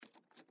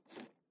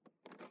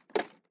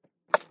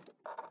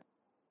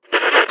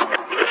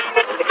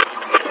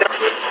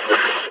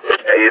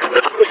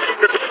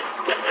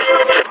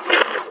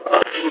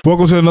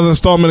Welcome to another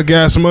installment of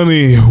Gas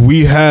Money.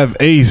 We have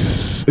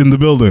Ace in the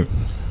building.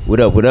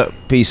 What up, what up?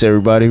 Peace,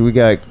 everybody. We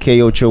got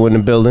K-Ocho in the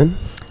building.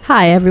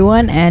 Hi,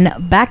 everyone, and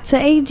back to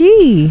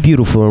AG.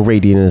 Beautiful and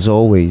radiant as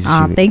always.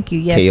 Thank you.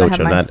 Yes, K-Ocho, I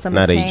have my summer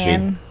not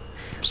tan. AG.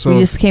 So We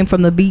just came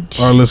from the beach.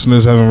 our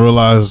listeners haven't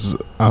realized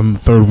I'm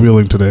third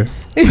wheeling today.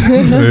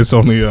 It's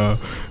only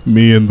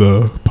me and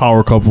the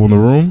power couple in the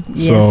room.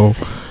 Yes.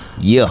 So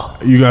Yeah.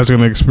 you guys are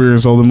going to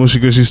experience all the mushy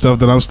gushy stuff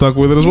that I'm stuck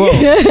with it as well.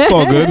 It's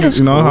all good.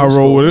 You know, I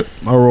roll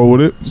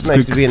with it. It's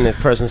nice to be in the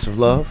presence of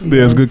love.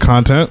 Yeah, it's good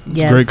content.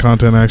 It's Yes. great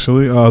content,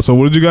 actually. So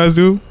what did you guys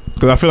do?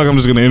 Because I feel like I'm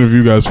just going to interview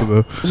you guys for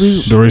the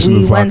duration of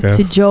the We went podcast.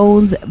 to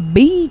Jones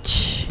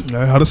Beach.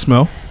 How'd it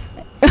smell?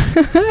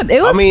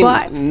 It was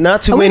fun.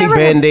 not too We many never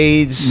had-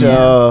 Band-Aids,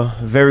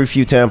 very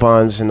few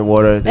tampons in the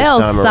water this It'll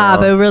time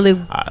stop. around. It really,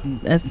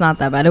 it's not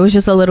that bad. It was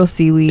just a little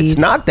seaweed. It's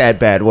not that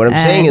bad. What I'm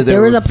And saying is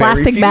there was were a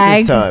plastic very few bag.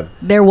 This time.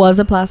 There was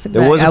a plastic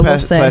bag. There was I a will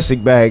say.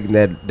 plastic bag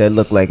that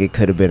looked like it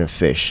could have been a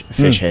fish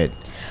head.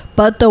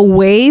 But the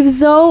waves,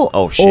 though.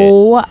 Oh, shit.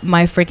 Oh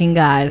my freaking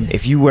god!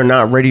 If you were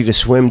not ready to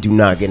swim, do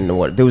not get in the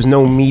water. There was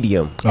no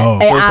medium. Oh.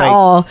 So it's At like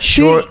all.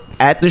 shore,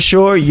 at the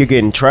shore, you're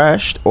getting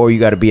trashed, or you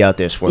got to be out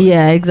there swimming.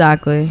 Yeah,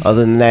 exactly.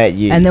 Other than that,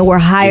 And then we're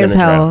high you're as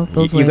gonna hell. drown.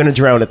 Those You're gonna waves.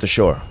 drown at the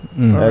shore.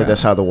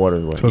 That's how the water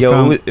was. So it's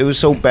kinda- it was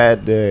so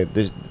bad. The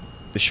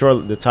shore,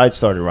 the tide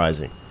started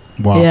rising.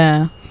 Wow.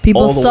 Yeah,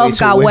 people's All the way stuff to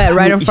got where- wet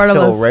right in front of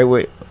us. Right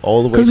way,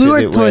 all the way 'Cause to we were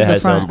where towards it the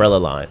has front. an umbrella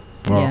line.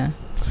 Wow. Yeah.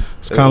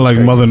 It's kind of like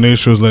crazy. Mother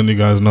Nature is letting you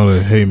guys know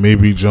that, hey,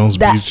 maybe Jones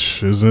That-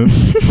 Beach isn't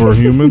for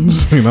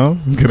humans, you know?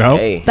 Get out.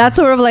 Hey, That's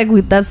sort of like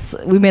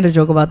we made a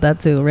joke about that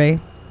too, right?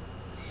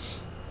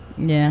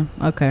 Yeah.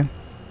 Okay.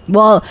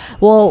 Well,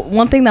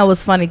 one thing that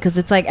was funny because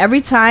it's like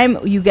every time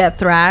you get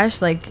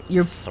thrashed, like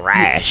you're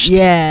thrashed.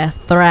 Yeah,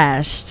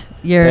 thrashed.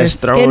 Your That's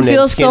skin thrown in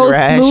feels skin so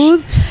rash.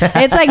 smooth.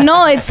 It's like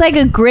no, it's like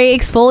a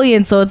great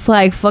exfoliant. So it's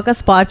like fuck a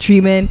spot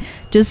treatment.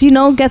 Just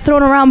get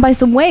thrown around by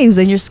some waves,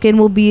 and your skin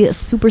will be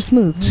super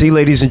smooth. See,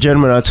 ladies and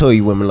gentlemen, I tell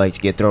you, women like to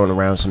get thrown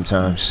around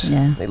sometimes.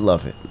 Yeah. They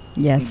love it.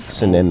 Yes.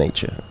 It's in their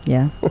nature.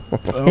 Yeah.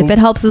 If it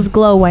helps us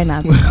glow, why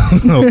not?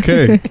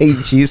 Okay. Hey,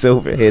 she's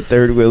over here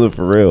third wheeler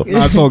for real.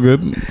 No, it's all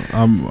good.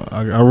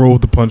 I roll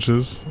with the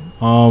punches.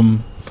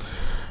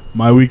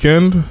 My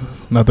weekend,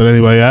 not that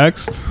anybody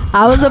asked.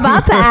 I was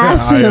about to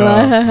ask you.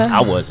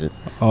 I wasn't.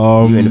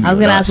 I was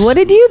gonna ask, what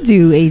did you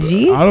do,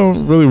 AG? I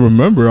don't really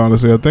remember,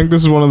 honestly. I think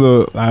this is one of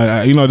the,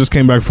 I just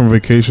came back from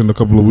vacation a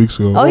couple of weeks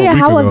ago. Oh or a yeah, week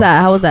how was ago.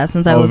 that? How was that?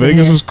 Since I was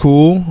Vegas here. was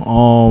cool.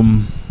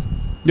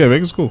 Yeah,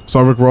 Vegas was cool.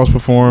 Saw Rick Ross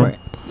perform. Right,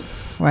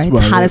 it's That's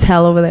about hot it. as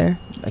hell over there.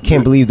 I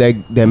can't believe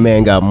that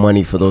man got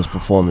money for those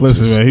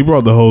performances. Listen, man, he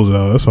brought the hose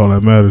out. That's all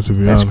that matters, to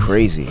be That's honest.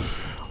 crazy.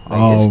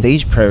 Like, his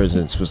stage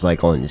presence was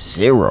like on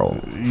zero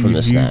from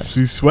the snap.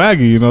 He's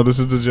swaggy. This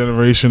is the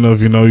generation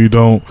of, you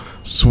don't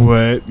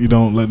sweat. You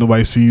don't let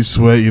nobody see you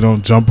sweat. You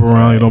don't jump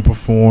around. You don't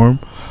perform.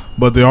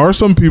 But there are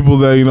some people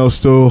that,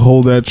 still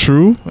hold that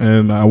true.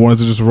 And I wanted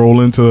to just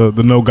roll into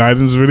the No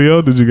Guidance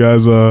video. Did you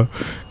guys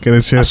get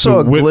a chance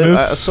to witness?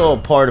 I saw a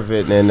part of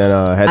it, and then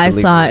I had to I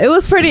leave. saw it. It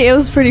was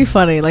pretty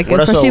funny. Like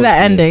What I saw especially was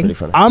that pretty ending.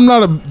 funny. I'm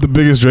not the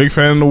biggest Drake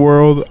fan in the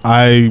world.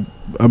 I'm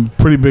a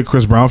pretty big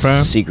Chris Brown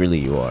fan. Secretly,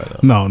 you are though.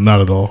 No, not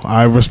at all.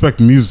 I respect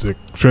music.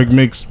 Drake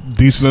makes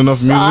decent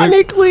enough music.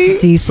 Sonically,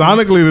 Decent.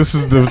 Sonically, this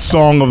is the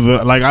song of the,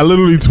 I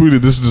literally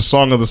tweeted, this is the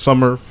song of the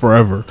summer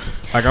forever.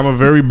 I'm a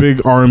very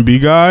big R&B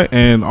guy,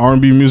 and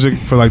R&B music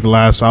for the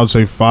last, I would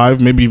say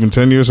 5, maybe even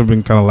 10 years have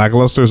been kind of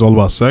lackluster. It's all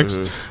about sex.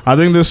 I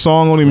think this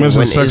song only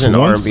mentions sex isn't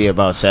once. R&B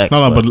about sex?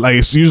 No, but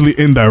it's usually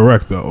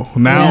indirect though.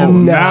 Now,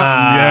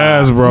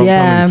 yes, bro. I'm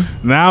telling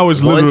you. Now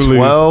it's literally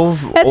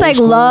 112. It's like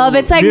love.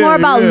 It's like more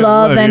about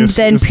love than it's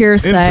pure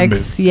intimate,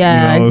 sex.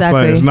 Yeah, It's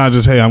exactly. it's not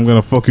just, hey, I'm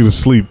gonna fuck you to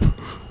sleep.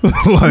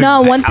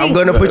 No, one I'm thing.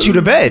 gonna put you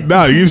to bed.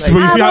 No, you see how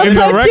I'm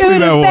gonna put you indirectly to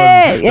that was.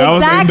 bed. That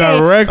was Exactly.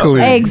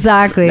 indirectly.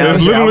 Exactly. Now There's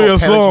it's literally I'm a gonna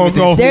song penance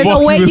called There's "Fuck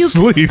a way You to you.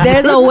 Sleep."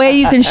 There's a way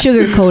you can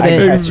sugarcoat I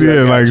it. got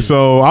you, I got you.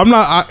 So I'm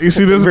not. You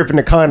see this ripping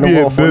the condom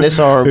off on this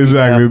R&B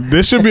exactly. now.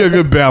 There should be a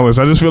good balance.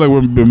 I just feel like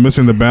we're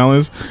missing the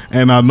balance,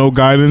 and No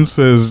Guidance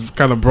has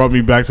kind of brought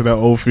me back to that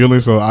old feeling.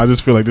 So I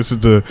just feel like this is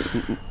the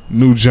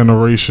new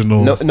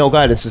generational. No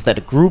guidance. Is that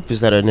a group?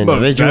 Is that an Look,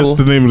 individual? that's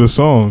the name of the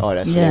song. Oh,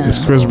 that's Yeah.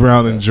 It's Chris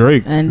Brown and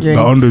Drake, And Drake.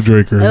 the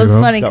Underdraker. It was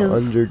funny The because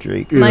Under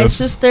Drake. Yeah, my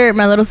that's-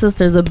 my little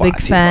sister is a big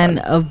Party fan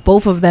body. of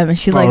both of them, and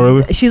she's Oh, like,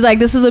 really?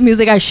 this is the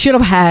music I should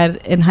have had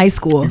in high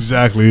school.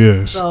 Exactly.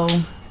 Yes. So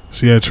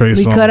She had Trey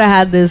we songs could have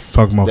had this.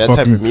 talking about That type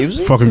fucking of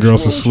music? fucking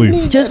girls to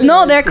sleep. Just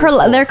no, their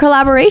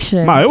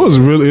collaboration. Nah, it was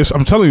really.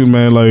 I'm telling you,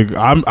 man.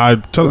 I'm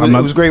It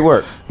not. was great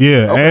work.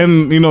 Yeah, Okay.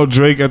 and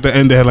Drake at the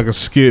end they had a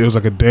skit. It was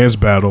like a dance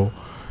battle,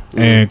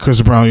 And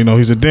Chris Brown, you know,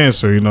 he's a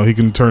dancer. You know, he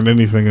can turn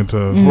anything into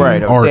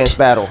Right, art. a dance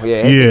battle.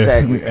 Yeah,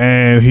 exactly.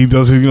 And he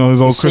does, you know, his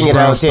own Sing Chris it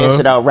Brown out, stuff. dance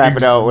it out, rap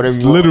it out, whatever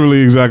you want.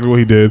 Literally exactly what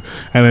he did.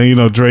 And then, you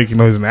know, Drake, you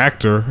know, he's an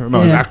actor. No,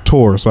 an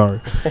actor,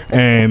 sorry.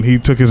 And he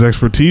took his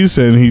expertise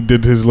and he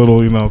did his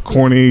little, you know,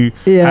 corny,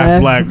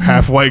 half black,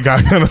 half white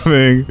guy kind of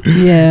thing.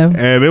 Yeah.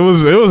 And it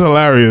was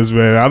hilarious,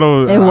 man.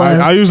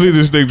 I usually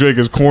just think Drake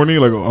is corny,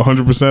 like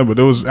 100%, but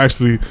it was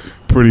actually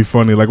pretty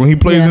funny. Like when he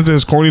plays into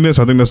his corniness,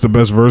 I think that's the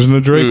best version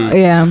of Drake.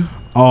 Yeah.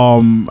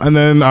 And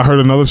then I heard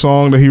another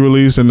song that he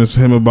released, and it's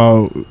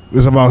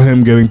about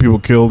him getting people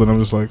killed, and I'm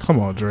just like, come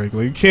on, Drake,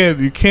 like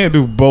you can't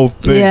do both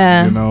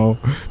things. You know,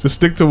 just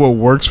stick to what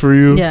works for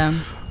you. Yeah.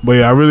 But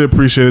yeah, I really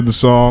appreciated the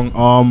song.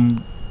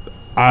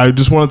 I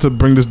just wanted to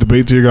bring this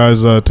debate to your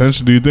guys'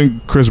 attention. Do you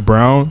think Chris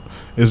Brown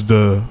is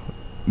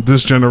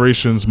this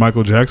generation's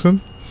Michael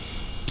Jackson?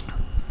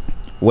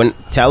 When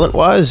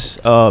talent-wise,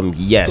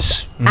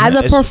 yes. As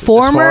a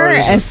performer,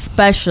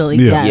 especially,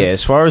 yes. Yeah,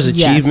 as far as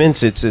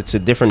achievements, it's a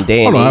different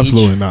day and age.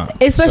 Absolutely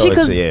not. Especially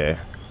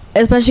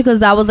because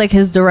that was like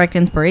his direct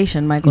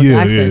inspiration, Michael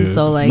Jackson.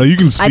 So like, no, you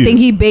can see I think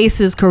he based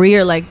his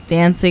career like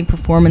dancing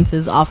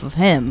performances off of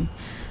him.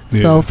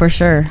 So for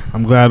sure,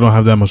 I'm glad I don't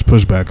have that much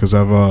pushback because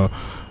I've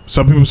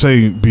some people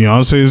say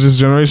Beyonce is this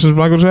generation's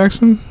Michael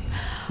Jackson.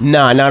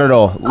 Nah, not at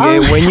all. I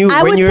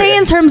would say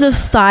in terms of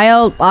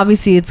style,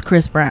 obviously it's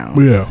Chris Brown.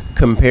 Yeah,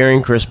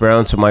 comparing Chris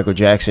Brown to Michael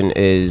Jackson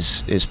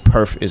is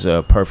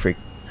a perfect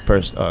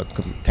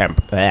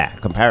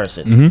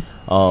comparison.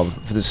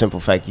 For the simple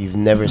fact you've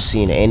never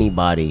seen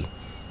anybody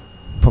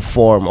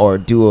perform or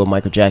do a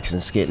Michael Jackson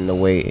skit in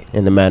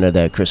the manner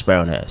that Chris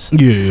Brown has.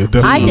 Yeah,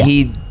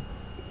 definitely.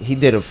 He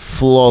did a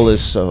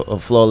flawless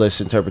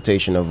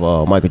interpretation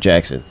of Michael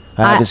Jackson.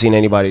 I haven't seen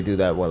anybody do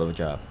that well of a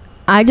job.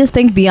 I just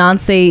think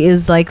Beyonce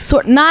is like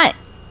not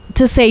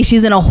to say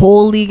she's in a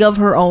whole league of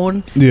her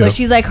own, but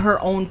she's like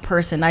her own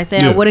person. I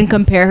wouldn't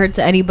compare her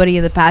to anybody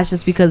in the past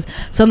just because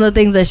some of the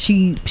things that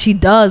she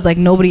does like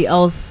nobody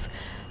else,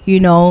 you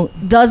know,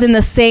 does in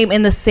the same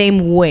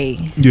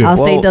way. I'll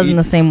say does in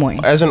the same way.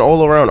 As an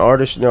all-around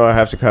artist, you know, I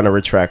have to kind of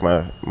retract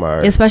my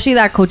especially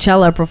that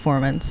Coachella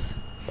performance.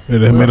 Yeah,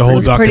 they made a whole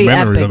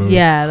documentary.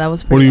 Yeah, that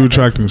was pretty What are you epic.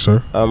 retracting,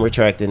 sir? I'm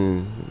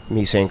retracting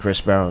me saying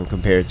Chris Brown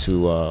compared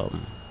to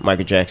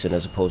Michael Jackson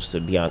as opposed to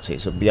Beyonce.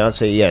 So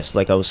Beyonce, yes,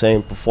 like I was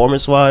saying,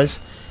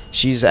 performance-wise,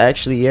 she's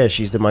actually,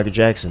 she's the Michael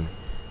Jackson.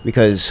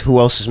 Because who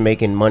else is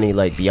making money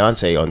like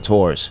Beyonce on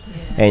tours?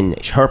 Yeah.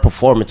 And her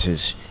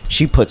performances,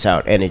 she puts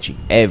out energy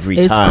every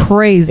time. It's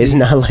crazy. It's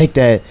not like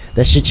that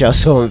shit y'all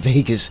saw in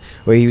Vegas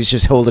where he was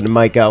just holding the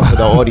mic out for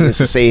the audience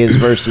to say his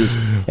verses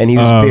and he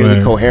was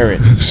barely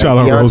coherent. Shout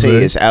out Beyonce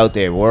Rosé. is out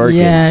there working.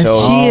 Yeah,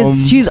 so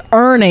she's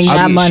earning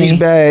that money. She's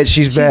bad.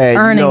 She's bad.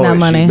 Earning that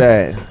money. She's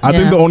bad. I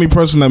think the only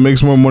person that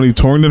makes more money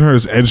touring than her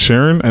is Ed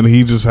Sheeran, and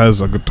he just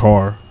has a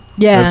guitar.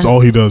 Yeah, that's all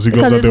he does. He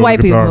because goes it's out there white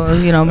with a guitar.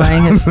 people, you know,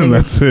 buying his things.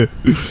 That's it.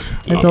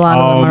 There's a lot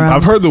of them around.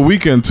 I've heard The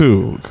Weeknd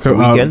too,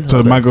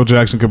 to Michael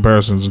Jackson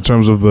comparisons in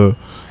terms of the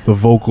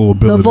vocal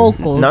ability. The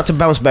vocals. Not to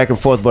bounce back and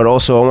forth, but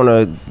also I want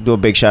to do a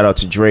big shout out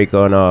to Drake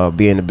on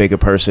being the bigger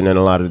person in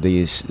a lot of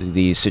these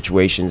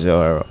situations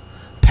or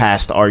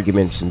past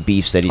arguments and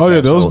beefs that he's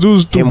had. Those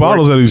dudes threw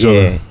bottles at each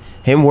other.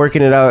 Him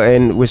working it out,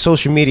 and with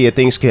social media,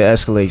 things can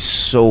escalate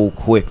so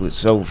quickly,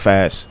 so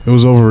fast. It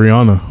was over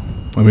Rihanna.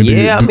 I mean,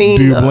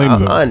 do you blame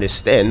them? I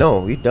understand.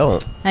 No, you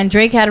don't. And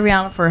Drake had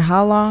Rihanna for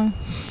how long?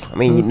 I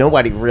mean,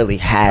 nobody really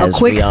has a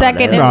quick Rihanna.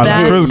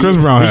 second. Chris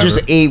Brown had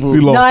just able.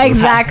 No,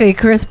 exactly.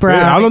 Chris Brown.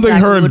 Yeah, I don't think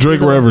her and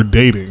Drake were ever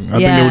dating. I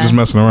think they were just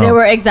messing around. They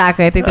were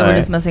exactly. I think they were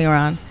just messing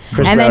around.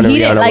 Chris and Brown then he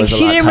didn't Rihanna like. was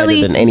She didn't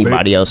really than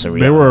anybody else.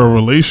 They were a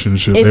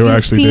relationship. If they were you've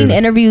actually seen dating.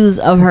 interviews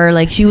of her,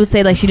 like she would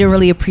say, like she didn't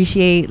really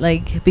appreciate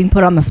like being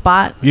put on the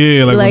spot.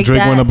 Yeah, like when Drake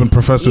went up and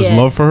professed his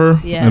love for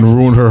her and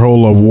ruined her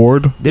whole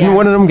award. Didn't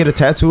one of them get a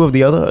tattoo of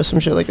the other or some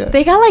shit like that?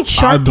 They got like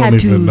shark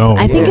tattoos. Even know.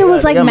 I think it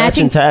was like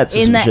matching tats.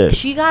 In the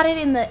she got it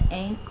in the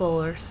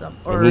ankle or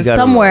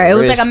somewhere. It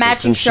was like a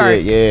matching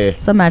shark.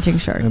 Some matching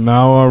shark. And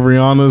now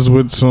Rihanna's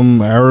with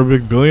some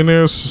Arabic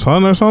billionaire's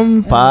son or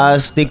something.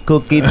 Plastic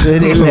cookie to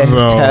the left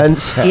hand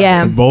side.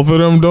 Yeah. Both of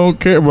them don't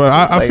care, but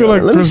I feel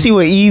like let me see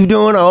what Eve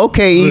doing. Oh,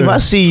 okay, Eve, I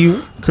see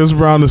you. Chris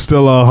Brown is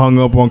still hung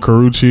up on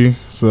Carucci,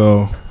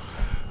 so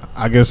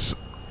I guess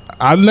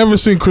I've never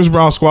seen Chris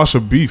Brown squash a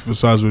beef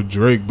besides with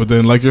Drake. But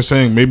then, like you're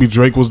saying, maybe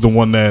Drake was the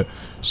one that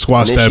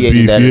squashed that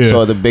beef.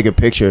 Saw the bigger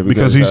picture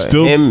because he's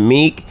still him,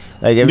 Meek,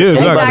 like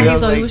exactly.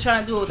 So he was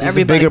trying to do it with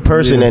everybody. He's a bigger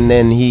person, and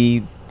then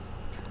he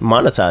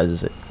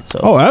monetizes it.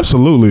 So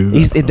absolutely.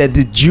 He's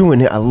the Jew in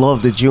him. I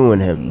love the Jew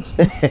in him.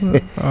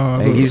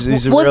 He's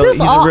a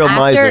real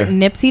miser.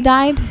 Nipsey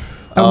died?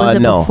 Or was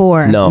it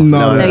before? No.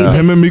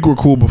 Him and Meek were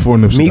cool before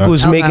Nipsey Meek died.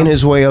 was making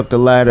his way up the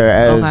ladder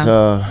as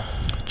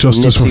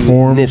Justice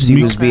Reform.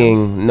 Nipsey was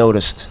being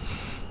noticed.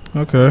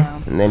 Okay.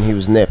 And then he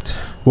was nipped.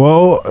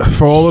 Well,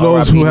 for all of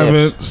those who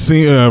haven't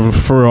seen,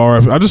 for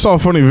RF, I just saw a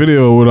funny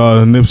video with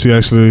Nipsey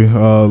actually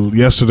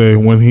yesterday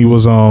when he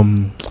was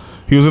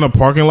he was in a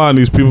parking lot and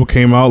these people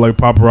came out like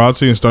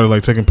paparazzi and started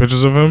like taking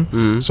pictures of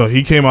him. So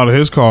he came out of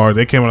his car,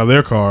 they came out of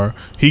their car.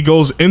 He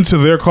goes into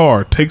their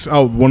car, takes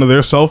out one of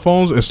their cell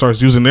phones and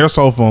starts using their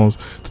cell phones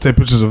to take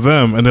pictures of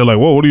them. And they're like,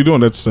 "Whoa, what are you doing?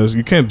 That's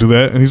you can't do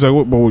that." And he's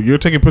like, "Well, you're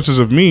taking pictures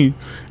of me.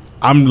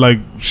 I'm like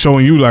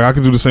showing you like I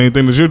can do the same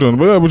thing that you're doing."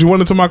 But you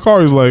went into my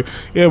car. He's like,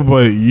 "Yeah,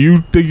 but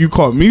you think you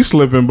caught me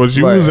slipping, but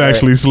you was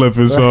actually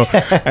slipping." So,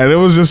 and it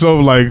was just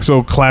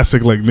so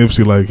classic like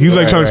Nipsey. Like he's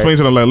like trying to explain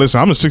to them like,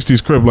 "Listen, I'm a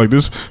 '60s crib. Like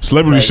this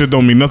celebrity shit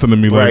don't mean nothing to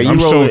me. Like I'm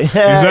showing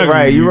exactly.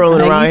 Right, you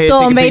rolling around here,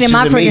 still invading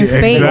my freaking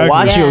space. Exactly.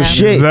 Watch your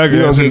shit. Exactly.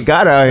 You don't get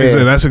got out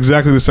here. That's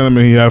exactly the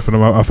sentiment he had for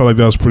them. I felt like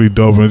that was pretty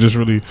dope, and it just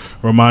really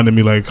reminded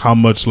me like how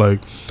much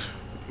like.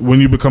 When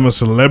you become a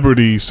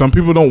celebrity, some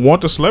people don't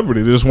want the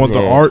celebrity; they just want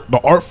the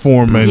art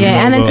form, and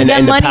and then to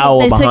get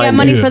money, to get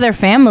money for their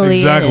family.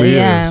 Exactly,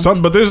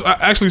 But there's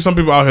actually some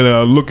people out here that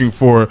are looking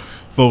for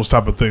those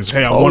type of things.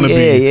 Hey, I want to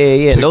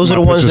be. Yeah. Those are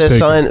the ones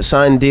that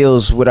sign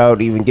deals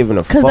without even giving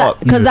a fuck.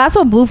 Because that's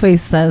what Blueface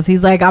says.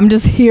 He's like, I'm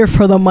just here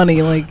for the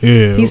money. Like,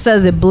 he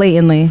says it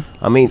blatantly.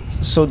 I mean,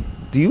 so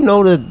do you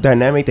know the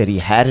dynamic that he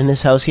had in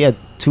his house? He had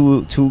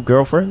two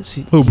girlfriends.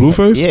 Who,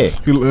 Blueface?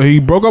 Yeah. He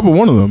broke up with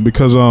one of them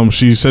because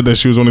she said that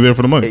she was only there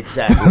for the money.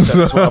 Exactly. So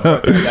that's why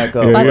I'm back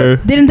up.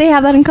 But didn't they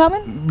have that in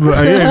common?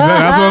 Yeah, exactly.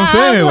 That's what I'm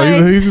saying.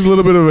 Like he's a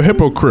little bit of a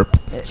hypocrite.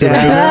 See what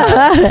I did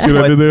there? See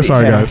what I did there?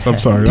 Sorry, guys. I'm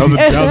sorry. That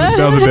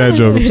was a dad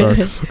joke. I'm sorry.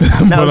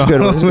 That was a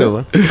good one. That's a good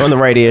one. On the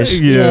right ears.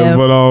 Yeah,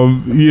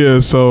 but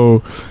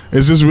so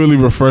it's just really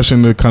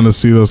refreshing to kind of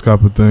see those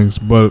type of things.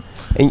 But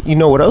and you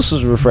know what else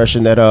is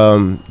refreshing? That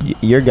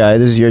your guy,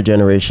 this is your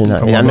generation.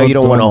 I know you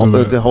don't want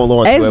to hold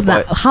on to it.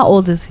 But how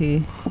old is he?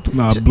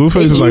 Nah,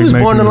 Blueface is like 19. He was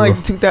born in like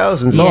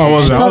 2000s. No, I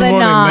wasn't. So I was born in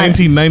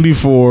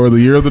 1994, the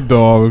year of the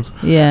dogs.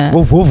 Yeah.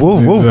 Woof.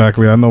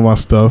 Exactly. I know my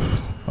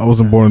stuff. I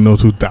wasn't born in no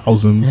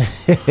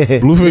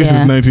 2000s. Blueface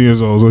is 19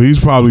 years old, so he's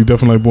probably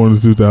definitely born in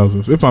the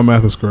 2000s, if my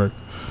math is correct.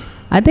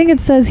 I think it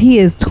says he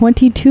is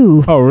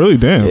 22. Oh, really?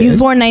 Damn. He was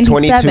born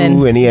 97.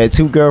 22, and he had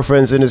two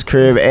girlfriends in his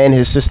crib, and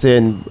his sister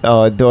and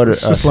daughter,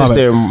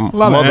 sister and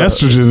mother. A lot of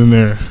estrogen in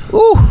there.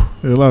 Ooh,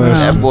 yeah, a lot of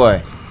estrogen. that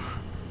boy.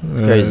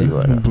 Crazy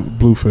boy.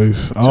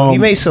 Blueface. So he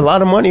makes a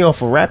lot of money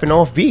off of rapping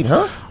off beat,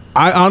 huh?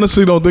 I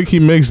honestly don't think he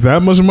makes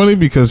that much money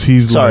because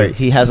he's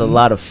he has a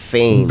lot of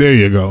fame. There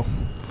you go.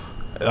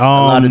 A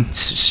lot of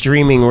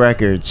streaming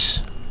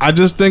records. I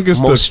just think it's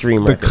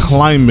the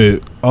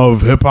climate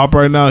of hip hop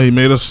right now. He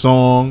made a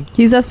song.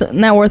 He's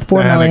net worth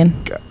 $4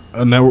 million.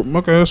 A network.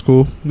 Okay, that's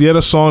cool. He had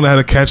a song that had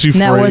a catchy phrase.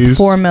 Net worth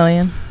 $4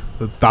 million.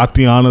 The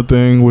Tatiana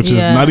thing, which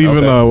is not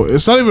even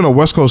it's not even a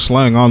West Coast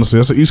slang. Honestly,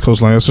 that's an East Coast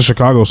slang. That's a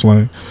Chicago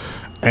slang.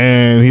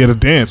 And he had a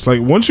dance. Like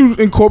once you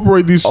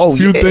incorporate these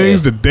few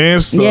things, the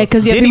dance.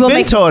 Because you have people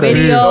making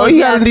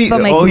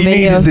videos. All you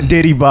need is the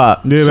Diddy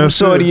bop. Yeah, that's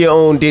sort of your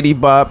own Diddy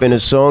bop in a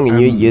song,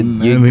 and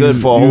you're good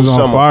for a whole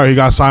summer. On fire. He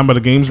got signed by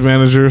the games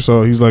manager,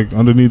 so he's like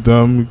underneath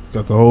them. He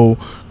got the whole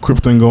Crip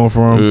thing going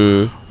for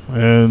him.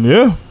 And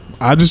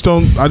there's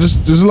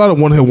a lot of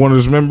one hit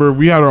wonders. Remember,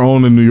 we had our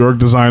own in New York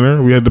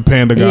designer. We had the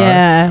Panda guy.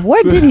 Yeah,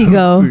 where did he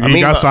go? He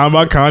got signed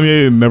by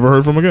Kanye and never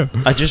heard from him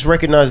again. I just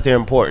recognized their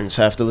importance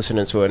after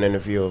listening to an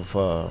interview of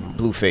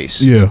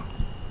Blueface. Yeah,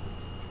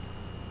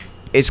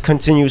 it's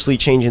continuously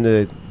changing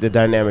the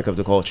dynamic of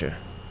the culture.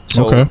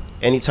 So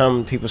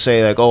anytime people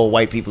say like, "Oh,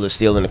 white people are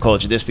stealing the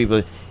culture," this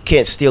people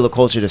can't steal a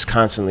culture that's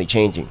constantly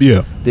changing.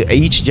 Yeah,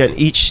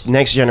 each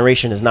next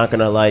generation is not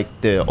gonna like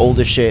the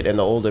older shit, and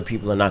the older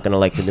people are not gonna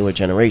like the newer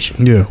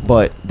generation. Yeah,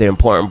 but the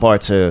important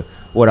part to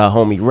what our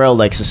homie Rel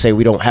likes to say,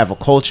 we don't have a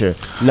culture.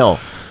 No,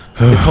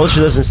 the culture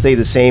doesn't stay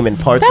the same, and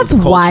parts of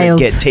the culture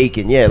get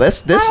taken. Yeah,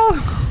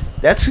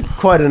 that's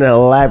quite an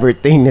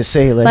elaborate thing to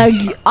say. Like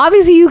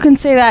obviously you can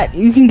say that,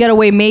 you can get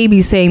away maybe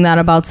saying that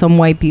about some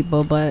white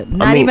people, but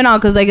not even all,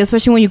 because like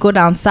especially when you go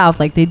down south,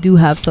 like they do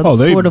have some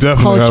sort of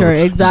culture.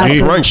 Exactly.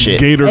 South run shit.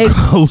 Gator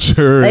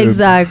culture.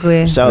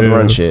 Exactly. South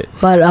run shit.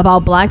 But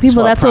about black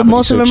people, that's what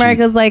most of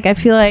America's like. I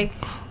feel like.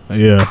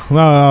 Yeah,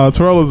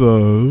 Terrell is a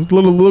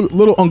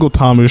little Uncle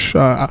Tomish.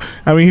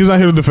 I mean, he's not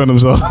here to defend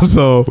himself,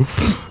 so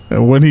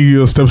when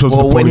he steps up to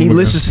the podium, when he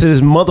listens to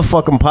this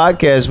motherfucking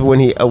podcast,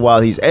 while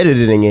he's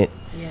editing it,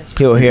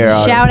 he'll hear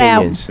our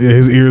opinions. Yeah,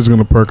 his ears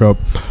gonna perk up.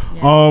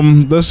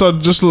 Yeah. Let's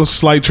just a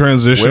slight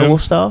transition.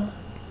 Werewolf style.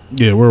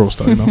 Yeah, werewolf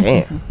style. You know?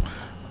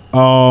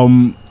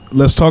 Damn.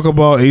 Let's talk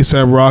about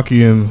ASAP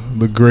Rocky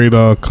and the great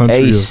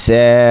country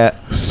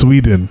ASAP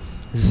Sweden.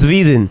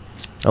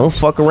 Don't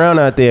fuck around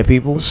out there,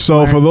 people.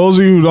 So for those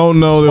of you who don't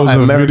know, there was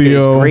a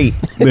video. Great.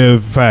 Yeah,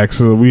 facts.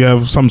 We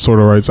have some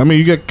sort of rights. I mean,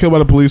 you get killed by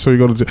the police or you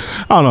go to jail.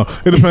 I don't know.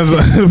 It depends.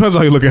 It depends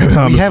how you look at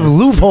it. We have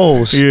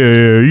loopholes.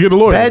 Yeah. You get a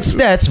lawyer. Bad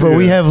stats, but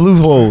we have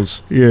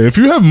loopholes. Yeah, if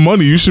you have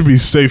money, you should be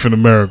safe in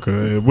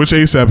America, which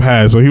ASAP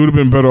has. So he would have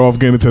been better off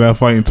getting into that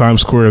fight in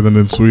Times Square than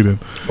in Sweden.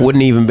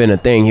 Wouldn't even been a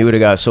thing. He would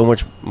have got so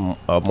much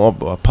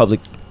more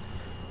public.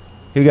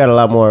 He got a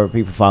lot more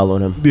people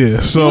following him.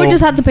 Yeah, so you would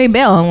just have to pay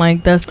bail, and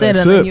like that's it,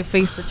 and then you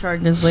face the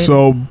charges later.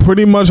 So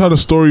pretty much how the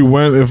story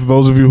went, if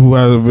those of you who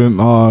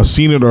haven't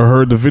seen it or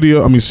heard the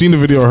video,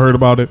 or heard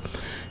about it,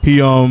 He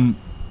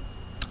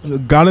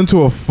got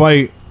into a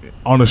fight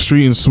on a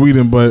street in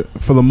Sweden, but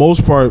for the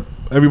most part,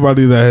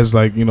 everybody that has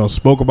like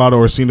spoke about it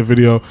or seen the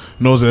video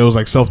knows that it was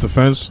like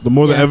self-defense. The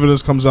more the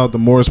evidence comes out, the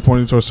more it's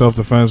pointing towards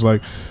self-defense.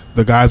 Like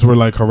the guys were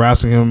like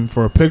harassing him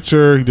for a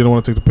picture. He didn't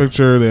want to take the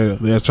picture.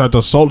 They tried to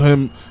assault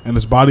him and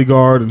his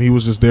bodyguard, and he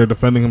was just there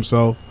defending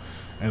himself.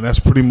 And that's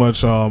pretty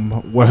much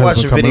what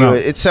has been coming out.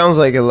 It sounds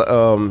like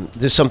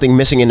there's something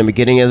missing in the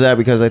beginning of that,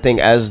 because I think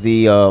as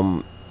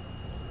the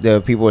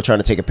people were trying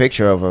to take a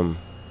picture of him,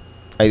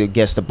 I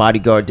guess the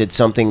bodyguard did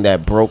something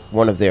that broke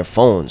one of their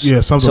phones. Yeah,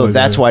 something so like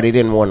that's that. why they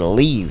didn't want to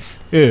leave.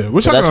 Yeah,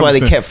 which so that's why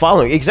they kept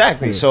following.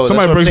 Exactly. Yeah. So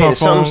somebody that's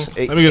breaks what I'm my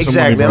saying. phone. Let me get some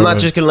money, exactly. I'm not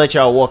just gonna let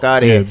y'all walk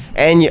out of here.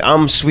 And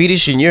I'm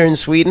Swedish and you're in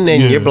Sweden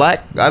and you're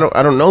black. I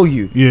don't know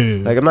you.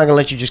 Yeah. Like I'm not gonna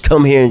let you just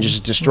come here and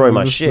just destroy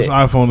my shit. This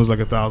iPhone is like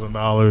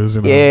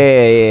 $1,000.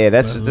 Yeah.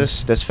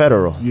 That's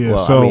federal. Yeah. Well,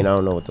 so, I mean, I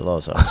don't know what the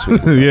laws are in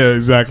Sweden. Yeah,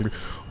 exactly.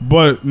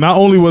 But not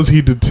only was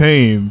he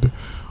detained.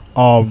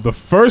 The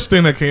first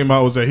thing that came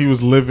out was that he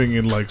was living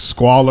in like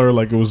squalor,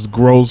 like it was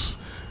gross.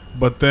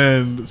 But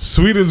then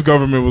Sweden's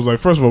government was like,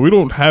 first of all, we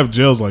don't have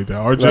jails like that.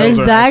 Our jails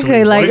are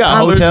actually like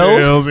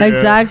hotels. Jails,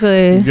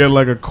 exactly. You get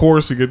like a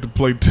course, you get to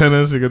play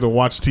tennis, you get to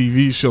watch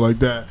TV, shit like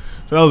that.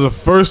 So that was the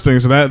first thing.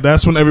 So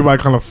that's when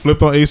everybody kind of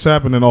flipped on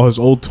ASAP, and then all his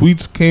old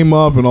tweets came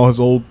up and all his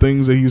old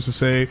things that he used to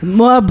say.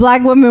 More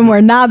black women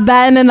were not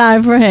batting an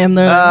eye for him.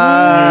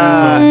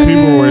 So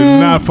people were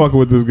not fucking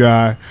with this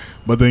guy.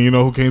 But then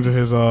who came to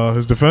his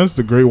defense?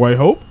 The great white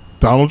hope,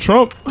 Donald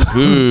Trump.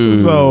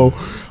 So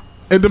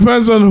it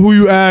depends on who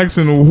you ask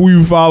and who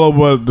you follow.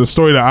 But the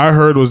story that I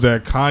heard was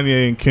that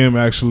Kanye and Kim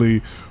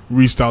actually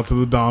reached out to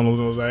the Donald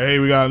and was like, "Hey,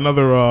 we got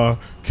another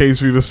case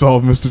for you to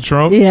solve, Mr.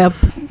 Trump." Yep.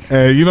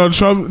 And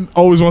Trump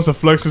always wants to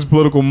flex his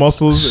political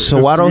muscles. So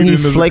why don't he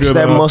flex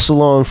that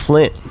muscle on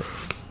Flint?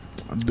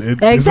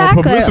 There's no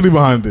publicity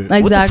behind it.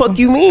 Exactly. What the fuck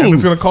you mean? And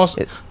it's gonna cost.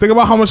 Think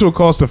about how much it would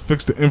cost to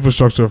fix the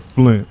infrastructure of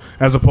Flint,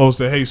 as opposed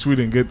to, hey,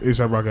 Sweden, get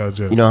A$AP Rocky out of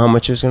jail. You know how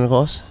much it's gonna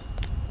cost?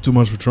 Too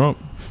much for Trump.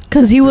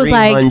 Because he was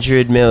like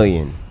 $300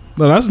 million.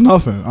 No, that's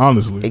nothing,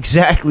 honestly.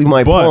 Exactly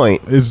my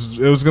point.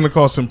 It was gonna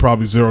cost him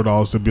probably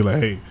 $0 to be like,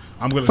 hey,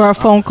 I'm gonna for a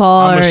phone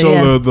call. I'm gonna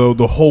show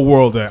the whole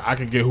world that I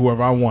can get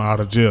whoever I want out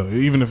of jail,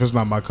 even if it's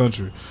not my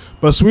country.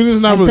 But Sweden's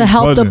not really to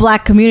help budging. the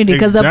black community,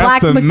 because the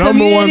black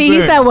community,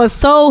 he said, was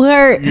so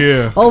hurt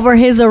over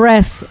his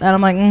arrest. And I'm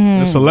like,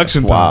 it's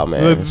election time. Wow,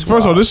 man.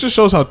 First of all, this just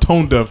shows how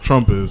tone deaf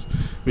Trump is,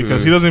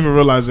 because he doesn't even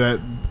realize that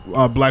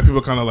black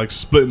people kind of like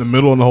split in the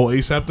middle on the whole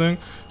ASAP thing.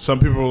 Some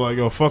people are like,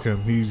 "Yo, fuck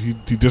him."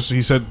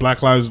 He said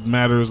Black Lives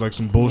Matter is like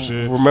some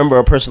bullshit. Remember,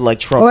 a person like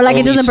Trump, or like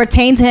it doesn't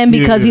pertain to him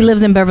because he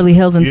lives in Beverly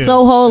Hills and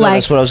Soho. Like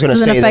that's what I was gonna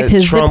doesn't say. affect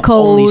his Trump zip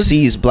code. only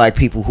sees black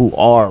people who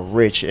are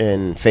rich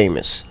and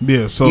famous.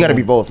 Yeah, so you got to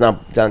be both,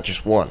 not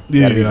just one.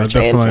 Yeah, I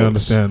definitely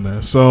understand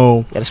that.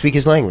 So got to speak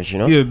his language,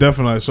 Yeah,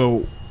 definitely.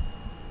 So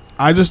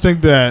I just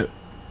think that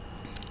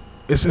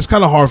it's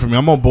kind of hard for me.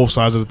 I'm on both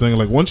sides of the thing.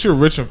 Like, once you're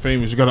rich and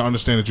famous, you got to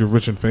understand that you're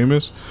rich and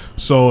famous.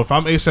 So if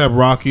I'm A$AP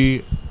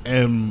Rocky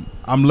and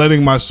I'm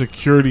letting my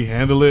security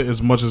handle it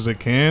as much as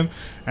it can,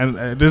 and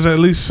there's at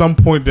least some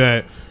point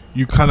that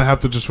you kind of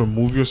have to just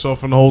remove yourself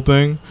from the whole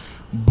thing.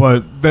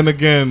 But then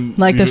again,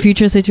 like the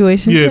Future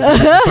situation. Yeah,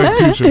 it's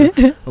like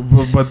Future.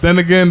 But then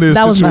again, there's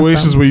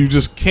situations where you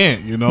just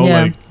can't.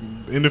 Like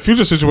in the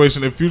Future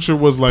situation, if Future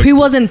was like he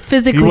wasn't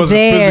physically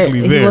there.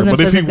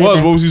 But if he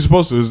was, what was he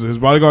supposed to? His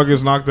bodyguard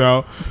gets knocked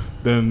out.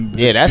 Then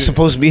that's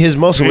supposed to be his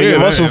muscle. When your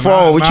muscle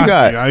fall, what you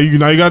got? Now you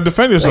got to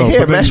defend yourself.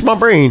 Like, mash my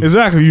brain.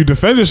 Exactly. You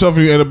defend yourself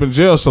and you end up in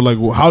jail. So like,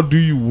 how do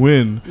you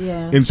win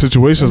in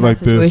situations like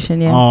this?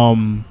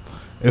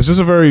 It's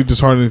just a very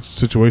disheartening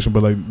situation.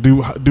 But like,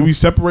 do we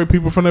separate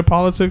people from their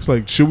politics?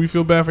 Like, should we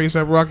feel bad for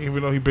A$AP Rocky,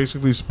 even though he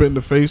basically spit in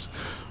the face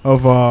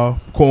of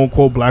quote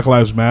unquote Black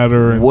Lives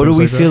Matter? And what are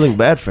we like feeling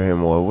bad for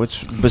him, or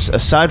what's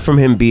aside from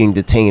him being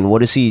detained?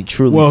 What is he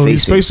truly facing? Well,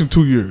 he's facing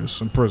 2 years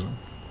in prison.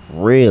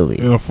 Really?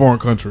 In a foreign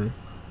country.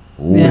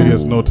 He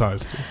has no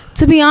ties to.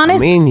 To be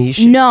honest, I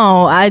mean,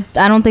 I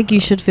don't think you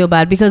should feel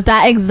bad, because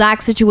that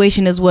exact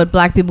situation is what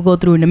black people go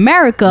through in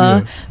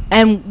America.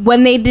 And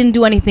when they didn't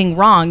do anything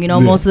wrong,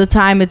 most of the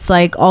time it's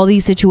like all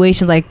these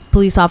situations, like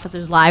police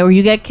officers lie or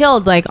you get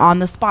killed like on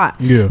the spot.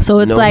 So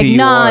it's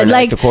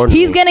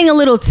he's getting a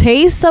little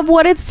taste of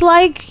what it's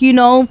like,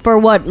 for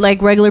what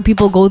like regular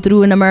people go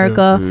through in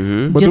America,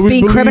 just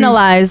being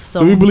criminalized. So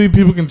do we believe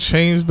people can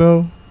change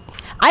though?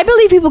 I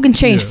believe people can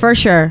change for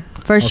sure.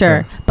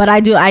 But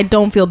I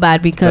don't feel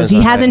bad because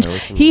he hasn't.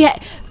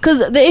 Because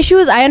the issue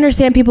is, I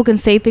understand people can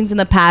say things in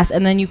the past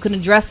and then you can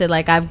address it.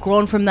 Like, I've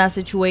grown from that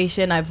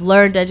situation. I've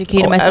learned,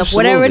 educated myself,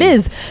 absolutely. whatever it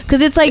is.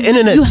 Because it's like the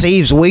internet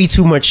saves way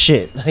too much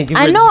shit. Like,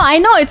 I know.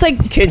 It's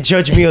like, you can't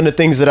judge me on the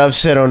things that I've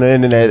said on the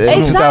internet.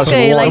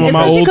 Exactly. Like,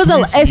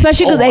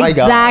 especially because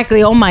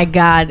exactly. Oh my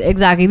God.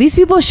 Exactly. These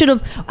people should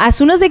have, as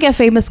soon as they get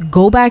famous,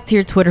 go back to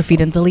your Twitter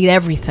feed and delete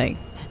everything.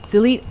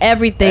 Delete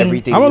everything.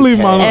 Everything. I'm gonna leave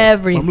mine up.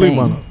 Everything. I'm leave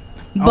mine up.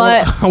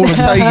 But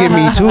that's how you get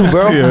me too,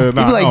 bro. Yeah, you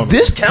be like,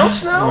 this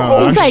counts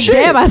now? It's like,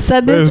 damn, I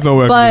said this. There's no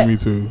way I can get me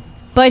too.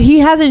 But he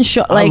hasn't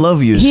shown. Like, I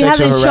love you. He Sexual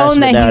hasn't shown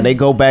harassment that now. he's. They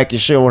go back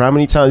and show how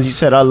many times you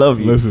said I love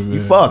you. Listen, you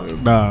man, fucked.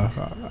 Nah,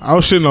 I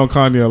was shitting on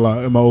Kanye a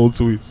lot in my old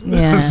tweets.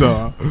 Yeah.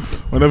 So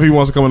whenever he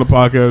wants to come on the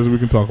podcast, we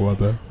can talk about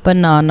that. But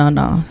no.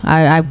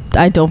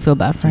 I don't feel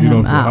bad for him. You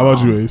don't feel, how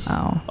about you, Ace?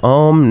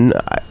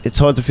 It's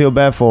hard to feel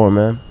bad for him,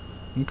 man.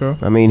 Okay.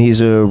 I mean,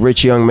 he's a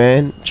rich young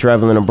man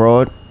traveling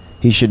abroad.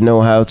 He should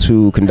know how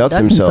to conduct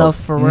himself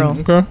for real.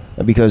 Okay.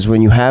 Because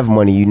when you have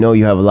money, you know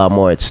you have a lot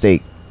more at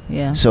stake.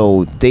 Yeah.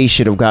 So they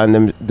should have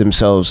gotten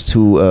themselves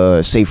to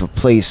a safer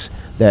place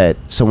that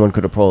someone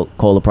could have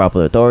called the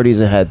proper authorities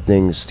and had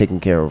things taken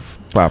care of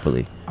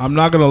properly. I'm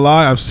not gonna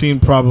lie. I've seen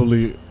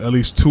probably at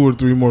least 2 or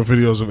 3 more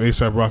videos of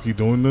ASAP Rocky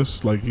doing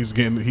this. Like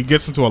he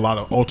gets into a lot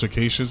of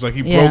altercations. Like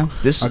he broke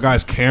a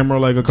guy's camera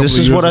like a couple of years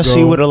ago. This is what I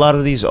see with a lot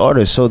of these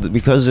artists. So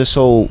because they're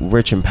so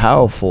rich and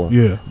powerful,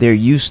 they're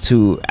used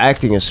to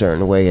acting a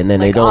certain way, and then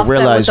like they don't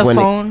realize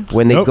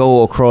when they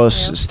go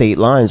across state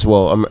lines.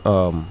 Well,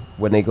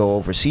 when they go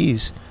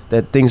overseas,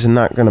 that things are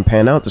not going to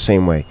pan out the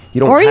same way.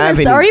 You don't or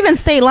even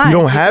state lines. You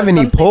don't have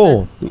any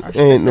pull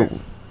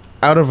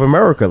out of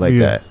America like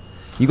that.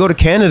 You go to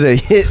Canada,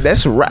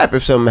 that's a wrap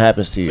if something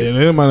happens to you. Yeah,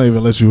 they might not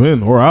even let you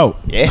in or out.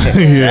 Yeah,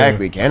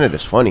 exactly.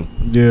 Canada's funny.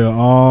 Yeah,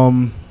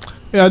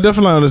 I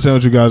definitely understand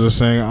what you guys are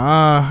saying.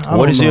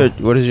 What is your?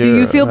 Do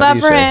you feel bad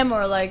for him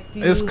or like?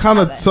 It's kind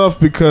of tough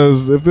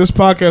because if this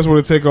podcast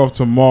were to take off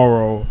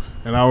tomorrow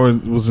and I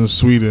was in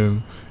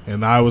Sweden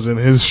and I was in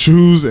his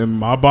shoes and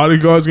my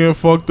bodyguard's getting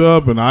fucked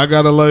up and I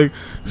gotta like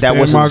that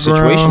wasn't the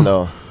situation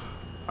though.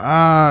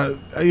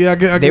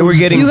 They were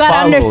getting. You gotta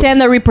followed.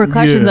 understand the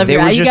repercussions of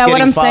your. You got what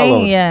I'm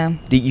saying? Yeah.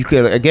 You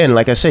could again,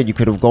 like I said, you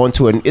could have gone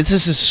to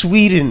this is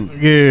Sweden.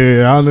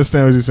 Yeah, I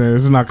understand what you're saying.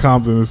 This is not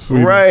Compton, it's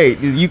Sweden. Right.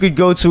 You could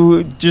go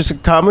to just a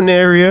common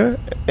area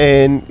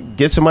and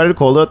get somebody to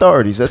call the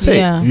authorities. That's it.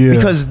 Yeah.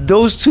 Because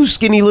those 2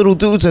 skinny little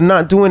dudes are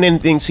not doing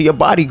anything to your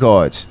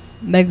bodyguards.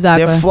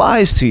 Exactly. They're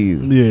flies to you.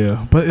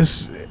 Yeah, but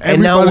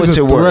everybody's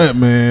a threat,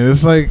 man.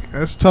 It's like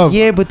it's tough.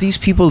 Yeah, but these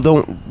people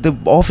the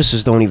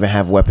officers don't even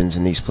have weapons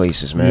in these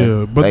places, man.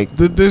 Yeah, but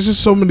there's just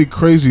so many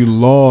crazy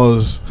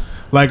laws.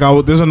 Like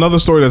there's another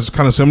story that's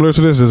kind of similar to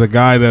this. There's a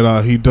guy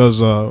that he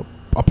does a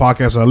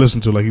podcast I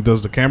listen to. Like he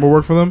does the camera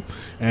work for them,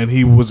 and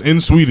he was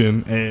in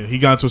Sweden and he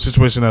got into a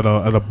situation at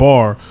a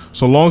bar.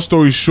 So long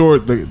story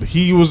short,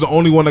 he was the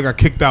only one that got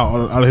kicked out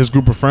of his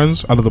group of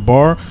friends out of the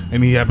bar,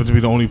 and he happened to be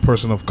the only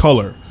person of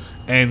color.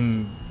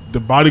 And the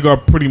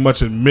bodyguard pretty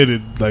much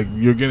admitted, like,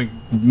 you're getting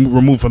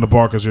removed from the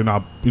bar because you're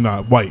not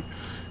white,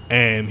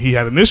 and he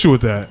had an issue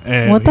with that.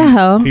 And what the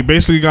hell? He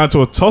basically got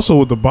into a tussle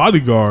with the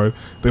bodyguard.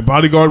 The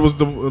bodyguard was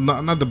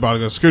not the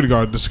bodyguard, security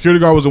guard. The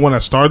security guard was the one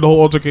that started the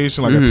whole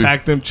altercation, like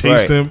attacked him,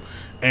 chased him,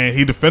 and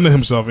he defended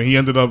himself. And he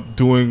ended up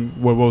doing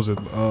what was it?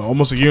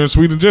 Almost a year in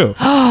Sweden jail.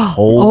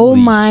 Oh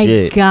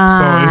my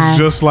god! So it's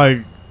just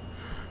like,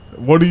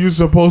 what are you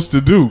supposed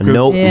to do?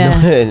 Know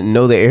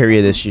the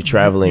area that you're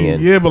traveling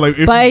in. Yeah, but like,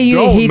 if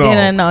he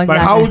didn't know. Exactly.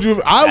 Like, how would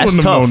you? I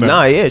wouldn't have known that.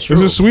 Nah, yeah, true.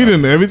 This is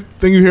Sweden.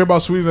 Everything you hear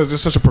about Sweden is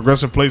just such a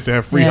progressive place. They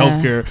have free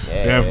healthcare.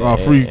 They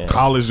have free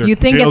college. You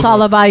think it's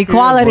all about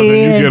equality? But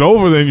then you get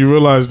over there and you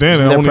realize, damn,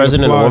 isn't their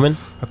president a woman?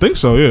 I think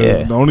so.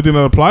 Yeah. The only thing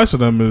that applies to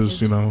them is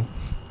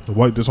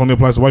this only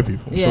applies to white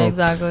people. Yeah, so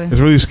exactly. It's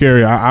really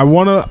scary. I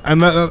want to,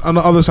 and on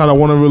the other side, I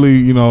want to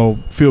really,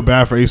 feel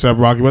bad for ASAP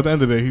Rocky. But at the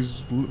end of the day,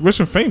 he's rich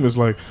and famous.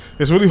 Like,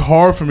 it's really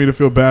hard for me to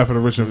feel bad for the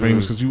rich and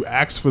famous because you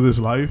asked for this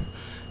life,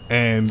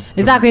 and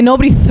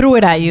nobody threw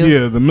it at you.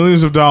 Yeah, the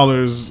millions of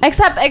dollars.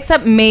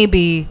 Except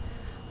maybe.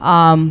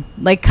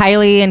 Like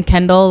Kylie and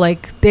Kendall,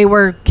 like they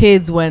were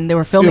kids when they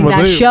were filming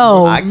that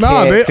show. I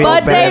know,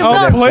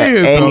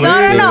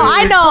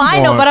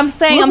 but I'm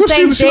saying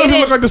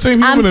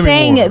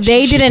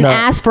they didn't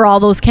ask for all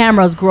those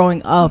cameras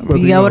growing up.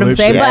 You know what I'm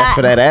saying? She asked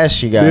for that ass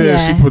she got.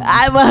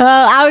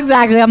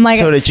 Exactly. I'm like,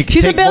 so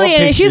she's a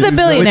billionaire. She's a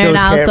billionaire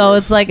now, so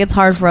it's like it's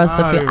hard for us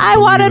to feel. I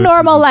want a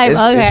normal life.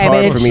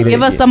 Okay, bitch,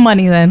 give us some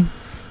money then.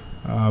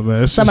 Man,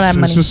 it's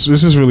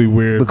just really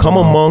weird. Become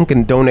a monk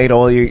and donate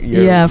all your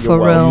for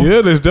wealth. real.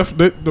 Yeah, there's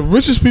definitely the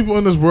richest people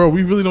in this world.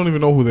 We really don't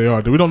even know who they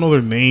are. We don't know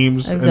their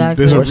names. Exactly. And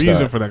there's a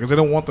reason for that because they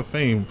don't want the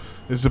fame.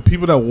 It's the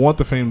people that want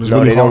the fame. They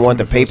don't want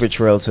the paper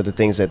trail to the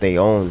things that they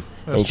own.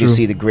 That's and you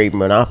see the great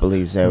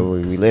monopolies that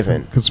we live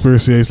in.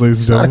 Conspiracy, ladies and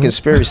gentlemen. It's not a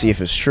conspiracy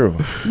if it's true.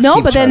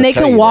 No, but then they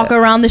can walk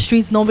around the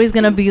streets. Nobody's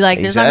gonna be like,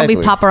 there's not gonna be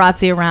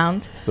paparazzi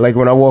around. Like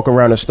when I walk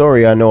around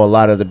Astoria, I know a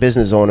lot of the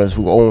business owners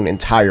who own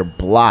entire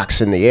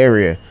blocks in the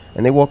area.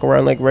 And they walk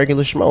around like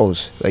regular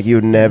schmoes. Like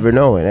you'd never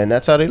know it. And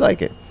that's how they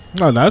like it.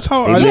 No, that's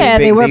how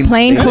they wear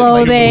plain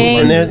clothing.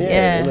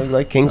 They look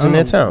like kings in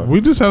their town. We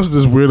just have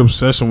this weird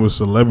obsession with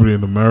celebrity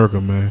in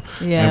America, man.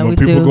 Yeah, and when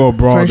people go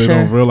abroad, they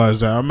don't realize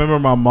that. I remember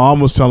my mom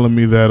was telling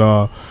me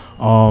that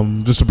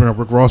just to bring up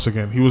Rick Ross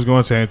again, he was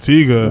going to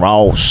Antigua.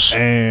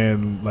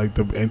 And like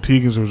the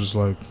Antiguans were just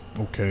like,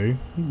 okay.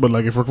 But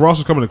like if Rick Ross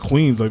was coming to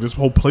Queens, like this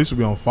whole place would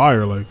be on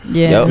fire. Like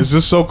it's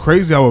just so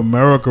crazy how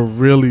America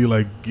really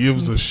like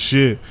gives a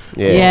shit.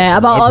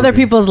 About other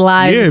people's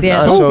lives.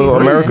 So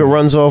America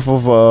runs off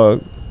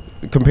of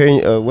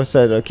comparing. What's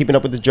that? Keeping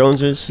Up with the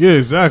Joneses. Yeah,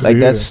 exactly.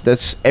 Like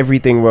that's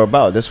everything we're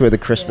about. That's where the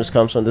Christmas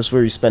comes from. That's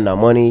where we spend our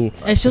money.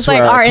 It's just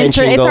like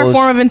it's our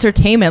form of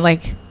entertainment.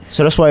 Like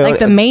so that's why like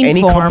the main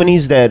any form.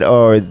 companies that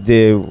are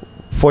the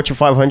Fortune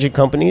 500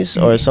 companies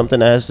or something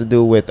that has to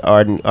do with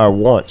our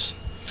wants.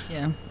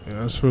 Yeah. Yeah,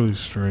 that's really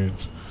strange.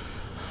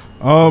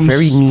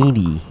 Very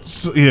needy.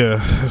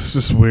 Yeah, it's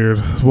just weird.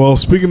 Well,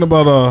 speaking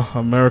about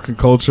American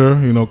culture,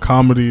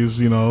 comedy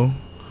is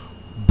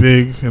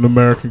big in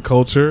American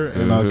culture,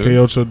 and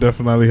K-Ocho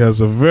definitely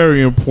has a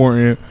very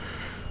important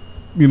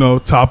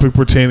topic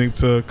pertaining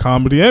to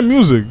comedy and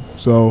music.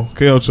 So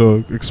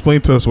K-Ocho,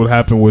 explain to us what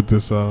happened with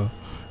this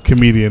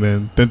comedian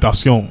and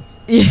Tentacion.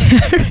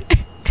 Yeah.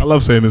 I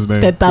love saying his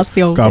name.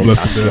 Tentacion. God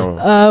bless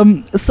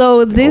him.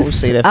 So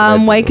this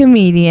white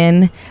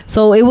comedian,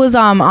 so it was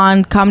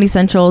on Comedy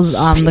Central's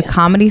The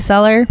Comedy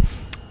Cellar,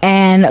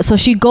 and so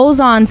she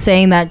goes on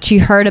saying that she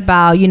heard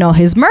about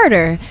his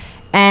murder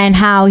and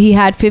how he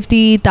had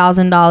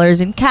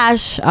 $50,000 in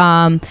cash.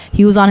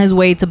 He was on his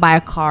way to buy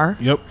a car.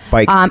 Yep.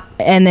 Bike.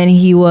 And then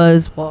he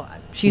was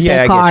she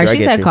said car.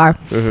 She said car.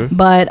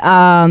 But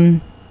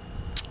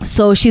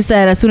so she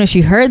said as soon as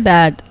she heard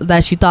that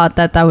she thought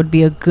that would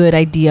be a good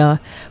idea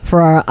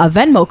for a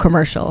Venmo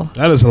commercial.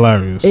 That is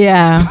hilarious.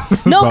 Yeah.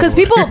 No, because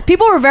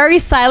people were very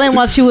silent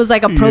while she was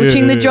like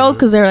approaching the joke,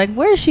 because they're like,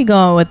 where is she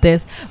going with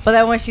this? But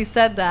then when she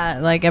said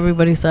that, like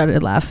everybody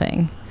started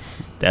laughing.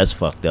 That's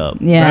fucked up.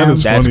 Yeah.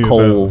 That's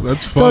cold.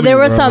 That's funny, so there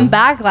was some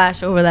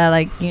backlash over that,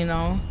 like,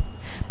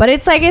 But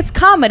it's like it's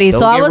comedy. Don't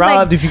so I was robbed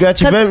like, if you got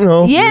your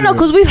Venmo. Yeah, no,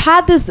 because we've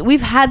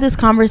had this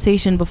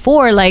conversation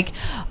before. Like,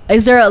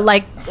 is there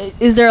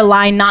a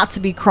line not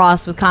to be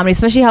crossed with comedy,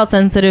 especially how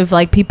sensitive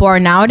like people are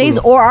nowadays,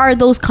 or are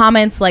those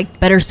comments like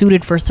better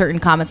suited for certain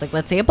comments, like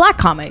let's say a black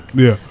comic,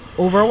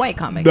 over a white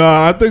comic?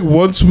 I think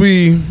once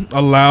we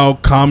allow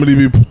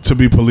comedy to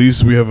be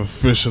policed, we have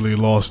officially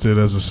lost it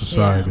as a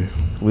society. Yeah.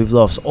 We've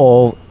lost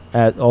all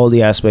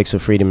the aspects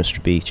of freedom of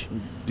speech.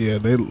 Yeah,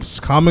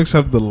 comics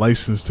have the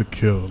license to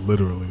kill,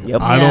 literally.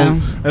 Yep.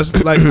 That's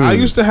like I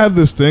used to have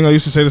this thing. I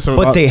used to say this,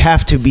 but they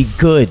have to be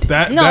good.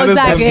 Exactly.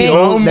 That's the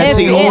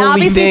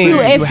only thing.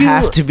 If you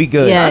have to be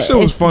good. Yeah, that shit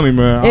was funny,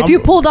 man. If you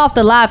pulled off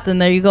the laugh, then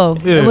there you go.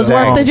 Yeah, it was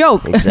worth the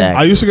joke. Exactly.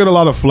 I used to get a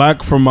lot of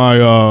flack from my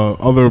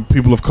other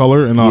people of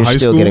color in high school. You're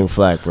still getting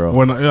flack, bro.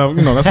 When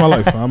that's my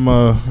life. I'm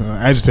a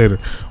agitator.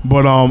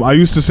 But I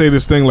used to say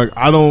this thing like,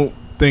 I don't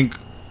think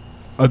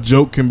a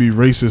joke can be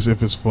racist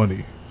if it's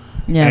funny.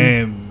 Yeah.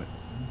 And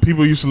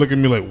people used to look at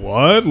me like,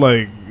 what?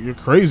 Like, you're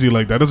crazy.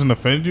 Like, that doesn't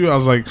offend you? I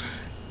was like,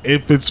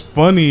 if it's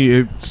funny,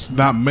 it's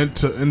not meant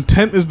to.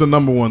 Intent is the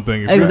number one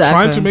thing. If you're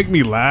trying to make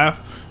me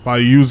laugh by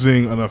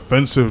using an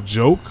offensive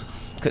joke,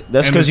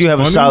 that's because you have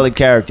a solid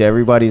character.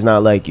 Everybody's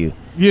not like you.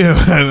 Yeah,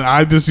 and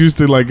I just used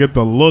to like get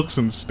the looks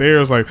and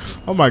stares like,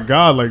 oh my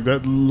god, like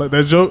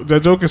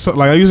that joke is so,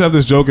 like I used to have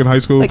this joke in high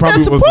school. Like,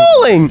 that's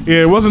appalling.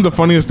 Yeah, it wasn't the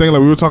funniest thing.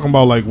 Like we were talking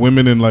about like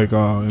women in like in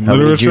how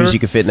literature. Many Jews you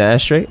could fit in an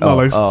ashtray?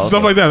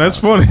 Stuff like that. That's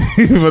funny.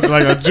 But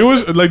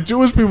like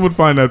Jewish people would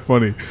find that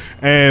funny,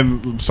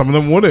 and some of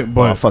them wouldn't.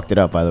 But I fucked it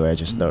up, by the way. I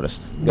just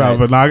noticed.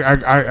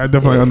 I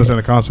definitely understand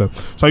the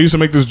concept. So I used to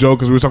make this joke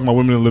because we were talking about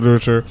women in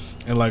literature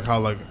and like how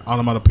like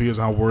onomatopoeias and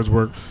how words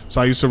work.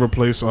 So I used to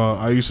replace.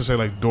 I used to say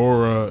like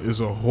Dora is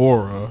a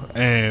horror,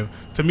 and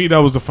to me that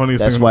was the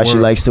funniest thing. That's why she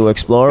likes to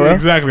explore her?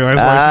 Exactly. That's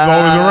why she's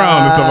always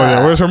around and stuff like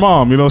that. Where's her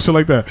mom? Shit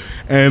like that.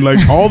 And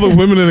like all the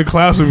women in the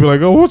class would be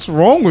like, oh, what's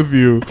wrong with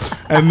you?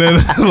 And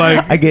then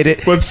like I get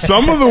it. But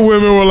some of the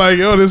women were like,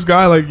 yo, this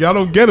guy, like, y'all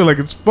don't get it. Like,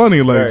 it's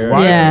funny. Like,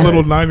 why is this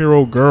little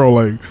 9-year-old girl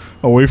like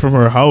away from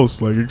her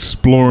house, like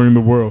exploring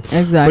the world?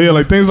 Exactly. But yeah,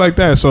 like things like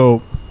that.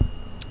 So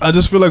I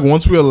just feel like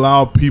once we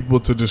allow people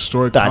to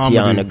destroy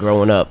Tatiana comedy,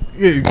 growing up.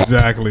 Yeah,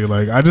 exactly.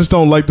 Like I just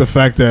don't like the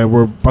fact that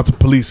we're about to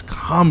police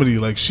comedy.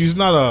 Like she's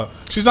not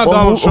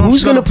Donald Trump.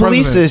 Who's going to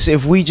police this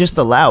if we just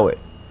allow it?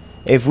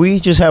 If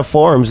we just have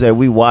forums that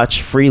we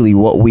watch freely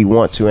what we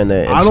want to, and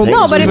I don't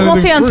know, but it's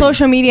mostly on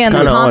social media and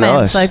the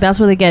comments. Like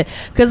that's where they get,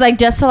 because like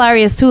Jess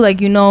Hilarious too. Like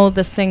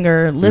the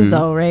singer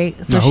Lizzo,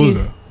 right? So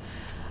she's.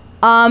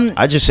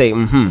 I just say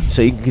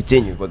so you can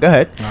continue, but go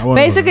ahead.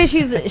 Basically,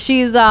 she's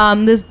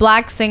this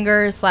black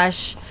singer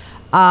slash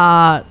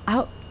I'd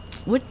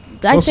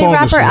say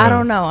rapper. I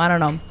don't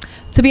know.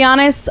 To be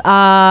honest,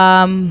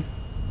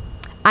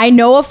 I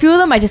know a few of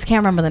them. I just can't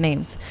remember the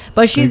names.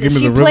 But she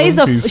plays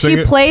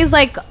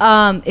like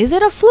is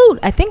it a flute?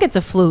 I think it's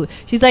a flute.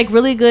 She's like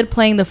really good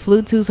playing the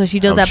flute too. So she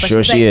does that. But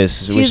sure she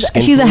is.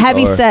 She's a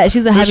heavy set.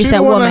 She's a heavy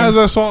set woman. Is she the one that has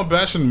that song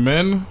 "Bashing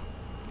Men"?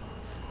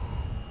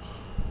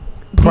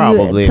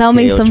 Probably. Tell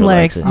me some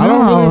lyrics. I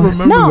don't really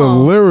remember the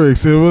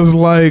lyrics. It was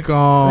like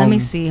let me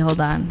see. Hold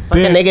on. But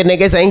the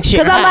niggas ain't shit.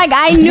 Because I'm like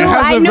I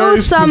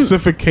knew some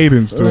specific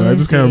cadence to it. I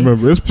just can't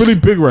remember. It's pretty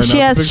big right now. She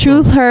has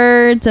Truth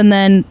Hurts, and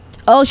then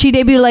she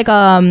debuted like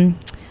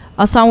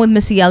a song with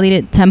Missy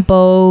Elliott,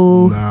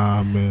 Tempo.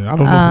 Nah, man, I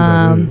don't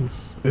know who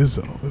that is.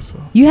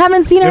 Izzo. You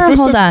haven't seen her?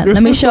 Hold on.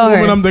 Let me show her. The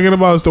woman I'm thinking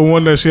about is the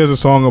one that she has a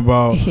song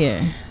about.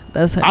 Here,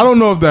 that's her. I don't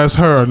know if that's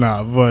her or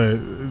not, but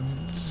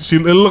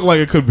It looked like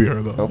it could be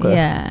her though. Okay.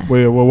 Yeah.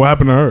 Wait, what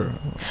happened to her?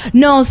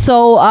 No,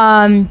 so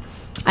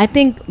I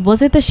think,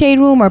 was it the Shade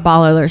Room or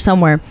Baller or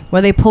somewhere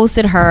where they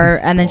posted her,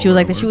 and then she was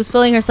like that she was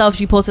feeling herself.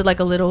 She posted like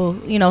a little,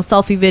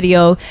 selfie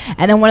video,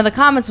 and then one of the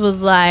comments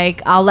was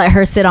like, "I'll let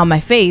her sit on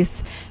my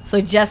face." So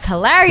Jess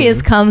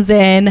Hilarious comes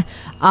in,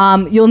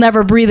 "You'll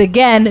never breathe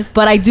again,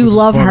 but I do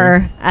love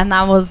her," and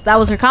that was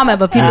her comment.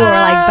 But people were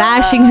like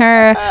bashing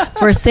her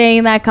for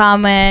saying that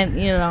comment,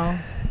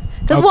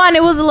 Because one,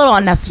 it was a little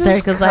unnecessary.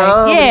 Because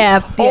but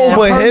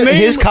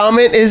his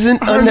comment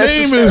isn't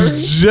unnecessary. Her name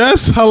is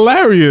Jess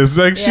Hilarious.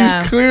 Like she's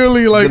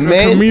clearly like a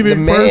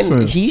comedic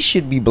person. He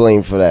should be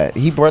blamed for that.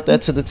 He brought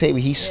that to the table.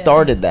 He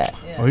started that.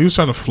 Yeah. Oh, he was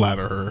trying to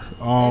flatter her.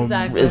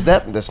 Exactly.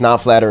 That's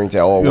not flattering to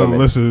all women?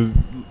 Listen,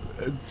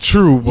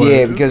 true,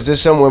 but because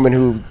there's some women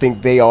who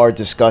think they are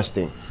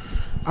disgusting.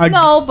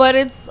 No, but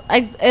it's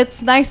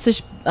nice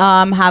to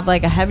have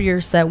like a heavier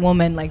set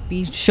woman like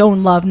be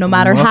shown love no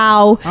matter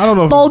how I don't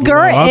know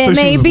vulgar it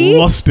may be.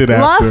 Lusted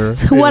after.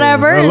 Lust,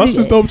 whatever. Yeah, lust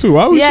is dope too.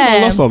 Why would you talk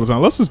about lust all the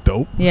time? Lust is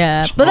dope.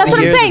 Yeah, but that's what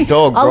I'm saying.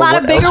 Dog, a lot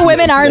of bigger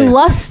women are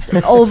lust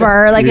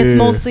over. Like it's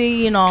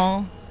mostly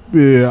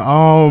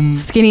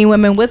skinny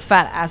women with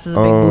fat asses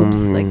and big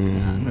boobs, like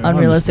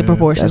unrealistic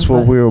proportions. That's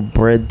what we were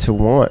bred to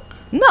want.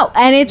 No,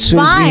 and it's soon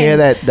fine. As we hear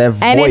that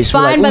voice, and it's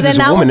fine. like,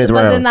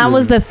 but then that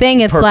was the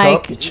thing. It's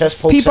like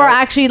people are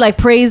actually like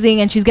praising,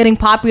 and she's getting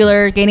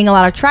popular, gaining a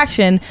lot of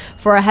traction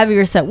for a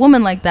heavier set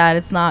woman like that.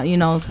 It's not, we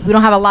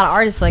don't have a lot of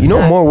artists like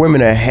that. More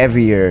women are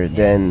heavier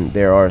than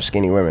there are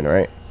skinny women,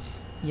 right?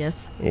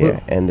 Yes. Yeah,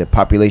 and the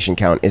population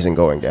count isn't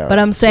going down. But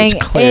I'm saying,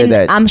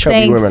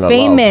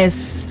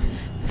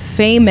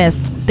 famous.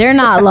 They're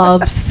not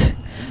loves.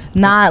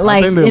 Not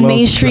like in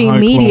mainstream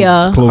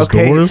media.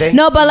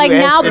 No, but like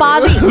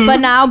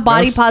now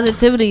body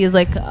positivity is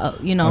like a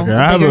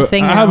bigger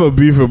thing. I have a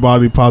beef with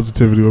body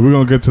positivity, but we're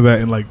gonna get to that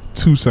in like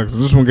 2 seconds.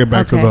 I just want to get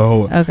back to the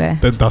whole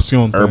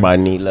tentación thing.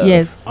 Everybody need love.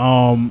 Yes.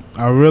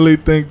 I really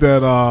think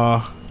that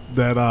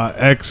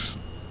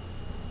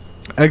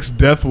X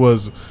death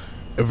was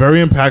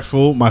very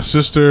impactful. My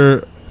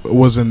sister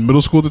was in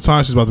middle school at the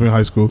time. She's about to be in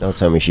high school. Don't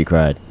tell me she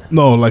cried.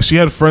 No, like she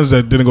had friends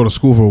that didn't go to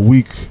school for a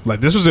week. Like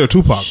this was their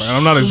Tupac. Right?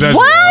 I'm not exaggerating.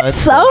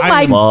 What? Oh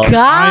my god!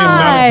 I am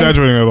not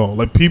exaggerating at all.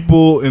 Like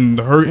people in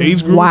her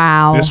age group,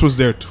 this was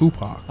their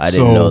Tupac. I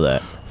didn't know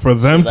that. For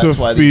them to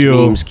why feel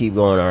these memes keep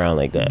going around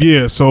like that.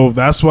 Yeah, so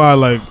that's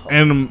why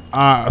I'm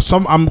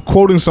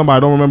quoting somebody, I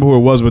don't remember who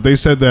it was, but they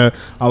said that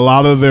a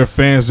lot of their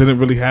fans didn't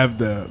really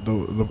have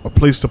a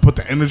place to put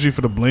the energy for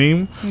the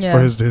blame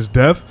for his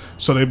death.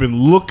 So they've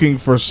been looking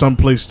for some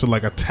place to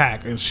like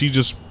attack, and she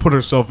just put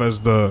herself as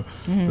the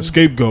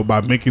scapegoat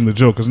by making the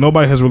joke because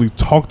nobody has really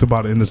talked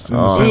about it in the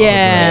sense of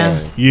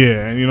that.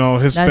 Yeah, and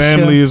his that's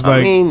family true. Is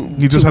like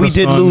he just had a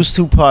son. We did lose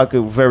Tupac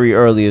very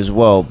early as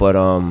well, but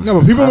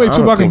but people make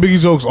Tupac and Biggie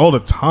jokes all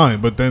the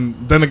time, but then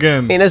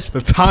again, that's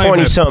the time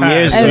 20 something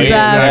years.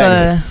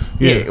 Exactly.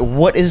 Yeah.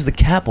 What is the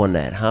cap on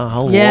that?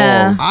 How long?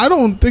 I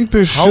don't think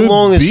there should be. How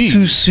long is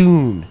too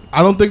soon?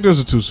 I don't think there's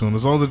a too soon.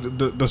 As long as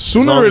the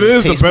sooner it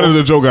is, the better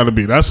the joke got to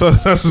be. That's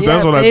what I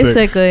think.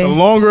 Basically, the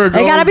longer it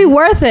goes, it got to be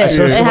worth it. I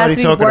saw somebody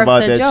talking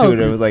about that joke. too.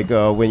 They were like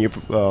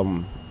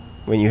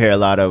when you hear a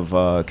lot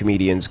of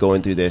comedians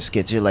going through their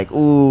skits, you're like,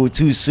 ooh,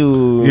 too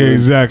soon. Yeah,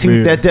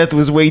 exactly. That death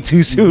was way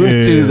too soon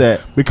to do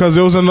that. Because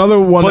there was another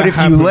one. But if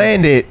you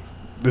land it.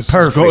 It's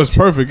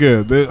perfect.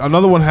 Yeah,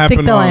 another one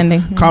happened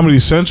on Comedy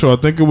Central. I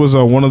think it was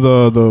one of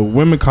the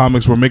women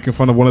comics were making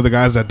fun of one of the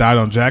guys that died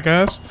on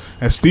Jackass,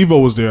 and Steve-O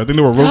was there. I think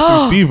they were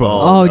roasting Steve-O.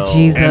 Oh no.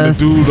 Jesus! And the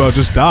dude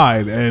just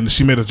died, and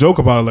she made a joke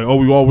about it, like, "Oh,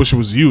 we all wish it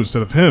was you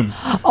instead of him."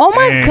 Oh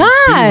my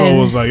god! Steve-O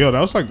was like, "Yo, that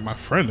was like my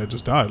friend that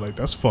just died. Like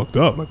that's fucked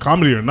up. Like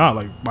comedy or not,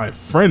 like my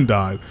friend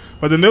died."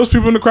 But then there was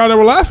people in the crowd that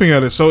were laughing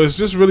at it. So it's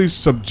just really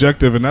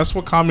subjective, and that's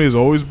what comedy has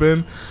always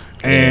been.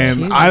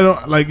 And I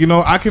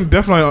don't I can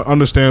definitely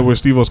understand where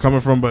Steve-O's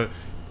coming from, but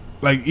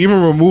like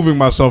even removing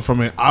myself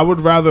from it, I would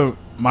rather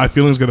my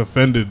feelings get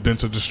offended than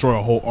to destroy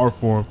a whole art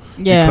form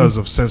because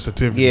of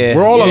sensitivity.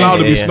 We're all allowed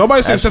to be.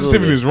 Nobody's saying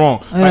sensitivity is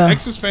wrong. Like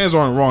X's fans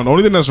aren't wrong. The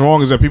only thing that's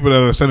wrong is that people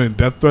that are sending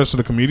death threats to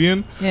the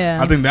comedian.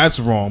 I think that's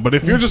wrong. But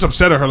if you're just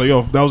upset at her, like, yo,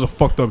 if that was a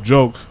fucked up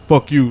joke,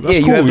 fuck you. That's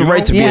cool. You have the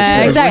right to be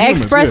upset. Exactly.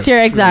 Express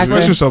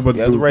yourself, but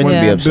you have the right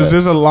to be upset.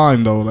 There's a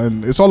line though,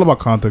 and it's all about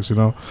context,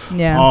 Yeah.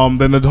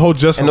 Then the whole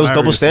just and those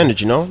double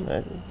standards,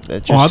 I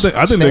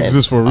think they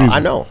exist for a reason. I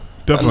know.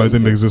 Definitely, I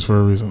think they exist for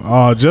a reason.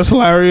 Jess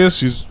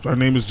Hilarious. Her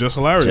name is Jess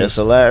Hilarious. Jess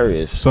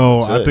Hilarious.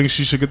 So I think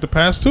she should get the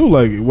pass too.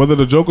 Like whether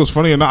the joke was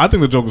funny or not. I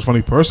think the joke was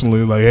funny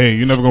personally. Like, hey,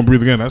 you're never gonna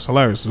breathe again. That's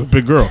hilarious. It's a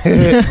big girl.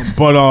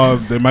 But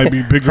there might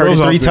be big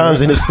girls out there. 3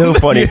 times and it's still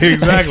funny.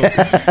 Exactly.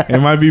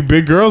 It might be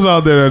big girls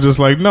out there that are just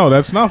like, no,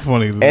 that's not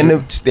funny. And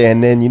then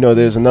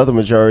there's another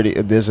majority.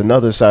 There's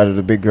another side of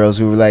the big girls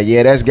who are like,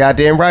 yeah, that's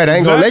goddamn right. I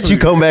ain't gonna let you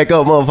come back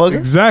up, motherfucker.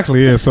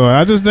 Exactly. Yeah. So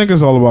I just think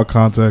it's all about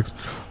context.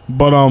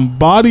 But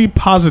body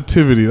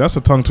positivity, that's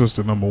a tongue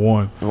twister, number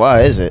one.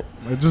 Why is it?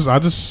 It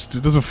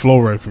doesn't flow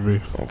right for me.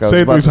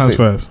 Say it 3 times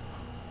fast.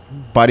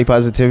 Body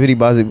positivity.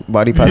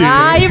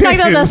 Ah, you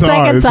picked up the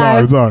second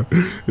time.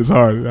 It's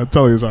hard. I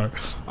tell you, it's hard.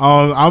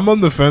 I'm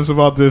on the fence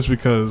about this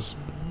because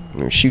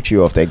shoot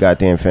you off that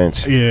goddamn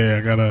fence. Yeah,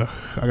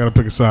 I gotta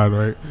pick a side,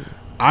 right?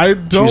 I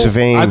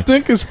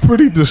think it's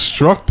pretty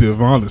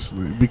destructive,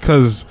 honestly,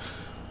 because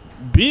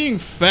being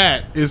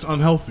fat is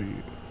unhealthy.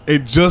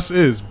 It just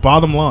is.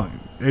 Bottom line,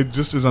 it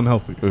just is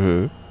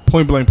unhealthy.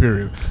 Point blank.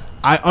 Period.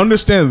 I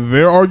understand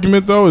their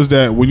argument though is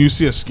that when you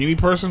see a skinny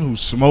person who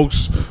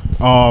smokes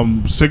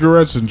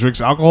cigarettes and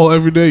drinks alcohol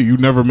every day, you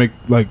never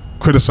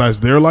criticize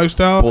their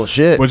lifestyle.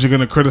 Bullshit. But you're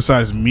gonna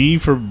criticize me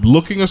for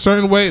looking a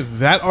certain way.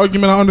 That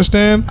argument I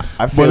understand.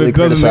 I fairly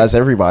criticize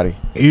everybody.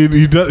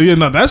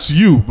 No, that's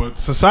you. But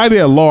society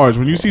at large,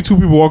 when you see two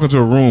people walk into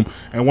a room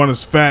and one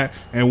is fat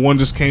and one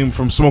just came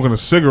from smoking a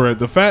cigarette,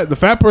 the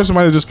fat person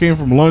might have just came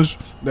from lunch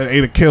that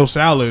ate a kale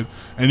salad,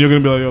 and you're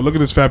gonna be like, yo, look at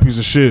this fat piece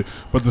of shit.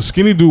 But the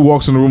skinny dude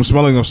walks in the room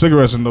smelling of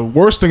cigarettes, and the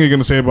worst thing you're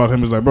gonna say about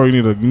him is like, bro,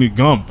 you need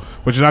gum.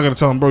 But you're not gonna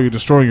tell him, bro, you're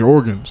destroying your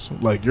organs.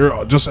 Like,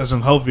 you're just as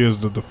unhealthy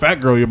as the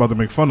fat girl you're about to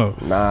make fun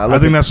of. Nah, I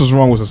think that's what's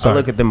wrong with society. I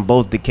look at them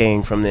both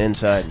decaying from the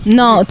inside.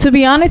 No, to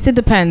be honest, it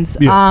depends.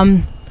 Yeah.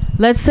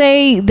 Let's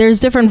say there's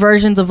different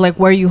versions of like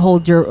where you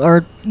hold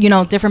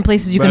different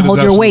places you can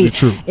hold your weight.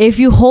 True. If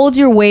you hold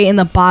your weight in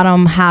the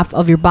bottom half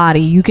of your body,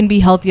 you can be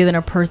healthier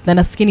than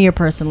a skinnier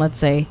person, let's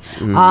say.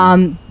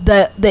 The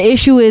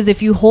issue is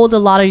if you hold a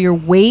lot of your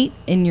weight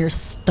in your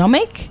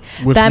stomach,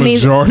 which that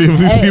means majority of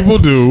these people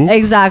do.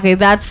 Exactly.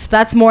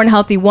 That's more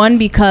unhealthy. One,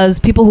 because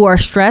people who are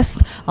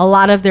stressed, a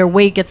lot of their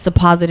weight gets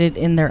deposited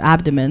in their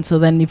abdomen. So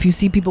then if you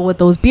see people with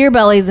those beer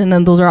bellies, and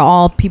then those are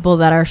all people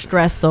that are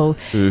stressed, so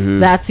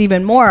that's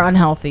even more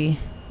unhealthy.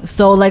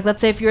 So like,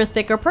 let's say if you're a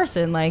thicker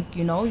person, like,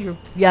 you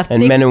have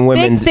thick, men and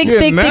women, thick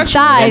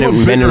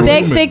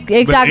thighs, thick,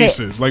 exactly.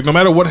 Aces. Like, no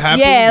matter what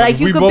happens, like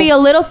you could be a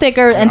little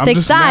thicker and thick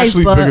thighs,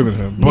 but bigger than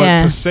him.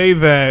 But to say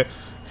that.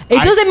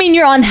 It doesn't mean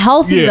you're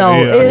unhealthy,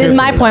 though. Is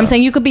my point. I'm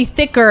saying you could be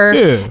thicker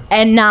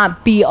and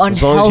not be unhealthy.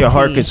 As long as your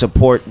heart can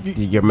support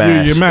your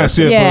mass. Your mass,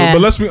 But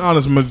let's be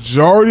honest.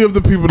 Majority of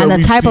the people that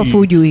we see of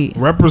food you eat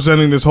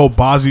representing this whole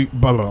body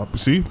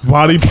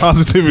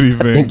positivity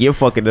thing. You're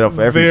fucking it up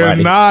for everybody.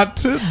 They're not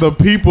the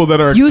people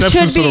that are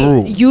exceptions to the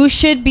rule. You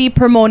should be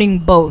promoting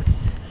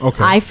both.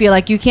 Okay. I feel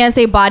like you can't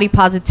say body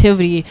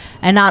positivity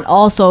and not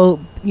also,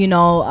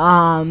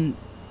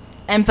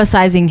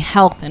 emphasizing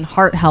health and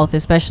heart health,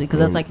 especially because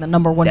that's like the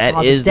number one cause of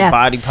death. That is the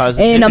body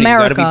positivity in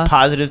America. You gotta be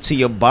positive to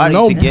your body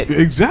to get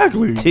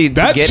exactly.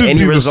 That should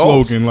be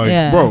results. The slogan.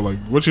 Like, bro, like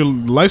what's your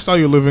lifestyle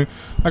you're living?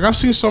 Like I've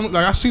seen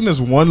this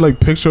one like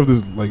picture of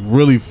this like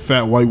really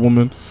fat white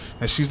woman,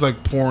 and she's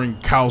like pouring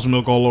cow's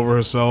milk all over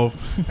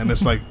herself, and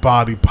it's like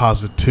body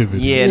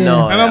positivity.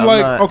 No. And I'm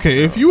like,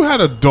 okay, if you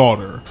had a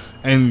daughter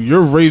and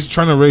you're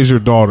trying to raise your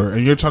daughter,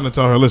 and you're trying to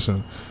tell her,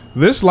 listen,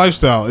 this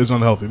lifestyle is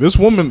unhealthy. This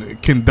woman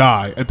can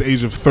die at the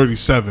age of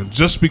 37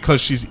 just because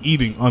she's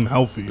eating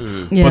unhealthy.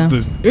 But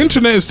the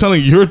internet is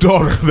telling your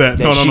daughter that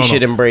she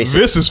should embrace it.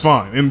 This is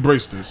fine.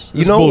 Embrace this.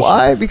 You know bullshit.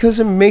 Why? Because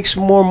it makes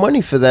more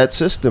money for that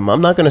system. I'm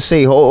not going to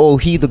say,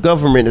 the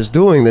government is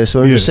doing this.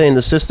 So I'm just saying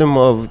the system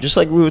of, just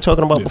like we were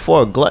talking about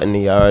before,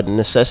 gluttony, our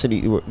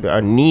necessity,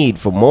 our need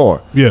for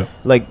more. Yeah.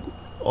 Like,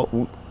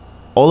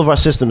 all of our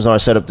systems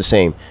aren't set up the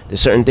same. There's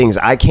certain things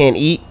I can't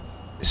eat.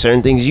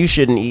 Certain things you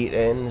shouldn't eat,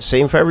 and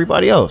same for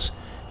everybody else.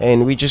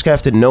 And we just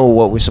have to know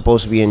what we're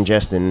supposed to be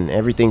ingesting.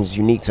 Everything's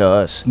unique to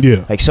us.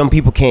 Yeah. Like some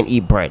people can't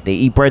eat bread. They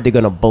eat bread, they're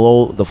gonna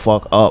blow the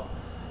fuck up.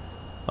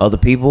 Other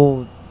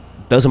people,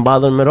 doesn't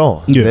bother them at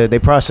all. Yeah. They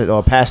process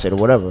or pass it or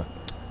whatever.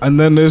 And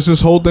then there's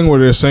this whole thing where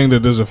they're saying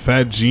that there's a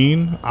fat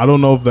gene. I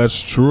don't know if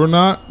that's true or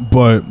not,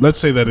 but let's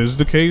say that is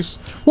the case.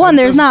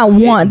 There's not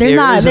one.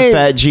 There's a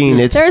fat gene.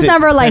 There's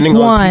never like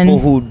one. People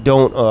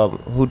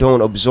who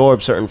don't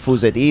absorb certain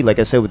foods that they eat, like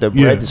I said with the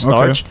bread, the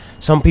starch. Okay.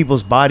 Some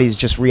people's bodies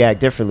just react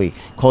differently,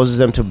 causes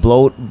them to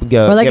bloat.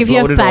 Or like if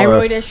you have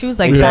thyroid issues,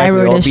 like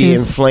thyroid issues, be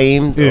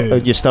inflamed.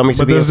 Your stomach's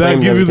be inflamed. But does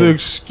that give you the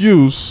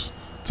excuse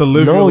to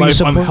live your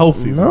life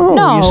unhealthy?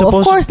 No,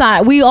 of course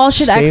not. We all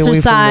should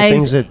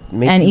exercise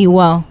and eat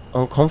well.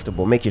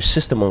 Uncomfortable, make your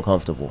system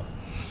uncomfortable.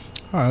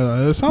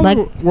 It sounds like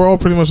we're all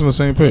pretty much on the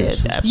same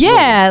page.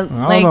 Yeah,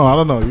 I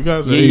don't know. You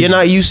guys, you're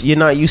not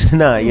used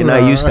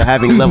to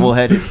having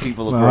level-headed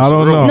people across the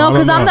room. No,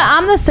 because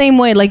I'm the same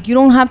way. Like you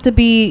don't have to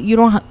be.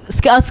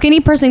 A skinny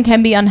person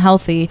can be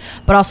unhealthy,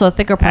 but also a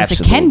thicker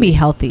person can be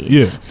healthy.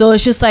 Yeah. So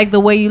it's just like the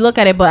way you look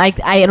at it.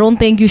 But I don't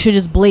think you should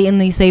just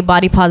blatantly say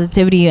body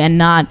positivity and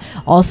not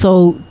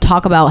also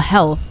talk about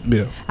health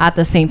at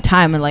the same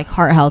time, and like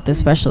heart health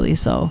especially.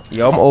 So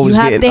I'm always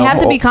they have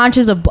to be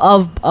conscious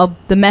of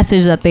the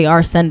message that they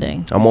are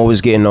sending. I'm always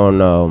getting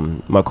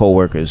on my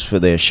coworkers for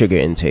their sugar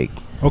intake.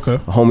 Okay. A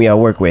homie I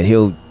work with,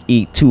 he'll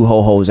eat 2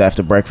 ho-hos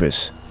after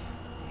breakfast,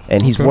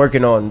 and he's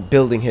working on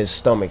building his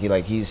stomach.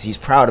 He's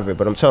proud of it.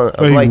 But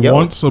he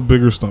wants a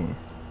bigger stomach.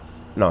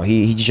 No,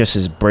 he just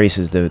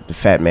embraces the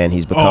fat man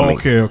he's becoming.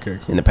 Okay, cool.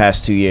 In the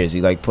past 2 years, he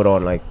put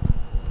on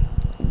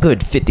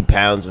good 50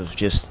 pounds of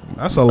just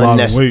that's a lot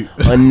of weight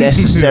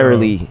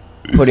unnecessarily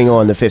putting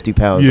on the 50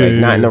 pounds,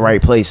 not in the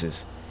right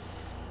places.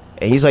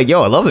 And he's like,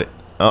 yo, I love it.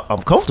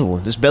 I'm comfortable.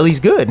 This belly's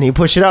good. And he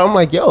pushed it out. I'm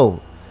like,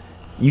 yo,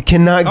 you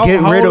cannot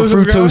get rid of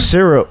fructose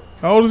syrup.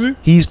 How old is he?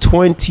 He's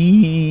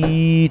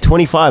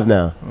 25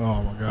 now.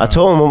 Oh my god! I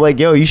told him, I'm like,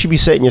 yo, you should be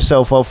setting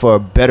yourself up for a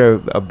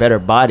better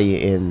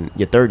body in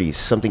your 30s,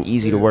 something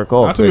easy to work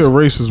off. Not to be a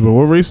racist, but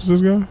what race is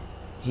this guy?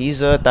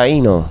 He's a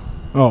Taino.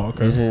 Oh,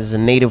 okay. He's a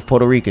native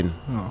Puerto Rican.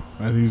 Oh,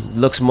 and he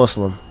looks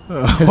Muslim.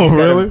 Oh,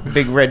 really?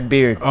 Big red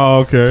beard.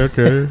 Oh, okay.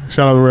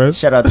 Shout out to Red.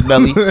 Shout out to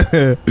Belly.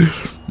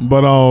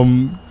 But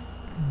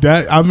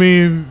that, I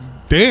mean,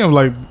 damn,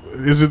 like,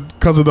 is it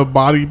because of the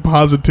body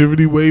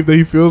positivity wave that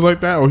he feels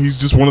like that, or he's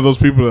just one of those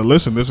people that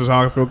listen? This is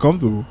how I feel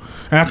comfortable,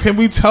 and can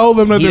we tell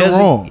them that they're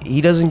wrong?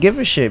 He doesn't give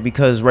a shit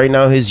because right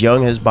now he's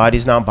young, his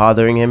body's not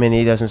bothering him, and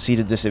he doesn't see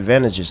the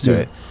disadvantages to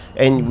it.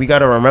 And we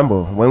gotta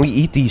remember, when we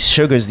eat these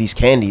sugars, these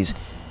candies,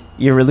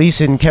 you're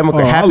releasing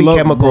happy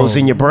chemicals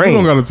in your brain. You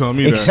don't gotta tell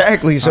me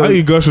exactly. that. So I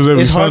eat Gushers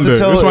every Sunday.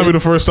 This might be the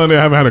first Sunday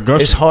I haven't had a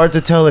Gusher. It's hard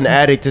to tell an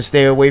addict to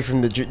stay away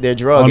from their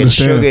drug, and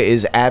sugar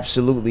is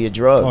absolutely a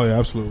drug. Oh yeah,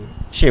 absolutely.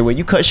 Shit, when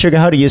you cut sugar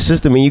out of your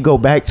system and you go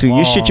back to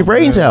you shit your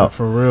brains out.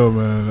 For real,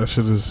 man. That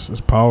shit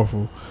is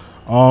powerful.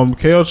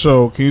 KO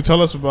Show, can you tell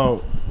us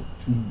about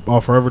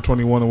Forever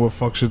 21 and what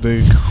fuck shit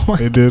they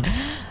did?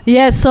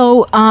 Yeah,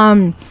 so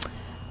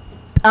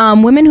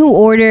women who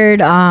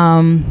ordered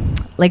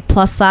like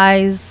plus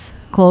size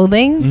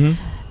clothing,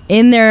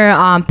 in their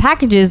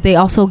packages they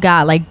also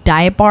got like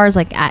diet bars,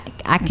 like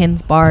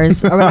Atkins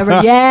bars or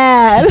whatever.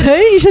 Yeah,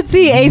 you should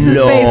see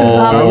Ace's face as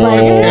well. I was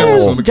like,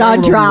 his jaw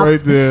dropped.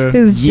 Right there.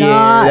 His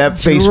jaw that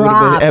face would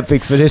have been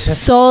epic for this.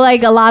 So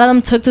like a lot of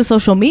them took to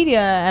social media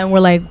and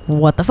were like,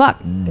 what the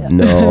fuck?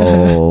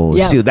 No.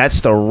 Yeah. See, that's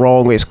the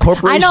wrong way. It's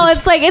corporations. I know,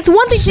 it's like, it's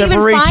one thing to even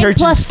find church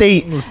plus and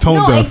state.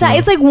 No, exactly.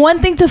 It's like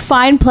one thing to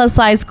find plus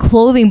size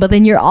clothing, but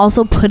then you're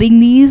also putting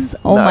these,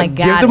 my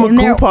god, give them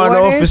a coupon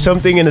off for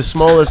something in a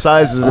smaller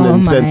size as an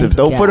incentive.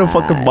 Don't put a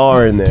fucking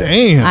bar in there.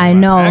 Damn. I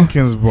know.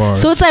 Atkins bar.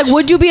 So it's like,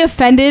 would you be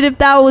offended if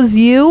that was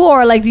you,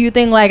 or like, do you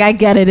think like, I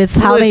get it, it's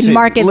how they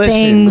market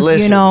things,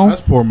 you know? That's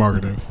poor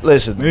marketing.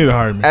 Listen, they need to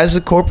hire me. As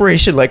a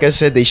corporation, like I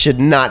said, they should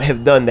not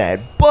have done that.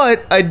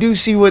 But I do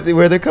see where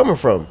they're coming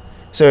from.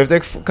 So if they're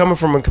coming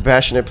from a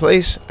compassionate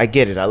place, I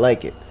get it. I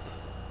like it.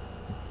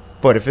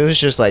 But if it was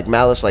just like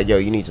malice, like, yo,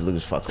 you need to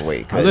lose fucking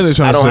weight. I think they're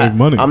trying to save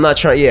money. I'm not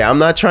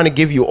trying to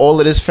give you all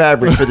of this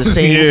fabric for the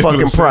same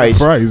fucking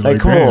price. Like,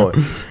 come on.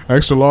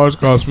 Extra large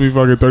cost me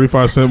fucking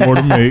 35 cents more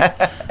to make.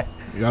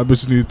 Y'all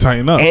bitches need to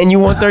tighten up. And you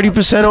want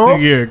 30%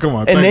 off? Yeah, come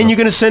on. And then you're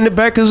gonna send it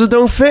back because it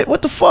don't fit?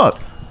 What the fuck?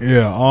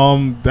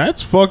 Yeah,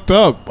 that's fucked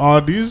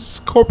up.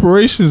 These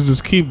corporations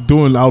just keep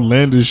doing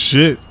outlandish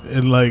shit,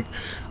 and like,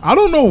 I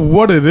don't know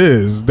what it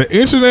is. The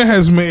internet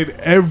has made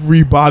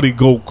everybody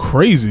go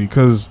crazy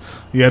because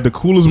you had the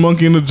coolest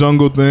monkey in the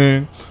jungle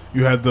thing.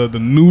 You had the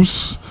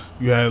noose.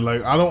 You had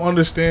like, I don't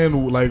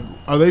understand. Like,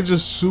 are they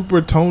just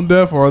super tone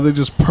deaf, or are they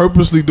just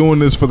purposely doing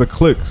this for the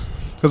clicks?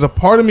 Because a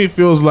part of me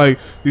feels like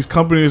these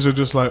companies are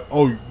just like,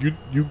 oh,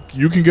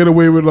 you can get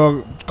away with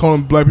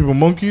calling black people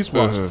monkeys.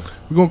 Watch,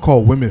 we're gonna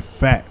call women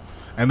fat,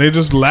 and they're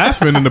just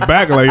laughing in the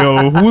back like,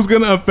 yo, who's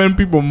gonna offend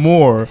people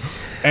more?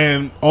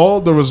 And all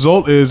the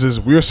result is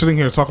we're sitting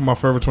here talking about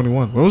Forever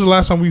 21. When was the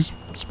last time we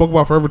spoke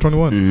about Forever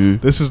 21?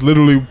 This is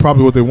literally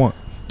probably what they want.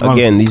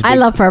 Again, I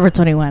love Forever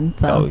 21.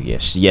 So. Oh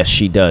yes,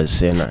 she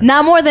does. And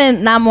not more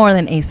than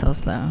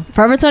ASOS though.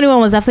 Forever 21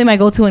 was definitely my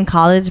go-to in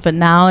college, but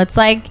now it's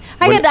like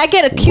I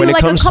get a cute,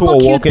 like a couple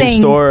cute things.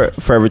 Store,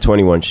 Forever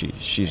 21, she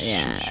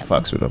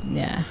fucks with them.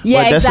 Yeah,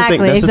 but exactly.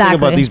 That's the thing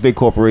about these big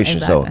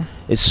corporations, though. Exactly.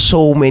 It's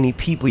so many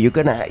people. You're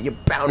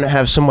bound to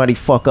have somebody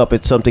fuck up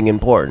at something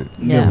important.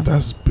 Yeah, but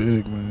that's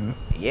big, man.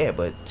 Yeah,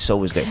 but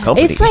so is their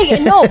company. It's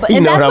like, no, but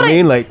you know what I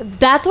mean? Like,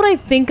 that's what I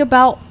think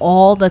about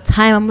all the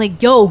time. I'm like,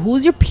 yo,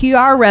 who's your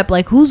PR rep?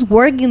 Like, who's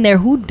working there?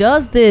 Who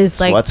does this?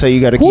 Like, I'll tell you,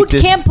 got to keep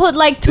this. Who can't put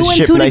like two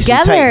and two nice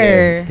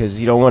together? Because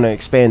you don't want to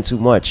expand too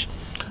much.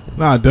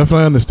 Nah, I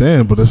definitely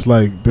understand, but it's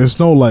like there's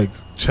no like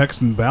checks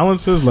and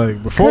balances.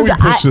 Like, before we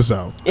push this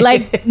out,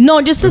 like,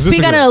 no, just to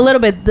speak on it a little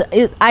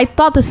bit. I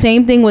thought the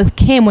same thing with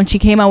Kim when she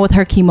came out with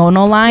her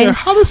kimono line. Yeah,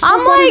 how does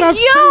somebody not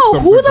say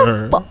something who to the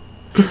her?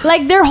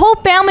 Like, their whole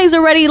family's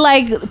already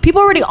like,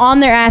 people already on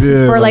their asses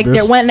for like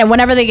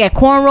whenever they get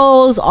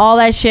cornrows, all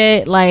that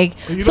shit. Like,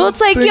 so it's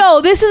like,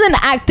 yo, this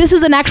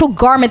is an actual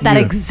garment that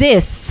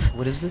exists.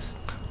 What is this?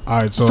 All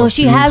right, so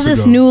she has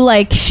this new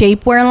like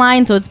shapewear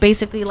line, so it's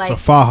basically like it's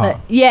a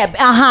faja.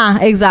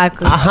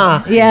 Exactly.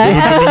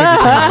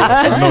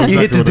 Yeah. You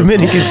hit the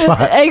Dominican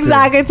spot.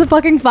 Exactly, it's a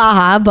fucking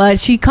faja, but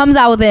she comes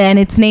out with it and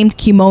it's named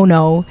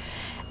kimono.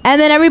 And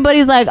then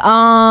everybody's like,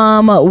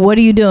 what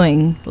are you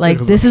doing? Like,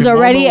 this is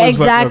already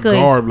exactly like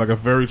a garb, like a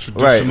very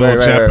traditional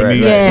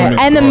Japanese. Yeah,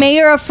 and the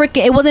mayor of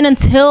it wasn't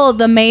until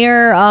the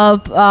mayor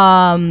of,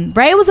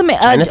 it was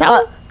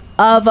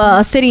of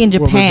a city in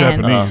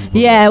Japan.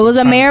 Yeah, it was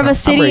a mayor of a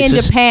city in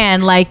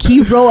Japan. Like,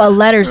 he wrote a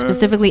letter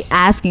specifically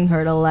asking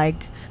her to like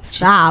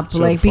stop,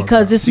 like,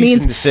 because this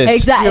means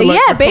exactly.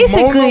 Yeah,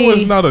 basically, a kimono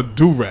is not a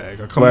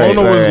do-rag. A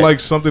kimono is like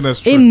something that's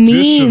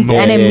traditional.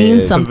 It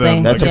means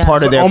something. That's a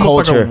part of their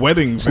culture. Like a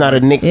wedding. It's not a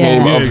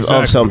nickname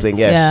of something.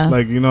 Yes.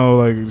 Like, you know,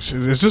 like,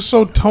 it's just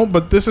so tone.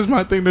 But this is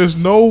my thing. There's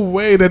no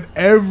way that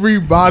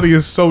everybody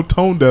is so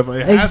tone deaf.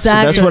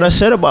 That's what I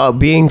said about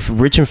being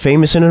rich and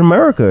famous in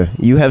America.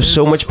 You have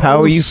so much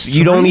power.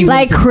 You don't even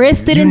like Chris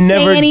didn't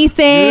say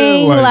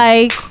anything.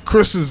 Like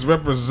Chris's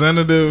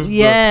representatives.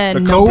 Yeah,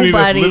 the company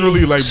that's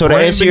literally like. So to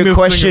answer your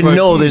question,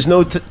 no, there's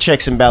no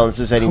checks and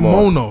balances anymore.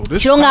 Kimono. You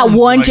don't got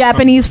one like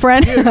Japanese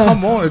friend. Yeah,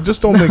 come on, it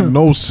just don't make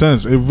no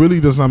sense. It really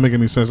does not make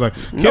any sense. Like,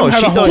 no, she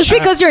thought just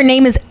because your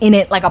name is in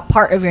it, like a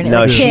part of your name.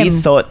 No, like she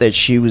thought that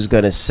she was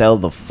gonna sell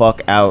the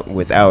fuck out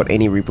without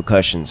any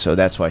repercussions, so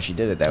that's why she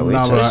did it that way.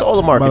 So it's all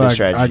a marketing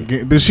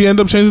strategy. Did she end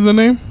up changing the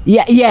name?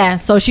 Yeah.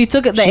 So she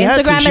took it. The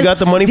Instagram. She got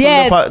the money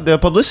from the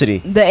publicity.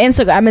 The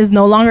Instagram is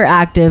no longer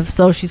active,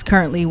 so she's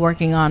currently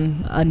working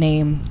on a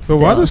name. So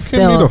why does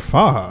Kim need a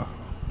faja?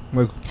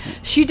 Like,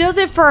 she does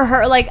it for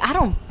her. Like, I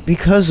don't.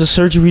 Because the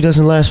surgery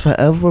doesn't last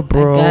forever,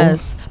 bro. I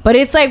guess. But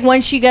it's like when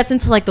she gets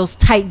into like those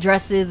tight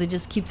dresses, it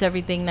just keeps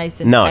everything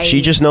nice and tight. No,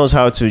 she just knows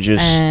how to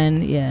just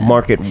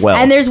market well.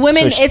 And there's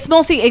women, so it's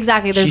mostly,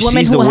 there's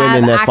women who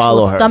have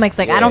actual stomachs.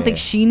 Like, I don't think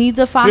she needs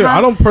a faja. Yeah,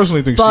 I don't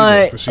personally think she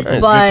does.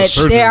 But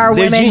there are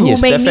women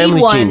who may need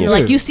one. Genius.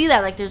 Like, you see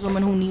that, like, there's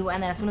women who need one,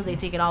 and then as soon as they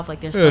take it off, like,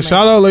 their stomach.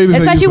 Shout out ladies.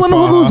 Especially women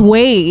who lose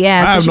weight.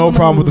 Yeah, I have no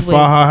problem with the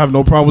faja. I have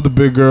no problem with the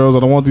big girls. I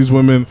don't want these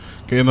women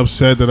getting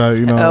upset that I,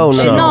 no,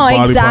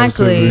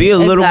 exactly. Be a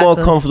little more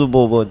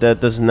comfortable, but that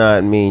does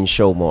not mean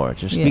show more.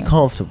 Just be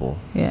comfortable.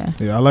 Yeah.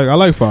 I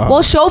like faja.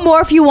 Well, show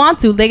more if you want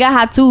to. They got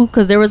hot too,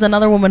 because there was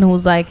another woman who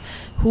was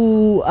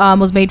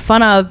was made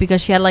fun of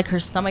because she had like her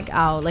stomach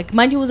out. Like,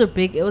 mind you, it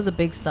was a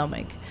big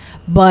stomach,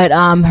 but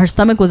her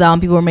stomach was out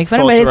and people were making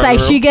fun of it. It's like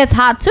she gets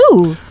hot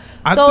too.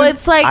 So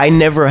it's like, I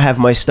never have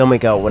my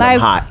stomach out when I'm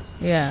hot.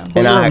 Yeah.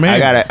 And I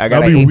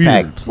got an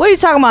 8-pack. What are you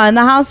talking about? In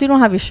the house, you don't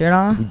have your shirt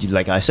on?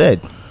 Like I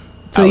said.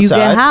 So outside, you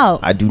get out.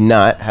 I do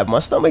not have my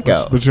stomach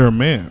out. But you're a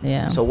man.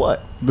 Yeah. So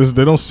what?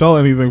 They don't sell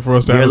anything for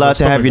us to You're allowed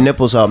to have your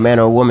nipples out, man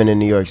or woman, in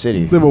New York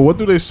City. Yeah, but what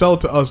do they sell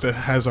to us that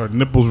has our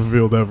nipples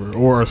revealed ever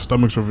or our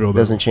stomachs revealed ever?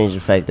 Doesn't change the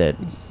fact that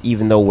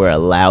even though we're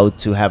allowed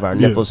to have our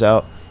nipples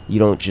out, you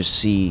don't just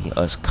see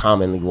us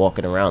commonly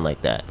walking around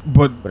like that.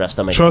 But with our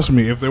stomach trust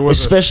me, if there was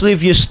especially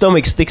if your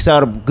stomach sticks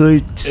out a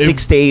good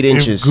 6 to 8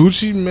 inches. If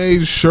Gucci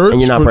made shirts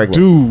for pregnant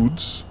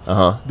dudes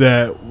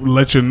that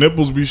let your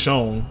nipples be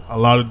shown, a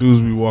lot of dudes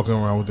be walking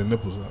around with their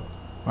nipples out.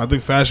 I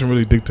think fashion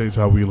really dictates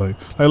how we like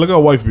look at a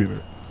wife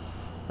beater.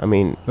 I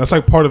mean, that's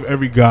like part of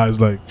every guy's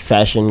like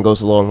fashion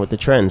goes along with the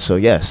trend. So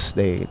yes,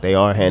 they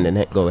are go hand in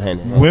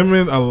hand.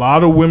 Women, a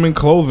lot of women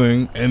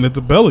clothing end at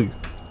the belly.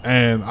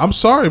 And I'm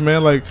sorry,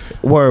 man. Like,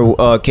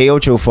 where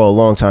K-Ocho for a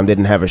long time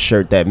didn't have a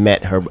shirt that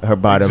met her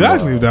bottom.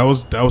 Exactly. That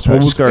was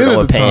what was in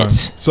at the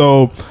pants. Time.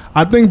 So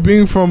I think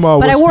being from,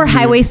 but I wore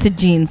high-waisted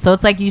jeans, so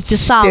it's like you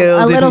just saw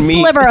a little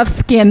sliver of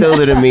skin. Still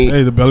didn't meet.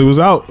 Hey, the belly was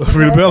out.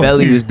 Free the belly.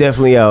 Belly was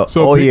definitely out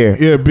all year.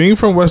 Yeah, being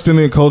from West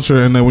Indian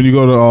culture, and then when you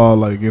go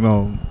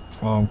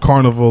to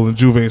Carnival and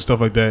Juve and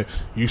stuff like that,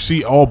 you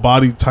see all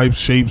body type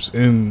shapes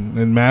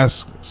in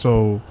masks.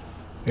 So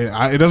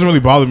it doesn't really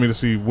bother me to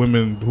see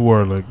women who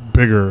are like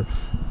bigger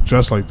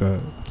dressed like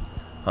that.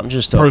 I'm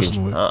just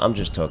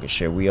talking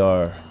shit. We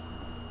are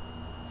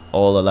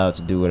all allowed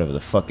to do whatever the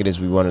fuck it is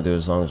we want to do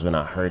as long as we're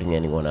not hurting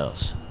anyone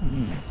else.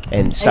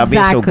 And stop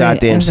being so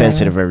goddamn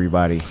sensitive,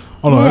 everybody.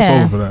 Oh no, that's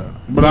over for that.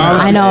 But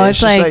honestly, I know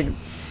it's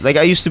like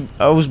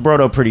I was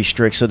brought up pretty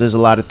strict, so there's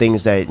a lot of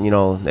things that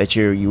that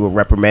you were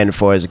reprimanded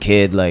for as a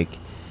kid, like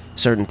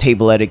certain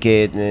table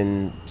etiquette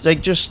and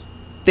like just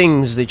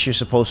things that you're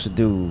supposed to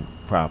do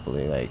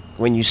properly. Like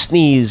when you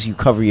sneeze, you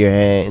cover your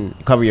hand,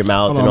 cover your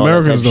mouth. And all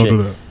Americans that type don't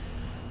of do that.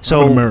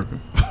 So I'm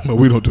American, but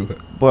we don't do that.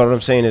 But what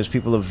I'm saying is,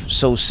 people are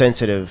so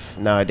sensitive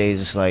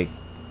nowadays. It's like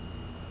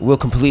we'll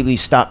completely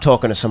stop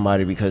talking to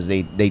somebody because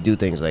they do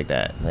things like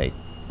that. Like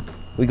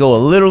we go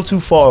a little too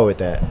far with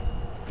that.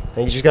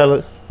 And you just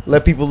gotta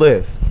let people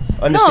live.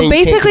 Understand? No,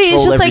 basically,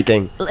 you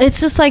can't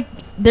it's just like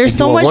there's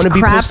so much crap. Want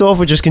to be pissed off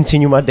or just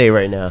continue my day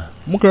right now?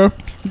 Okay.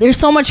 There's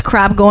so much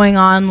crap going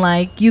on.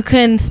 Like, you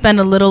can spend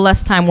a little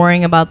less time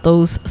worrying about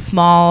those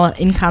small,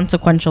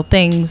 inconsequential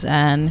things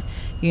and,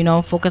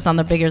 focus on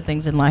the bigger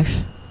things in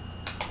life.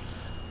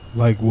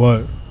 Like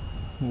what?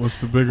 What's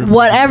the bigger thing?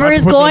 Whatever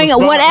is going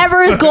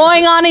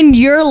on in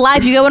your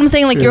life. You get what I'm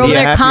saying? Like, you're over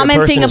there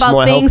commenting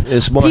about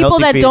things, people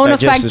that don't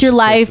affect your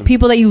life,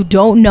 people that you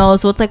don't know.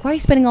 So it's like, why are you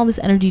spending all this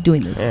energy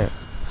doing this? Yeah.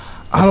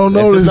 I don't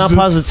know. If it's not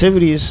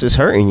positivity, it's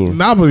hurting you.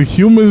 Nah, but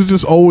humans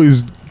just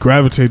always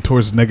gravitate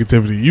towards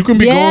negativity. You can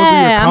be going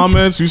through your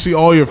comments. You see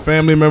all your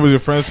family members, your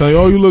friends saying,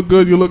 "Oh, you look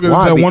good. You look good."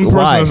 That one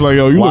person is like,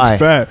 "Yo, you look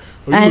fat."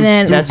 And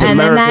then that's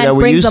America that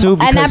we're used to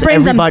because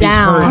everybody's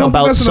heard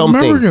about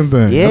something. American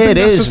thing. Yeah, it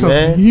is,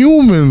 man. A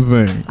human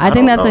thing. I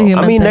think that's a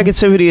human thing. I mean,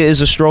 negativity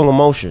is a strong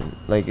emotion.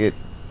 Like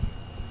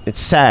it's It's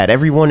sad.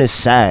 Everyone is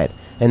sad,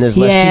 and there's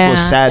less people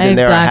sad than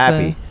there are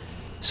happy.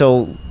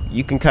 So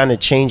you can kind of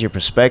change your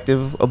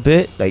perspective a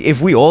bit. Like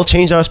if we all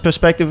change our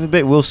perspective a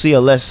bit, we will see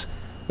a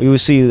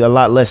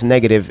lot less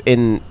negative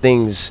in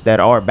things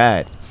that are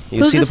bad.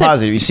 You see the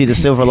positive. You see the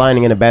silver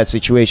lining in a bad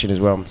situation as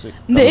well.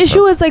 The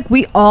issue is like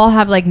we all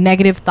have like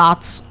negative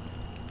thoughts,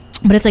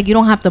 but it's like you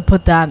don't have to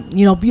put that.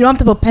 You don't have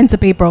to put pen to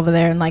paper over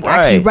there and like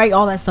actually write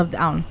all that stuff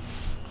down.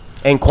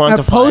 And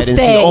quantify it and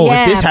see,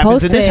 if this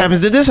happens, then this happens,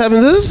 then this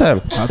happens, then this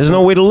happens. There's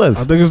no way to live.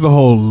 I think it's the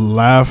whole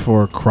laugh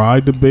or cry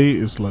debate.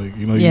 It's like,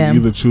 you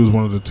either choose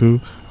one of the two.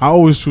 I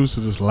always choose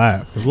to just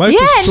laugh. Because life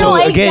is so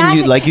again,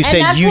 you like you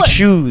said, you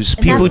choose.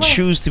 People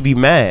choose to be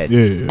mad.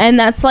 Yeah. And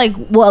that's like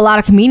what a lot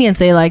of comedians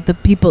say. Like the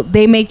people,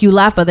 they make you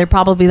laugh, but they're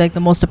probably like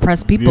the most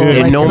depressed people like,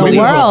 in the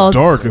world.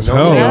 Dark as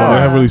hell. Yeah. They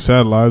have really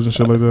sad lives and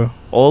shit like that.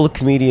 All the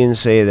comedians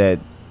say that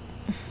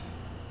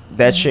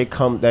that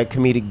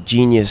comedic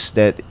genius,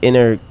 that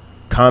inner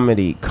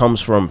comedy comes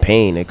from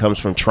pain. It comes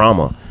from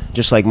trauma,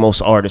 just like most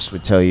artists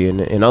would tell you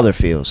in other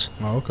fields.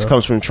 It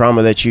comes from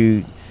trauma that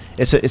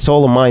it's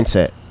all a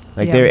mindset.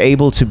 Like they're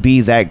able to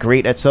be that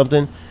great at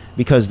something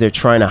because they're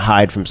trying to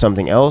hide from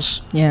something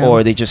else,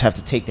 or they just have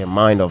to take their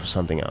mind off of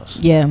something else.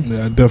 Yeah,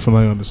 I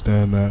definitely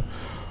understand that.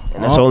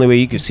 And that's the only way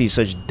you can see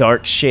such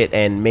dark shit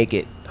and make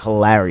it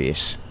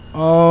hilarious.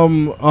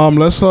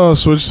 Let's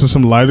switch to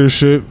some lighter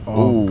shit.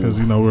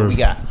 Because what we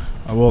got.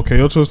 Well,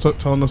 Kyoto's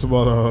telling us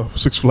about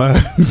Six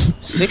Flags.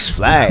 Six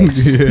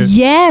Flags.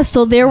 Yeah,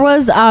 so there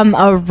was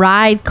a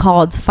ride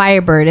called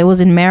Firebird. It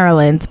was in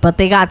Maryland, but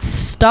they got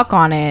stuck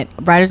on it.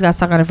 Riders got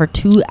stuck on it for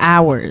 2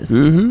 hours.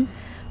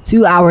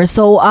 2 hours.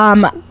 So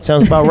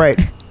sounds about right.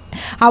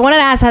 I wanted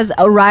to ask, has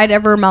a ride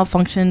ever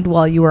malfunctioned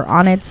while you were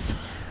on it?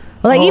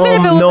 Like even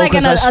if it was like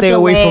I stay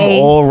away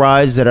from all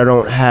rides that I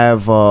don't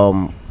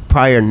have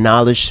prior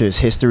knowledge to its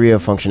history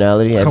of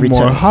functionality. Come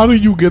on, how do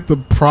you get the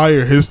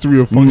prior history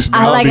of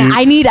functionality?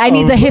 I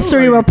need the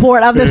history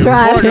report of this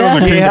ride.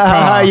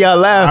 Y'all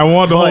laugh. I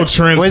want the whole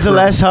transcript. When's the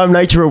last time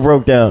Nitro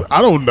broke down? I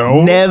don't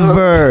know.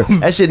 Never.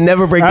 That should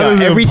never break down.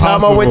 Every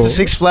time I went to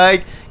Six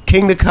Flags,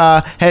 King the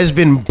Car has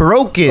been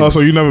broken. Oh,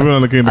 so you've never been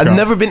on the King the Car? I've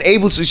never been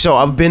able to. So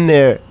I've been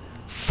there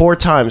 4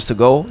 times to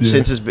go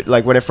since it's been,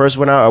 like when it first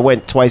went out. I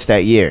went twice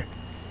that year.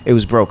 It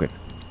was broken,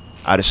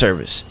 out of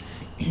service.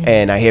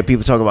 And I hear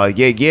people talk about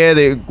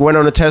they went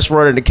on a test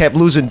run and they kept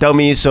losing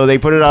dummies, so they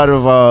put it out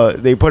of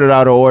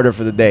order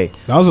for the day.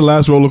 That was the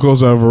last roller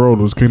coaster I ever rode.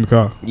 Was King the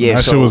Car. Yeah,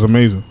 that shit was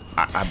amazing.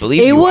 I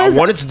believe I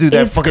wanted to do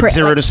that fucking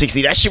 0 to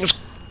 60. That shit was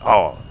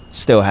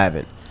still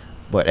haven't.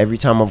 But every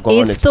time I've gone,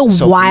 it's the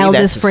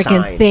wildest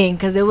freaking thing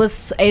because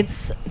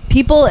it's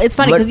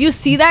funny because you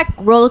see that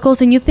roller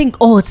coaster and you think,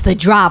 it's the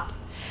drop.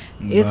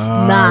 It's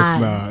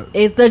not.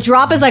 The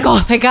drop is like,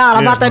 thank God,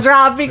 I'm about to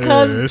drop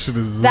because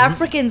that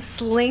freaking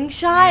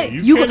slingshot.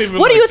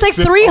 What do you take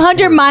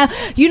 300 miles?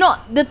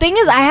 The thing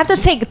is, I have to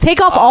take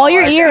off all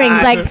your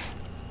earrings.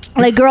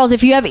 Like girls,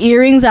 if you have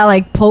earrings that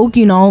like poke,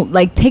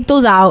 like take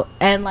those out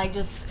and like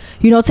just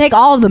take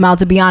all of them out.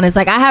 To be honest,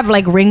 like I have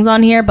like rings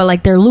on here, but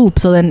like they're looped,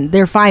 so then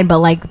they're fine. But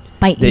like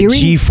my earrings,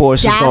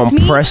 G-force is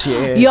gonna press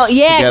your ears.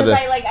 Because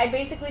I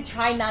basically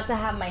try not to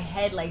have my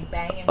head like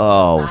bang into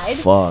the side.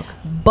 Fuck.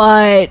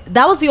 But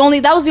that was the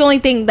only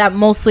thing that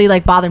mostly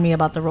like bothered me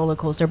about the roller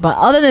coaster. But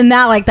other than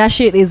that, like that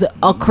shit is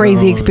a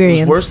crazy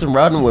experience. Worse than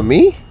riding with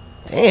me.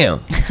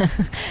 Damn.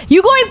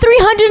 You going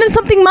 300 and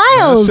something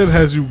miles. That shit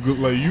has you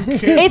like you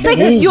can't. It's like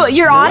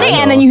you're on it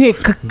and then you hear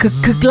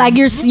like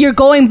you're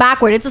going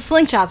backward. It's a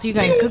slingshot, so you're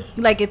going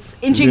like it's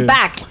inching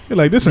back. You're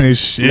like, this ain't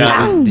shit.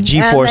 The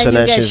G-force on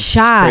that shit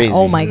shot. Crazy.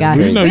 Oh my God.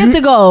 We have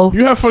to go.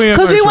 You have funny at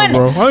Nitro,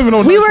 bro. I don't even know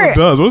what Nitro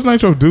does. What does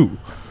Nitro do?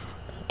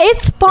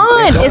 It's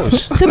fun.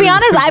 To be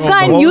honest, I've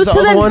gotten used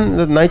to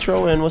the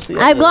Nitro, and what's the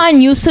other I've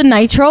gotten used to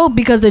Nitro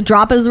because the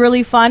drop is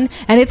really fun,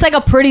 and it's like a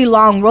pretty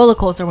long roller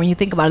coaster when you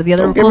think about it. The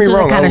other roller coasters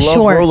are kind of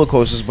short. Roller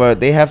coasters, but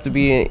they have to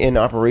be in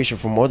operation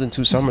for more than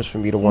 2 summers for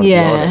me to want to be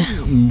on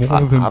it. More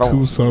than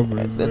 2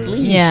 summers. At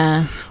least.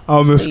 Yeah.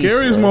 The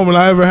scariest moment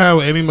I ever had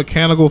with any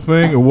mechanical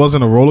thing, it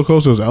wasn't a roller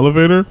coaster, it was an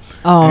elevator.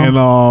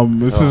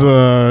 And this is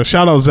a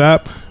shout out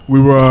Zap. We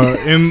were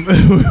in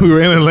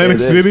Atlantic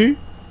City.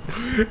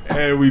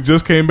 And we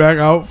just came back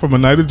out from a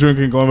night of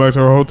drinking, going back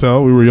to our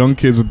hotel. We were young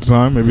kids at the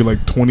time, maybe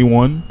like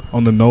 21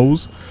 on the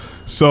nose.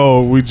 So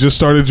we just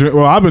started drinking.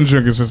 Well, I've been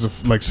drinking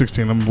since like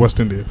 16. I'm West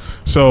Indian.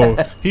 So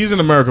he's an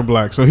American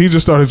black. So he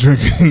just started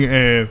drinking.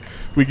 And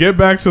we get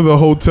back to the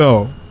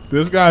hotel.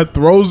 This guy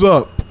throws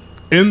up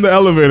in the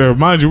elevator.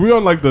 Mind you, we're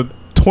on like the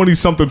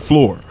 20-something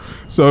floor.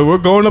 So we're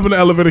going up in the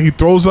elevator. He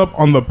throws up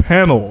on the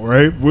panel,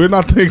 right? We're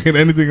not thinking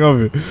anything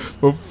of it.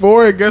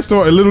 Before it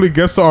literally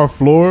gets to our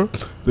floor,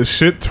 the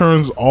shit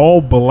turns all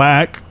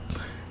black.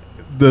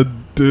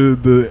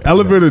 The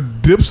elevator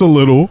dips a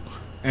little.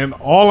 And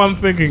all I'm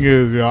thinking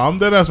is, I'm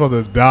dead ass about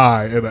to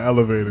die in the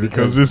elevator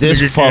because this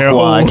nigga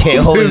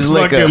can't hold his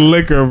fucking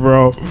liquor,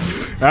 bro.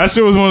 That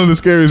shit was one of the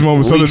scariest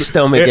moments. Weak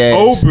stomach it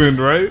opened,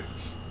 right?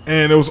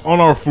 and it was on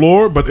our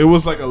floor, but it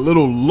was like a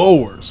little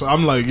lower. So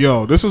I'm like,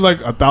 yo, this is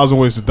like 1,000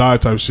 ways to die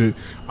type shit.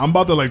 I'm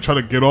about to like try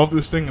to get off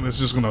this thing, and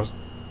it's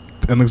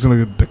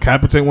gonna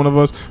decapitate one of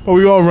us. But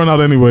we all run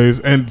out anyways,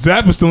 and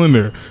Zap is still in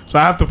there. So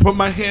I have to put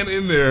my hand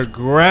in there,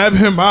 grab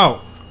him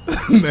out,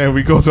 and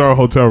we go to our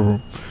hotel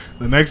room.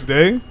 The next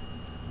day,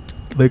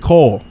 they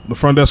call. The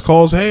front desk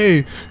calls,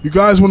 hey, you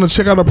guys want to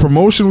check out a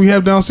promotion we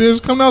have downstairs?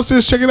 Come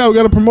downstairs, check it out. We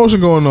got a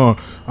promotion going on.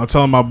 I'm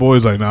telling my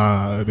boys, like,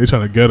 nah, they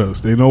trying to get us.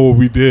 They know what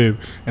we did,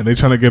 and they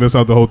trying to get us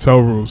out the hotel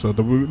room. So,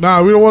 we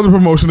don't want the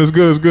promotion. It's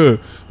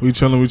good. We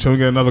chilling,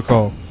 get another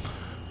call.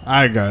 All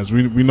right, guys,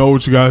 we know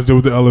what you guys did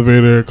with the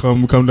elevator.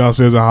 Come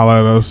downstairs and holler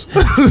at us.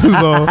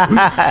 So,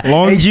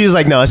 and she was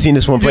like, no, I've seen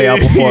this one play out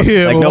before.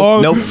 Yeah, like,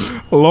 nope.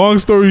 Long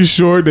story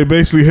short, they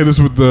basically hit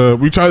us with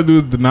we tried to do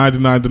the deny.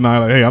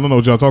 Like, hey, I don't know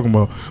what y'all talking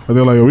about. But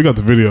they're like, oh, we got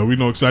the video. We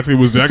know exactly it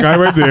was that guy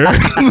right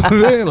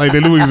there. Like, they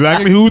knew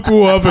exactly who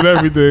threw up and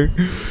everything.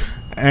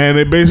 And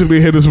they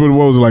basically hit us with,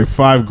 what was it, like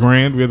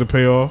 $5,000 we had to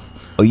pay off.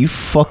 Oh, you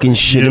fucking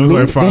shitting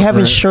me? Like they have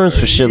insurance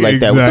for shit like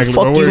that. What the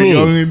fuck do you mean?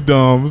 Young and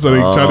dumb, so they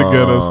tried to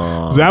get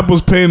us. Zap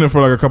was paying them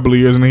for like a couple of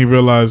years, and then he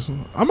realized,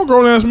 I'm a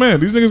grown-ass man.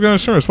 These niggas got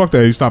insurance. Fuck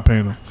that. He stopped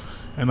paying them.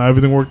 And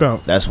everything worked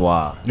out. That's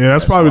wild. Yeah,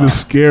 that's probably the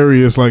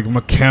scariest like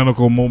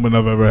mechanical moment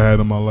I've ever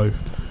had in my life.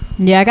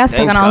 Yeah, I got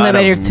stuck on an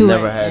elevator too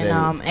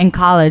in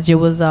college. It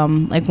was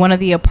like one of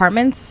the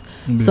apartments.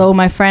 Yeah. So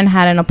my friend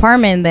had an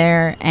apartment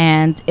there,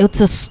 and it's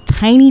a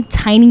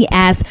tiny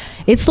ass.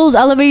 It's those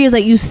elevators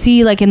that you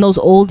see like in those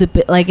older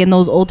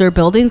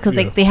buildings, because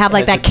they have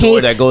like that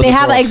cage. They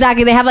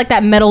have like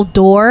that metal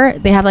door.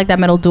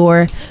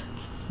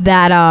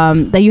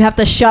 That you have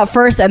to shut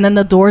first, and then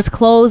the doors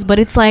close. But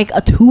it's like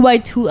a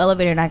 2x2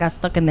 elevator, and I got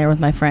stuck in there with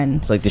my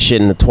friend. It's like the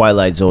shit in the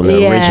Twilight Zone,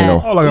 the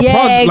original. Oh,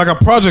 like a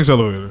projects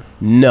elevator.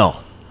 No,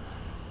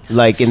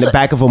 like in the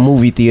back of a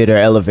movie theater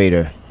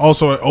elevator.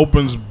 Also, it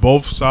opens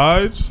both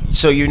sides.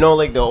 So you know,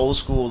 like the old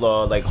school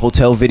like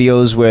hotel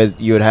videos where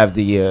you would have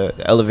the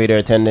elevator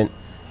attendant,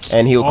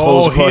 and he'll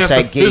close across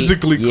that gate.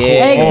 Physically close.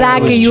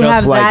 Exactly, you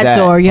have that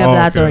door. You have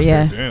that door.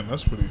 Yeah. Damn,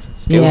 that's pretty.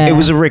 It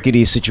was a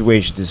rickety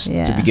situation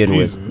to begin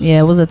with. Yeah,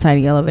 it was a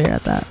tiny elevator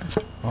at that.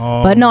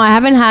 But no,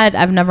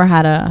 I've never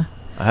had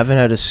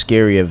a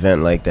scary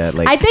event like that.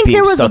 Like, I think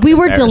we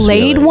were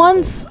delayed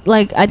once.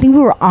 Like, I think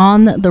we were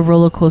on the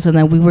roller coaster, and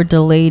then we were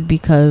delayed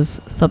because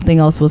something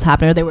else was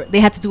happening. Or they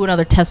had to do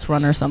another test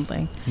run or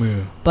something.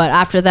 Yeah. But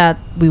after that,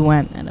 we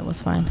went, and it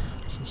was fine.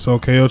 So,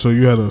 KO,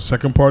 you had a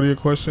second part of your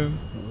question?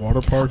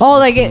 Water parks? Oh,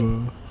 like it.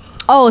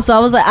 So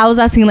I was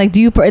asking, like,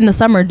 in the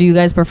summer, do you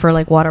guys prefer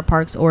like water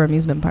parks or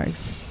amusement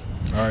parks?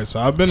 All right, so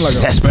I've been like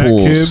a fat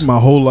kid my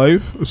whole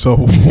life, so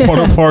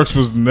water parks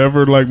was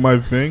never like my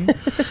thing.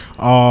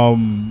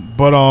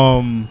 But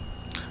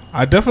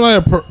I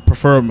definitely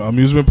prefer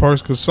amusement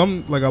parks, because a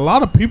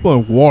lot of people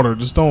in water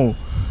just don't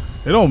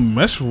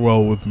mesh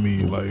well with me.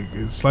 Like,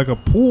 it's like a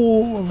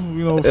pool of,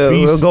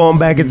 feces. We're going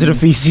back into the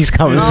feces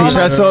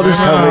conversation. I saw this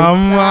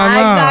coming.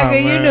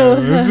 Exactly, you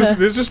knew.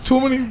 There's just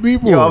too many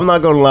people. Yo, I'm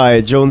not gonna lie.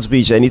 At Jones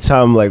Beach,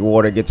 anytime like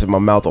water gets in my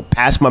mouth or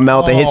past my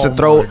mouth and hits the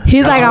throat,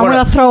 he's like, I'm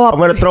gonna throw up. I'm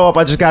gonna throw up.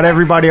 I just got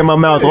everybody in my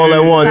mouth all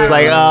at once.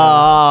 Like,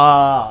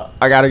 I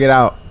gotta get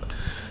out.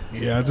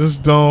 Yeah, I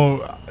just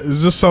don't.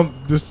 It's just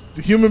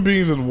human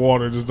beings in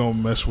water just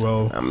don't mesh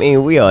well. I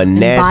mean, we are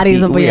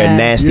nasty. We are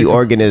nasty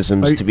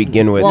organisms to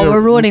begin with. Well,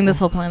 we're ruining this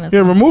whole planet. Yeah,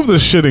 remove the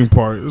shitting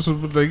part.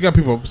 You got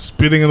people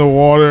spitting in the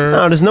water.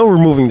 No, there's no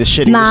removing the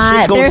shitting.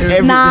 Snot. The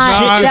shit goes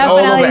all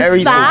over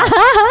everything.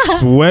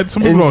 Sweat.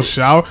 Some people don't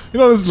shower.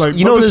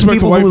 There's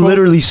people who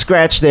literally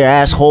scratch their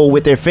asshole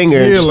with their finger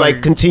and just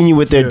like continue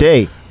with their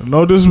day.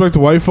 No disrespect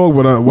to white folk,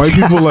 but white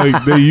people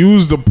they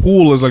use the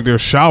pool as like their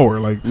shower.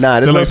 Like,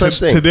 nah, there's no such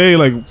thing. Today,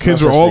 like,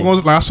 kids are all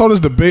going. Like, I saw this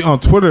debate on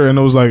Twitter, and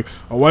it was like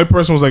a white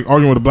person was like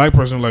arguing with a black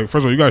person. Like,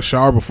 first of all, you guys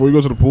shower before you go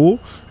to the pool,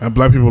 and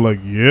black people were like,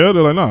 yeah.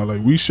 They're like, nah,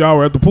 like, we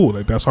shower at the pool.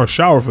 Like, that's our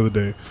shower for the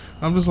day.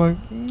 I'm just like,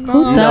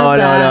 no. That's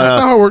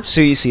not how it works.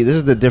 So you see, this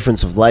is the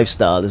difference of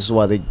lifestyle. This is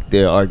why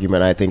the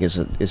argument, I think,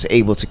 is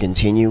able to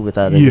continue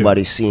without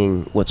anybody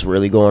seeing what's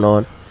really going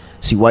on.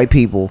 See, white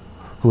people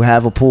who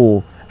have a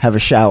pool have a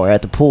shower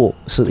at the pool,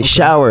 so they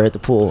shower at the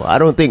pool. I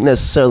don't think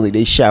necessarily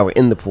they shower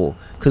in the pool,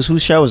 because who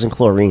showers in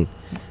chlorine?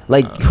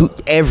 Like,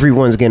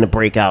 everyone's gonna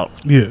break out.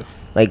 Yeah,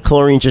 like,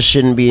 chlorine just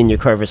shouldn't be in your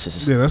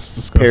crevices. Yeah, that's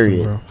disgusting,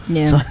 period. Bro.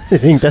 Yeah, so I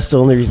think that's the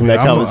only reason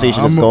that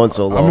conversation is going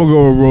so long. I'm gonna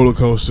go with roller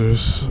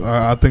coasters.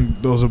 I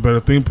think those are better.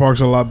 Theme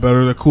parks are a lot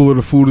better. They're cooler.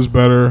 The food is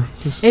better.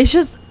 It's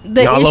just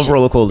I love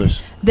roller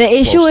coasters. The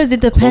issue is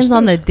it depends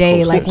on the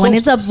day. Like, when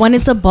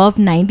it's above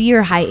 90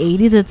 or high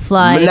 80s, it's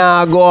like,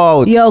 nah,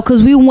 go out. Yo,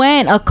 because we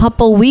went a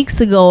couple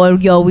weeks ago,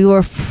 and we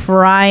were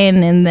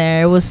frying in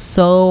there. It was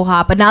so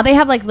hot. But now they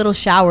have like little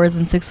showers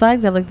in Six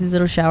Flags. They have like these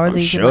little showers.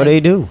 They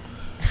do.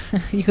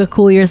 You could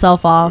cool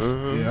yourself off.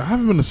 Yeah, I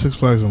haven't been to Six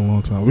Flags in a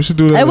long time. We should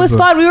do that. It was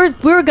fun. We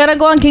were gonna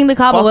go on King the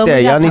Cabo, but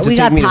we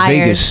got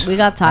tired. We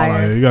got tired.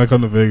 Oh, yeah, you gotta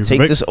come to Vegas.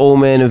 Take this old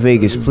man to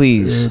Vegas,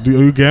 please. Are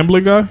you a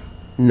gambling guy?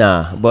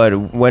 Nah, but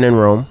when in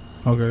Rome.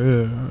 Okay,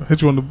 yeah.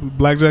 Hit you on the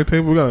blackjack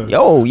table. We got.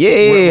 Yo,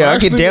 We're I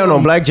get down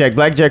on blackjack.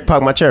 Blackjack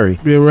pop my cherry.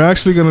 Yeah, we're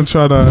actually gonna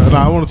try to.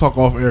 I want to talk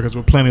off air because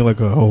we're planning like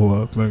a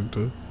whole thing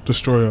to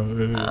destroy.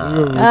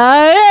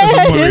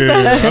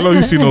 I know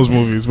you've seen those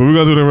movies, but we're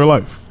gonna do it in real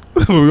life.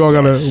 We all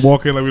gotta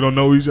walk in like we don't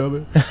know each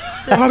other.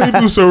 How do you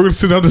do, sir? We're gonna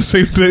sit down at the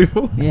same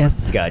table.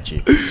 Yes. Got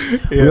you.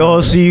 Yeah. We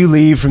all see you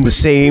leave from the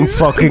same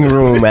fucking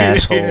room,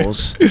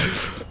 assholes.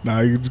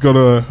 Nah, you just go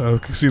to a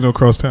casino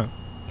across town.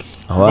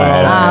 All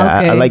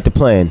right, okay. I like the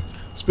plan.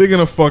 Speaking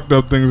of fucked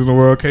up things in the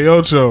world,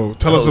 Kyocho,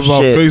 tell us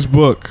about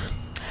Facebook.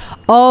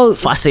 Oh,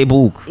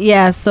 Facebook.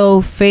 Yeah,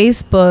 so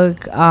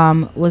Facebook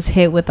was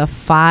hit with a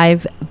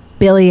 $5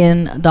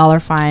 billion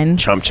fine.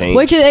 Chump change.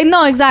 Which is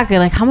no, exactly.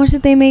 Like, how much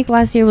did they make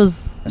last year?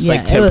 Was it's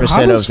like 10%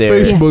 How does of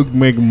their Facebook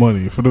make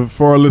money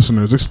for our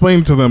listeners?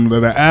 Explain to them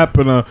that an app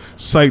and a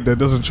site that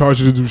doesn't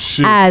charge you to do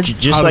shit.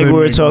 Ads. Just like we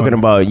were talking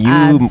about, you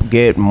Ads.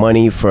 get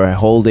money for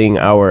holding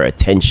our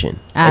attention.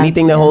 Ads,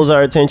 anything that holds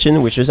our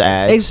attention, which is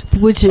ads,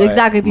 which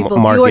exactly people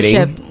marketing,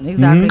 viewership,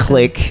 exactly.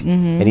 click,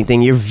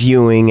 anything you're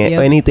viewing,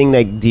 anything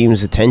that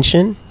deems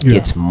attention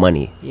gets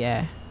money.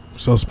 Yeah.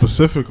 So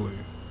specifically,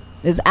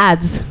 it's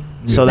ads.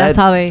 So that's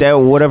that, how they. that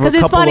whatever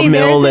couple of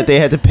mil that they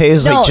had to pay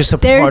is like just a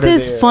there's part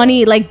this of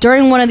funny like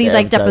during one of these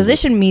like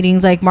deposition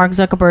meetings, like Mark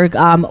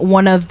Zuckerberg,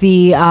 one of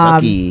the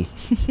that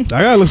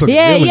guy looks like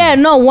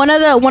one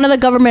of the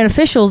government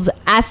officials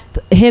asked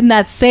him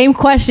that same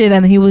question,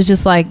 and he was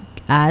just like,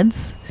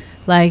 ads.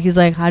 Like, he's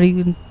like, how do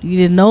you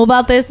didn't know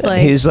about this?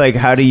 Like, he's like,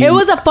 how do you? It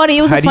was a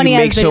funny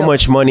make so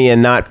much money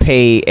and not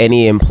pay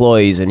any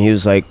employees? And he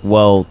was like,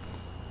 well,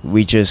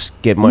 we just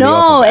get money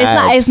off of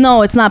ads.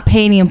 It's not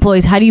pay any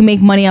employees. How do you make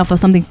money off of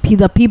something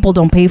the people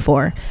don't pay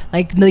for?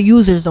 Like, the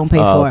users don't pay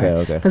for.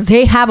 Okay. Because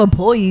they have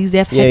employees, they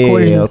have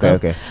headquarters and stuff.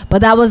 Okay.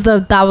 But that was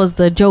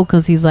the joke,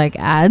 because he's like,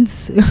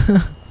 ads.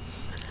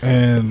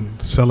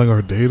 And selling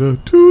our data.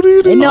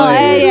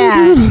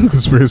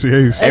 Conspiracy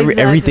haze.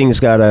 Everything's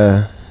got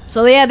a.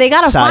 So yeah, they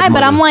got a fine,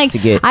 but I'm like,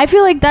 I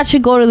feel like that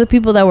should go to the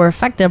people that were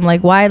affected. I'm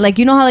like, why? Like,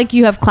 you know how like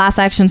you have class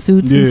action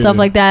suits and stuff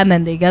like that, and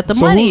then they get the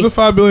money. So who's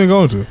the $5 billion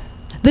going to?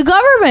 The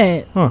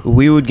government. Huh.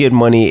 We would get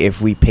money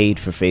if we paid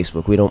for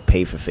Facebook. We don't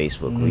pay for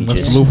Facebook. We that's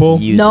just the loophole?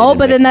 use no, it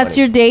but then that's money.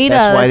 your data.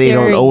 That's why they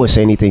don't owe us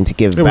anything to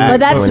give back.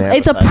 But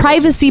it's a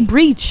privacy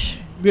breach.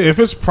 Yeah, if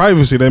it's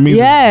privacy, that means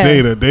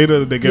it's data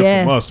that they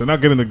get from us. They're not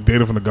getting the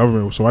data from the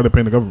government, so why are they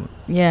paying the government?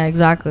 Yeah,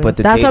 exactly. But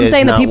that's what I'm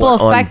saying. The people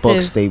affected. On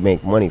books they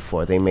make money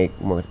for. They make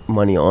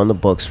money on the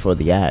books for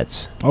the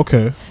ads.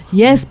 Okay.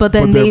 Yes, but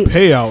then their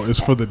payout is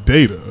for the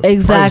data. It's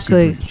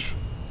exactly.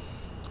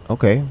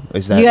 Okay,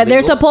 is that legal?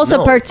 They're supposed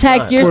to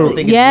protect your. I don't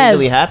think it's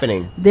legally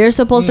happening. They're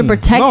supposed to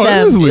protect them.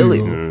 That is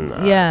legal.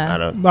 I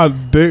don't.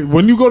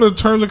 When you go to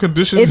terms and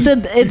conditions,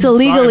 it's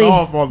illegally sign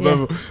off on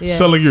them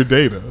selling your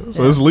data,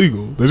 so it's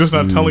legal. They're just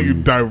not telling you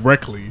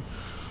directly.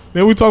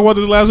 Then we talked about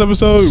this last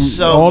episode.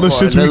 All the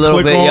shit we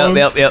click on.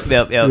 Yep.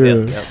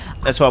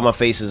 That's why my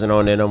face isn't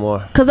on there no more.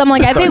 Because I'm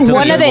like, I think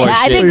one of the...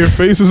 I think your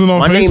face isn't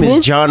on Facebook? My name is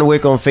John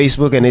Wick on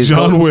Facebook, and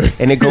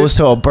it goes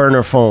to a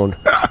burner phone.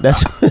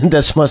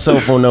 That's my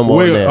cell phone number.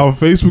 Wait, on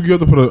Facebook you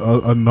have to put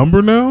a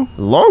number now?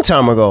 Long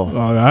time ago.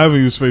 I haven't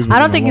used Facebook. I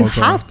don't think you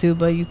have to,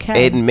 but you can.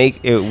 It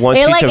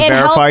wants you to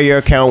verify your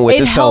account with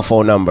the cell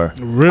phone number.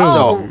 Really?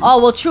 Oh,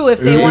 well, true.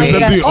 If they want you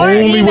to... Is that the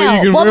only way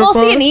you can verify?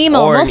 Mostly an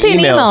email. Mostly an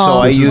email. So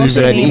I use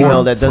an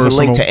email that doesn't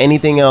link to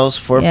anything else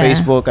for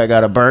Facebook. I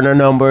got a burner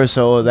number,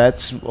 so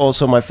that's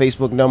also my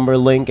Facebook number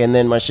link, and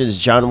then my shit is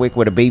John Wick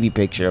with a baby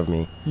picture of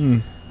me.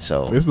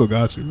 So they still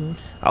got you, man.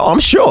 Oh, I'm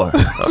sure.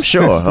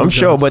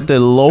 But the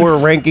lower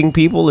ranking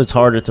people, it's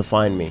harder to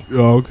find me.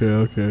 Oh,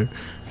 okay.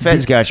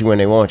 Feds got you when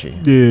they want you.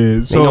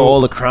 Yeah, so they know all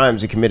the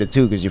crimes you committed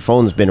too, because your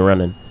phone's been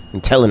running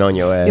and telling on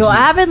your ass. Yo, I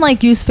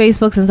haven't used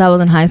Facebook since I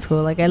was in high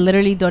school. Like, I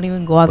literally don't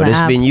even go on the app. But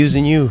it's been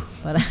using you.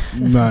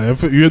 Nah,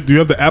 do you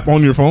have the app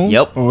on your phone?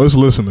 Yep. Oh, it's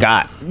listening.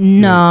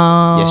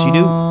 No. Yes, you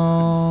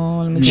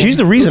do. She's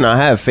the reason I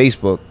have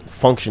Facebook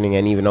functioning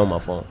and even on my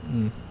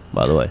phone.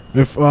 By the way,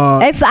 if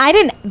I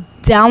didn't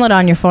download it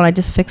on your phone, I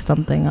just fixed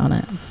something on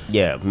it.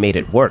 Yeah, made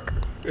it work.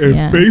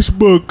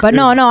 Facebook, but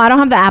no, I don't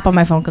have the app on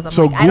my phone because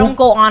I don't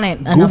go on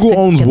it enough Google to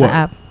owns get what? the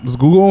app. Does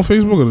Google own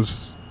Facebook or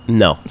does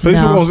no?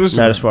 Facebook owns Instagram.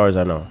 Not as far as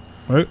I know.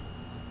 Right?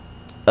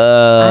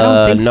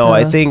 I don't think so.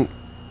 I think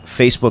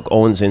Facebook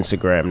owns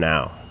Instagram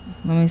now.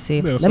 Let me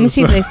see. Let me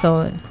see if they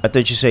sold it. I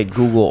thought you said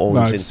Google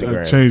owns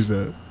Instagram. I changed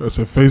that. I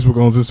said Facebook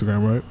owns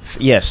Instagram, right?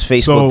 Yes,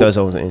 Facebook does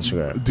own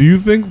Instagram. Do you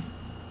think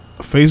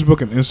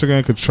Facebook and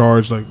Instagram could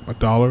charge like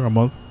 $1 a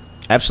month?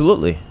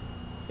 Absolutely.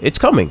 It's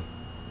coming.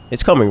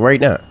 It's coming right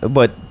now.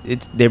 But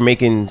they're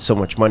making so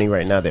much money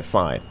right now, they're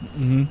fine.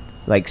 Mm-hmm.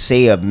 Like,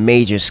 say a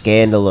major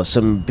scandal or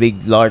some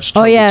big, large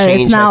chunk of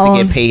change has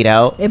to get paid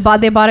out. They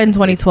bought it in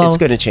 2012. It's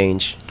going to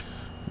change.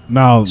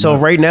 Now,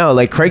 right now,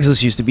 like,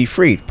 Craigslist used to be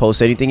free.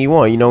 Post anything you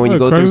want. You know, when you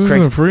go through Craigslist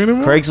isn't free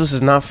anymore? Craigslist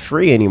is not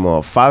free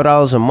anymore.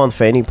 $5 a month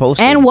for any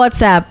posting. And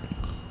WhatsApp.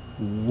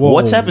 Whoa.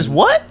 WhatsApp is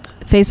what?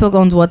 Facebook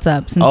owns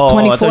WhatsApp since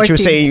 2014. I thought you were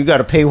saying you got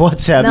to pay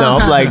WhatsApp now.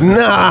 I'm like,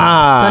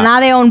 nah. So now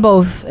they own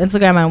both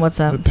Instagram and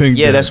WhatsApp.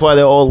 Yeah, that's why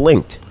they're all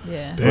linked.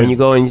 Yeah. When you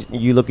go and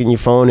you look in your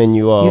phone and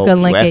you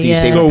can link after it, you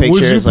yeah. save So a picture,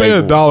 would you it's pay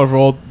like, $1 for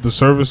all the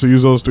service to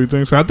use those 3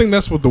 things? 'Cause I think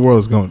that's what the world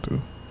is going to.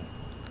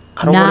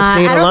 I don't want to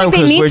say it I aloud don't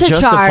think they need we're to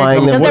charge justifying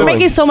them. because they're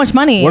making so much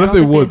money. What if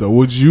they would though?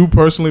 Would you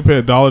personally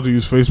pay $1 to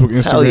use Facebook,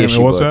 Hell yeah, Instagram, she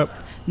and would. WhatsApp?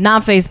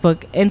 Not Facebook,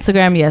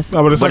 Instagram, yes.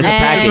 No, but it's like But it's a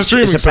package. it's a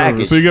streaming It's a service,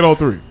 package. so you get all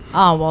 3.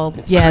 Oh well,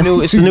 yes.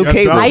 It's the new Yeah,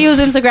 cable. I use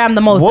Instagram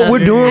the most. What we're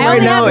doing I right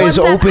only now have is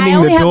WhatsApp- opening I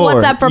only the have door.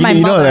 WhatsApp for my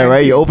you know mother. that,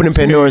 right? You're opening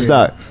Pandora's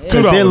door.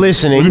 Because they're $2.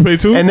 listening. Would you pay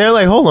 $2? And they're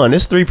like, hold on,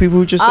 there's 3 people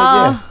who just said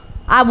yeah.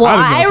 I I didn't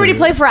already say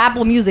play that. for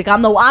Apple Music.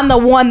 I'm the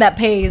one that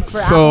pays for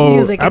So Apple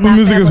Music. and Apple not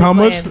Music is how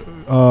family much?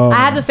 plan. I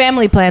have the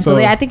family plan, so so-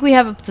 I think we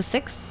have up to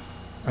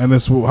 6. And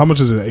it's how much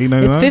is it?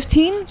 $8.99. It's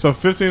 15. So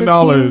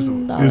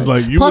 $15 is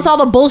like you. Plus would, all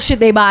the bullshit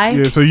they buy.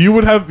 yeah. So you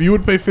would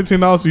pay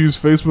 $15 to use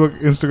Facebook,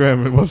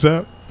 Instagram, and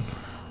WhatsApp.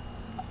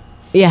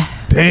 Yeah,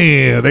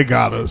 Damn, they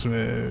got us,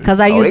 man. because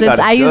I Oh, use they got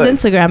it I use good.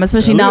 Instagram,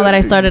 especially now that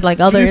I started like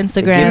other Give it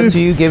Instagrams. to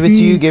you, give it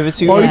to you, give it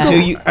to you. Well, Until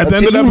you at the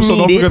end of the until you episode,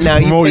 don't need forget it, now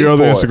to you promote pay your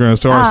other for it.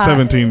 Instagrams to our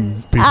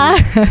 17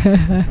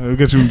 people. We'll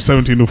get you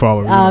 17 new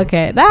followers.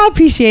 Okay, I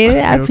appreciate it.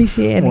 I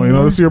appreciate it. Well, you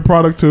know, this is your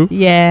product too.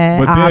 Yeah,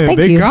 But then thank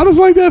they you. got us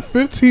like that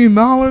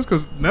 $15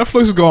 because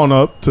Netflix is going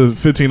up to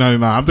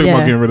 $15.99. I'm thinking about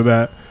Yeah. getting rid of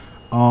that.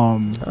 Oh,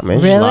 man,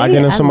 Really? just log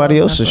into I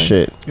somebody love else's Netflix.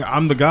 shit. Yeah,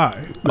 I'm the guy.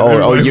 Oh,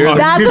 Everybody's you're-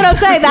 logging That's in. what I'm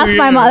saying.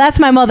 That's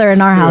my mother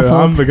in our household.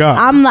 I'm the guy.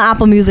 I'm the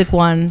Apple Music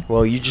one.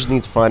 Well, you just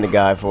need to find a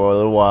guy for a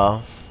little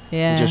while.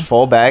 Yeah. Just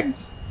fall back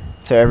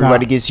till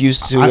everybody Nah, gets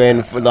used to I-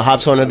 and for the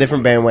hops on a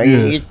different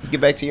bandwagon. Yeah. You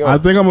get back to your I own.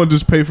 think I'm gonna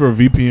just pay for a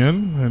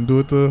VPN and do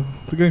it the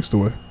gangster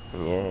way.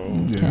 Yeah.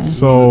 Yeah. Okay.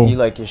 So You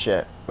like your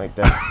shit like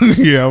that.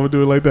 yeah, I would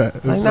do it like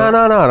that. Like, no,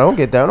 don't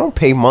get that. Don't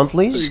pay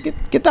monthly. Just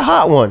get the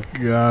hot one.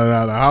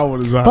 Yeah, how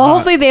is that? But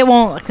hopefully they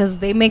won't, because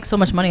they make so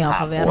much money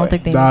off of it. I don't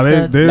think they Nah, need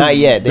to. they're- Not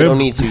yet. They they're- don't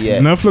need to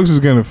yet. Netflix is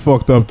getting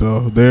fucked up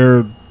though.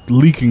 They're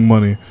leaking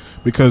money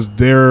because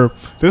this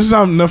is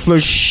how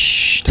Netflix.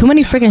 Shh. Too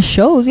many freaking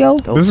shows, yo.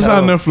 Don't This is how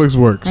tell 'em. Netflix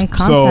works. And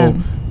So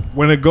content.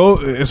 when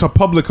it's a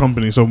public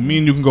company, so me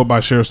and you can go buy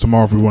shares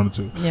tomorrow if we wanted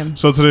to. Yeah.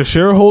 So to the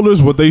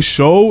shareholders, what they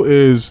show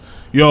is,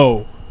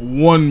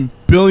 1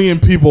 billion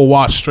people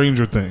watch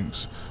Stranger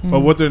Things, but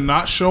what they're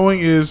not showing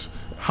is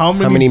how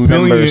many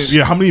billion, members?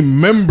 how many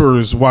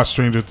members watch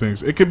Stranger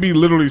Things. It could be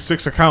literally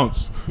 6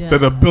 accounts Yeah.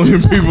 that 1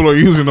 billion people are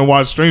using to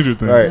watch Stranger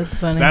Things. Right. That's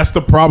funny. That's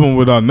the problem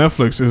with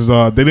Netflix is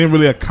they didn't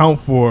really account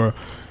for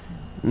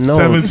No.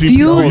 17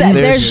 Views, people.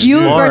 there's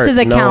views smart. versus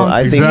No, accounts.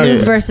 I think Exactly.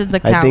 Views versus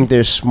accounts. I think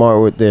they're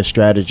smart with their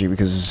strategy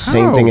because it's the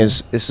same How? thing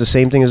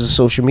as the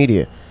social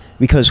media.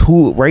 Because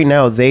who right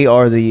now they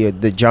are the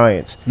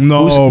giants.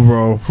 No,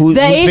 bro. Who's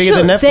bigger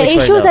than Netflix the issue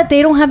right is now? that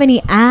they don't have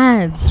any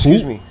ads.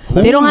 Excuse me.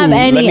 They don't have Hulu.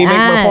 any Let me make my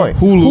ads.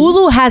 point.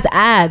 Hulu. has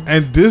ads.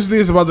 And Disney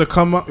is about to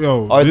come out.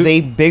 Are they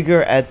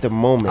bigger at the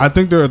moment? I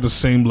think they're at the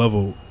same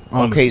level.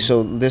 Honestly. Okay,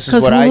 so this is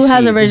Because what I see. Hulu has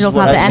This is original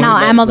what I content, and see now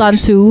with Amazon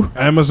Netflix. too.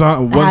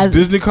 Amazon, once has-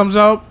 Disney comes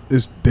out,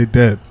 they're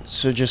dead.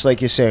 So just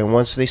like you're saying,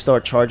 once they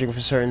start charging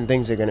for certain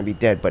things, they're going to be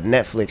dead. But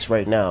Netflix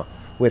right now,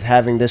 with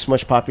having this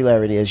much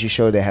popularity, as you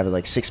showed, they have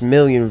like 6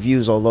 million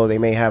views, although they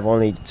may have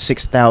only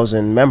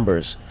 6,000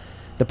 members.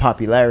 The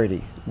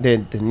popularity,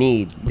 the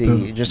need,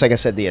 just like I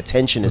said, the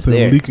attention is But they're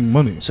there. leaking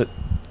money. So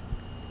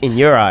in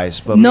your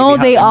eyes, but No,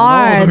 maybe they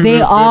are. No, They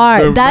they're- are.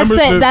 they're- That's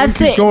remember, it. That's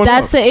keeps it. going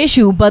That's up. the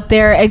issue. But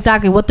they're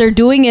exactly what they're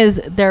doing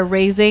is they're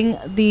raising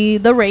the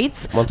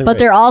rates, Monthly but rate.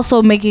 they're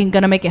also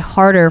gonna make it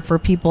harder for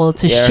people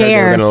to Yeah, I heard they were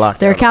share gonna lock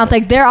their down accounts. all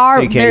Like there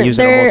are, You can't use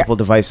it on multiple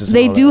devices. and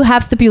they all do that.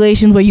 have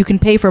stipulations where you can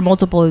pay for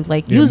multiple Yeah,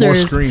 more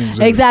users. screens,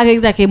 yeah.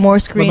 Exactly, more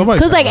screens. nobody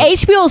Because like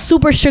cares. HBO is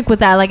super strict with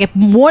that. Like if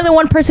more than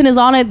one person is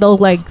on it, they'll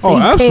like say Oh, you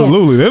pay it.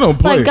 absolutely. They don't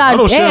play. Like, I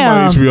don't share my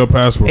goddamn. HBO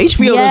password.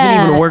 HBO Yeah,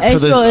 doesn't even work for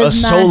HBO a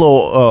is not-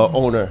 solo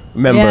owner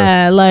member.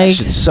 Yeah, like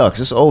Shit sucks.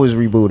 It's always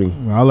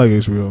rebooting. I like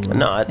HBO. Man.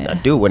 No, I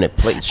do when it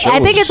plays shows. I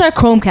think it's our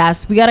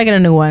Chromecast. We gotta get a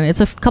new one. It's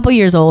a couple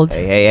years old.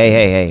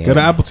 Hey. Get an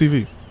Apple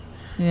TV.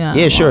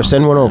 Yeah. Sure.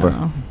 Send one over.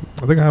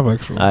 I think I have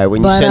extra. All right,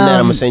 when you But, send that,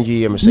 I'm um, gonna send you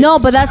your Mercedes. No,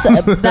 but that's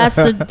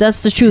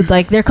the truth.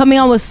 Like they're coming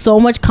on with so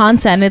much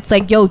content. It's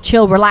like, yo,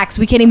 chill, relax.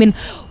 We can't even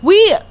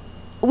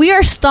we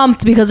are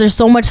stumped because there's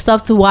so much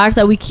stuff to watch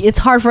that it's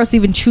hard for us to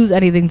even choose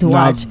anything to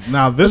watch.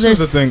 Now this There's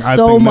is the thing I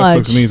so think much.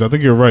 Netflix needs. I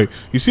think you're right.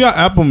 You see how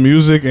Apple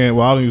Music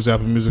and I don't use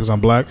Apple Music because I'm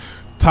black.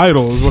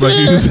 Tidal is what I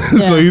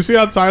use. So you see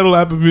how Tidal,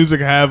 Apple Music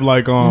have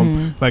like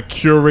like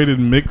curated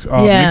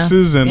Yeah.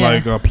 mixes and Yeah.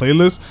 like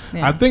playlists.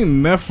 Yeah. I think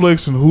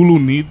Netflix and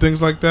Hulu need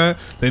things like that.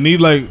 They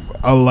need like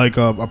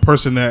a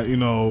person that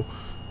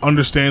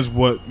understands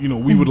what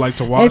we would like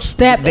to watch. It's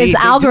that They it's do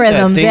that.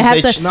 algorithms. They Things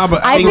have that to. Nah,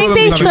 but I think algorithms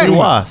they that start. you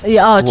watch.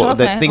 Yeah, oh, Well,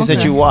 the okay, things okay.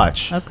 that you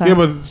watch. Okay. Yeah,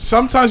 but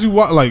sometimes you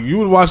watch you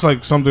would watch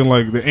like something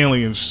like the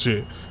alien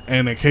shit,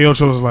 And then KO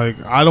was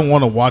like, I don't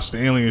want to watch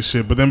the alien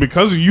shit. But then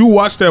because you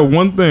watch that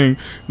one thing,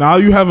 now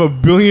you have a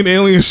billion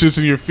alien shits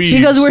in your feed.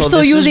 Because we're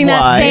still using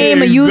that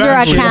same user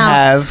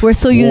account. We're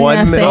still using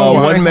that same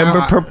user one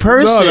member per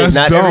person. No, that's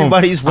not dumb.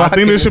 Everybody's watching. I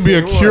think there should be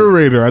a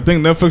curator. I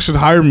think Netflix should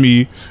hire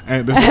me.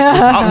 And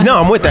no,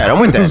 I'm with that.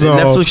 So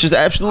Netflix should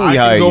absolutely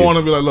hire you. I go on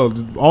and be like, look,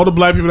 all the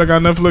black people that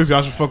got Netflix,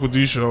 y'all should fuck with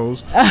these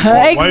shows.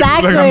 Exactly. White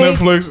people that got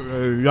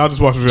Netflix, y'all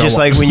just watch what y'all Just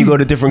like when you go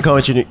to different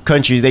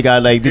countries, they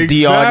got like the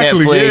DR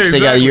Netflix, they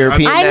got European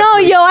I know,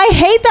 yo, I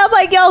hate that.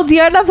 Like, yo,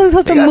 DR Netflix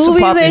has some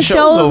movies and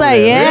shows.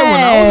 Like, yeah.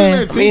 When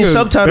I was in there,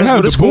 subtitles. They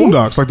had the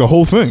Boondocks, like the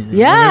whole thing.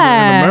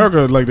 Yeah. In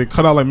America, like they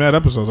cut out like mad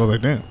episodes. I was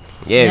like, damn.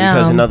 Yeah,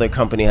 because another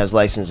company has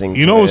licensing.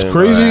 You know what's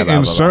crazy?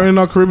 In certain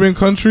Caribbean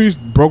countries,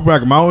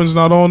 Brokeback Mountain's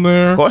not on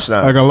there. Of course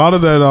not. Like a lot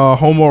of that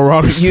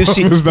homoerotic stuff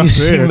is not there. You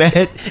see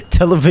mad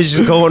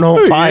television going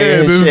on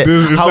fire and shit.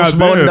 It's House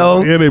not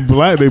there. Yeah,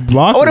 they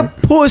block Oh, the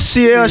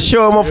pussy ass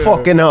show my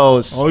fucking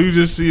house. All you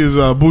just see is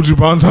Buju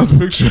Banton's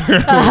picture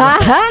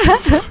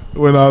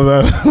when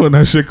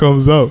that shit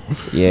comes up.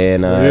 Yeah,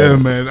 nah. Yeah,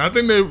 man. I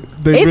think they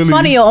it's really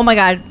funny. Oh my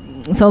god.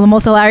 So the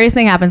most hilarious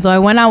thing happened. So I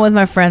went out with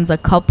my friends a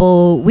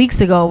couple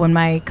weeks ago when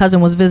my cousin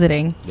was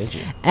visiting. Did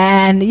you?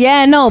 And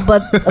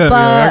but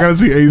I gotta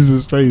see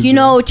Ace's face. You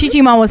know,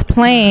 Chichima was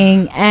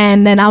playing,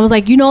 and then I was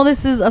like,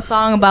 this is a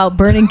song about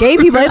burning gay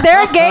people.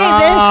 They're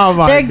gay.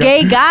 They're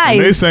gay guys.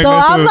 They sang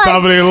that to the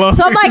top of their lungs.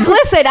 So I'm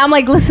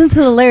like, listen to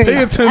the lyrics.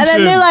 Pay attention. And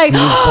then they're like, he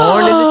was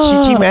born in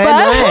the Chichi man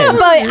land.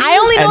 But I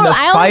only know the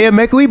fire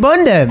make we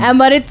burn them.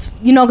 But it's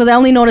because I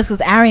only noticed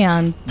because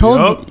Ariane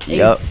told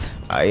me. Ace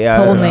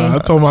told me. I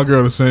told my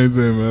girl the same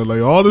thing, man.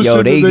 Like all this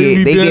shit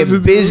they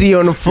get busy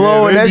on the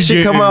floor and that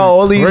shit come out.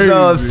 All these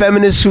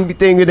feminists who be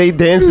thinking they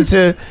dancing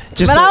to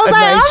just a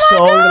nice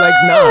song. Like,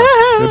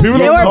 nah. People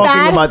they don't were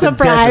talking about the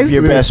death of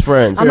your best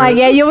friends. I'm like,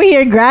 you over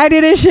here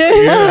grinding and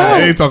shit. Yeah,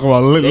 they ain't talking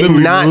about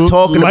literally not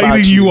talking lighting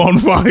about you on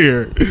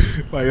fire.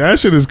 Like that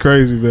shit is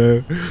crazy,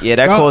 man. Yeah,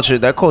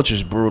 that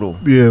culture's brutal.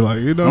 Yeah,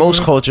 like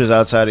most cultures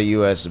outside of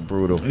U.S. is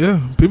brutal.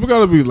 Yeah, people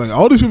gotta be like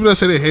all these people that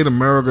say they hate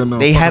America. No,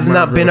 they have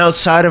not been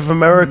outside of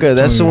America.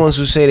 That's the ones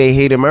who say they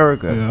hate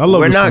America. Yeah, I love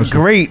we're not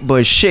great,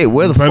 but shit,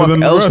 where the fuck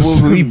else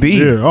would we be?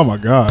 Yeah, oh my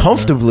god,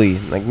 comfortably.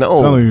 Man. Like no,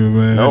 I'm telling you,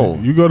 man. No,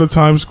 you go to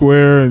Times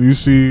Square and you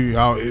see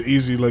how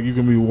easy like you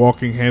can be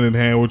walking hand in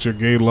hand with your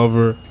gay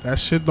lover. That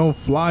shit don't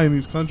fly in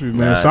these countries,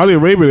 man. Saudi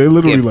Arabia, they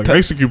literally like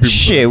execute people.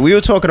 Shit, we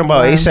were talking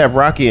about ASAP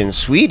Rocky in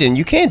Sweden.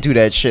 You can't do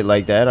that shit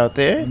like that out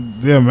there.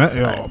 Yeah,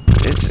 man.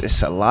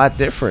 It's a lot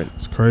different.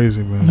 It's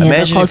crazy, man. Yeah,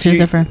 imagine the culture's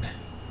different.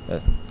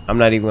 I'm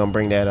not even gonna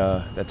bring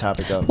that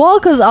topic up. Well,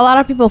 because a lot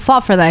of people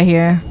fought for that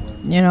here.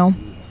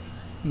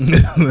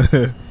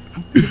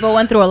 People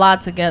went through a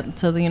lot to get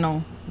to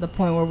the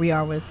point where we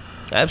are with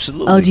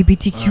absolutely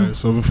LGBTQ. Right,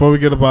 so before we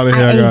get up out of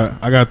here,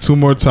 I got two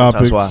more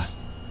topics.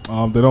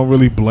 They don't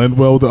really blend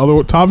well with the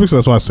other topics, so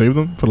that's why I saved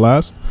them for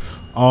last.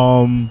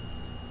 Can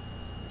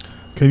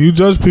you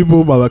judge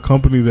people by the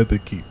company that they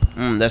keep?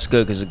 That's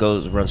good because it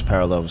runs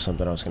parallel with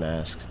something I was going to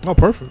ask. Oh,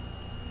 perfect.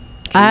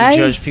 Can you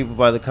judge people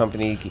by the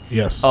company?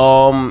 Yes.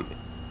 Go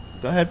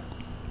ahead.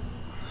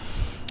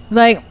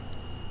 Like,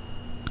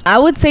 I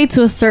would say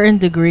to a certain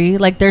degree,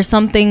 like there's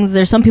some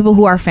people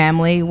who are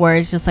family where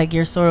it's just like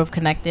you're sort of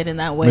connected in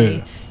that way.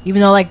 Yeah.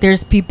 Even though like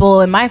there's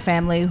people in my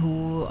family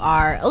who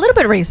are a little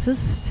bit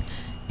racist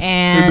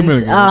and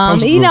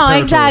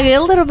exactly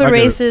a little bit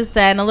racist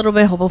and a little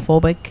bit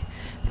homophobic.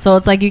 So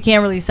it's like you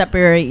can't really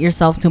separate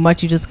yourself too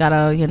much. You just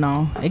gotta,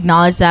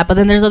 acknowledge that. But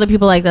then there's other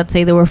people like that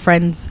say they were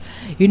friends,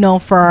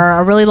 for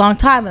a really long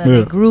time and then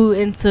they grew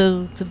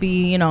into to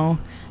be,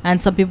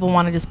 and some people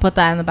want to just put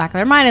that in the back of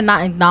their mind and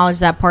not acknowledge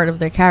that part of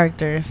their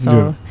character.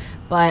 So,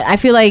 but I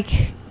feel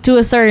like to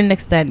a certain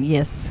extent,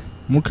 yes.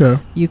 Okay.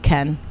 You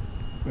can.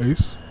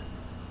 Ace?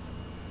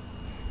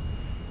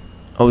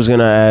 I was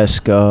gonna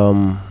ask,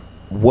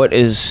 what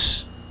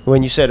is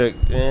when you said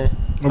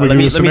let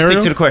me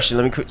stick to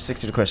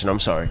the question. I'm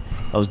sorry,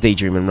 I was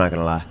daydreaming. I'm not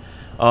gonna lie.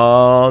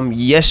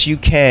 Yes, you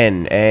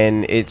can,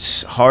 and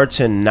it's hard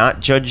to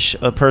not judge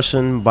a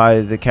person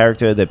by the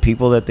character, the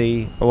people that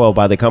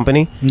by the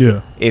company.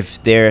 Yeah.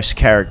 If their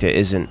character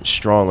isn't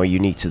strong or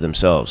unique to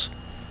themselves,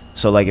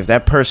 so like if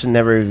that person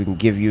never even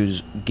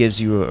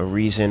gives you a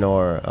reason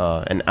or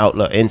an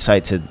outlook,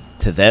 insight to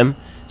them,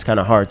 it's kind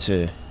of hard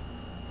to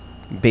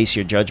base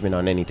your judgment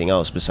on anything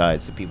else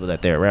besides the people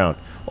that they're around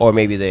or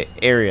maybe the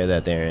area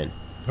that they're in.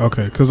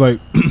 Okay, because like,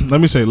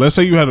 let's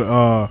say you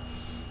had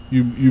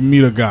you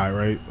meet a guy,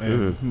 right?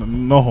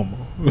 No homo.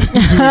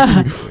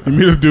 You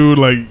meet a dude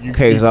like.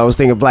 Because I was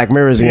thinking Black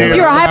Mirror's again.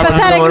 You're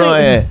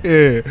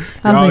hypothetically.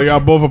 Yeah.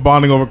 Y'all both are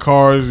bonding over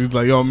cars. He's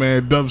like, yo,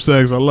 man, dub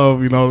sex. I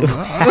love, I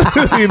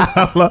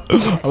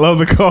love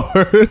the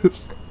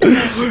cars.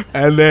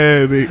 And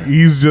then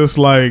he's just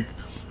like,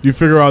 you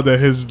figure out that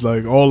his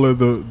like all of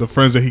the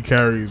friends that he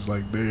carries,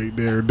 like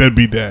they're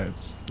deadbeat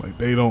dads. Like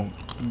they're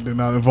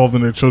not involved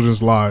in their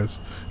children's lives.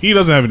 He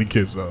doesn't have any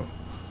kids though.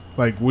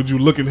 Like, would you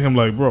look at him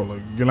like, bro,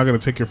 like you're not gonna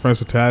take your friends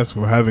to task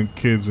for having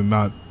kids and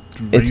not?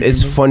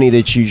 It's funny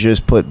that you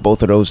just put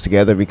both of those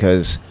together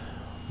because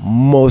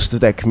most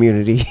of that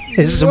community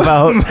is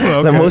about.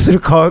 That most of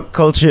the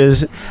culture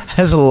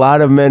has a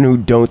lot of men who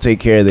don't take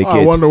care of their kids.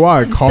 I wonder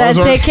why. Cars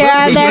are take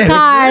care of their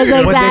cars,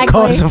 exactly. But their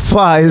cars are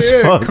fly as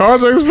fuck.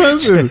 Cars are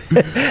expensive.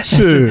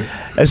 Shit.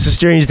 That's a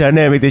strange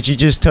dynamic that you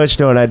just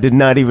touched on. I did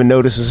not even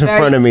notice was in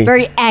front of me.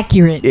 Very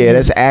accurate. Yeah,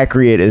 that's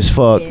accurate as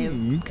fuck. Yes.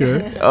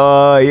 Okay.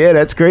 Yeah,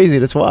 that's crazy.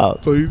 That's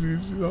wild. So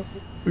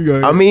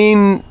I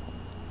mean,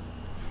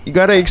 you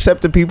gotta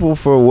accept the people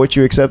for what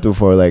you accept them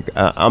for. Like,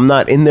 I'm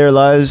not in their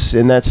lives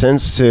in that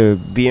sense to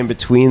be in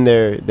between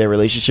their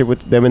relationship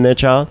with them and their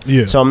child.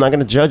 Yeah. So I'm not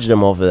gonna judge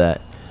them off of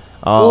that.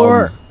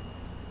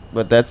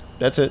 But that's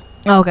it.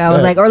 Okay, I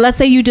was like, or let's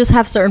say you just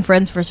have certain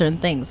friends for certain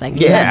things. Like,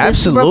 you have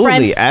this group of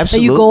friends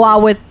absolutely. that you go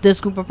out with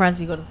this group of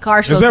friends, you go to the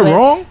car shows. Is that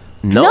wrong?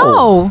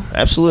 No,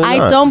 absolutely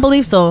not. I don't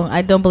believe so.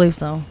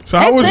 So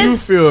how would you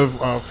feel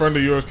if a friend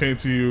of yours came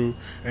to you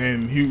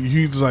and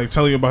he's like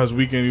telling you about his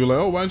weekend? You're like,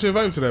 oh, why don't you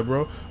invite me to that,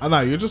 bro?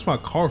 Nah, you're just my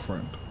car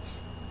friend.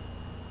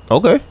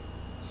 Okay,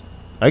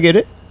 I get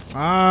it.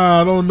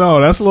 I don't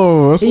know. That's a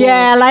little. Like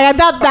I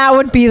thought that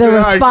would be the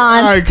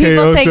response.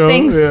 People take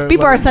things. Yeah,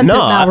 people are sensitive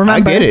now.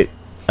 Remember,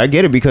 I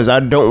get it because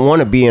I don't want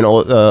to be in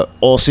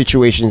all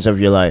situations of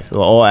your life, or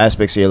all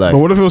aspects of your life. But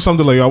what if it was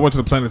something like I went to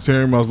the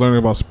planetarium, I was learning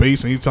about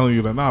space, and he's telling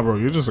you that, nah, bro,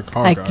 you're just a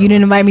car guy. You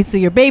didn't invite me to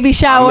your baby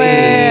shower.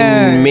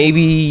 I mean,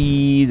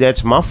 maybe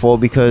that's my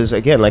fault because,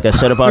 again, like I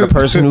said about a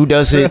person who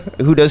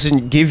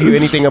doesn't give you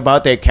anything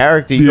about their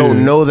character, you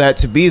don't know that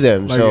to be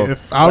them. Like, so,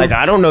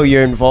 I don't know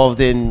you're involved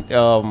in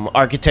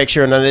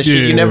architecture and none of this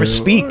shit. You never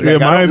speak. Like,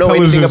 I don't know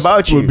anything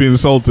about you. Would be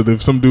insulted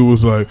if some dude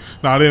was like,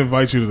 nah, I didn't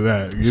invite you to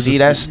that. See,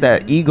 that's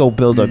that ego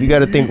buildup. You got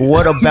to think,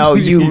 what about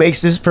you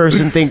makes this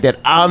person think that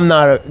I'm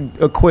not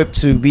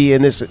equipped to be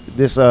in this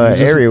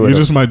area with You're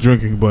just my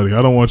drinking buddy.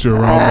 I don't want you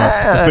around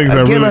the things I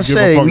really give a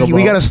fuck about.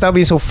 We got to stop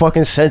being so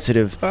fucking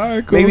sensitive.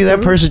 Right, cool, maybe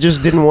that person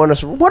just didn't want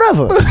us.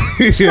 Whatever.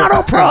 It's not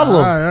our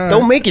problem. All right.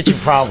 Don't make it your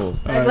problem.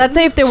 Like, let's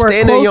say if they were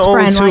a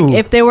close friend, like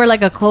if they were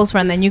like a close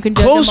friend, then you can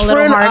judge them a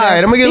little harder. All right,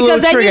 I'm going to get a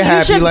little trigger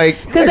happy.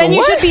 Because then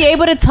you should be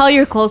able to tell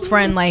your close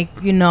friend, like,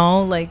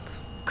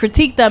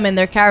 critique them in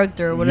their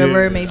character or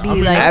whatever it may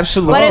be.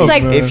 Absolutely. But it's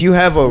like, if you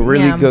have a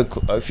really good,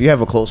 if you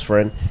have a close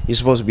friend, you're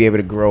supposed to be able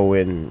to grow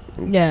in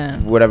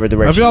whatever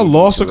direction. Have y'all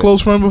lost a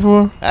close friend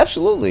before?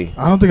 Absolutely.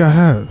 I don't think I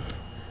have.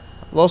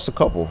 Lost a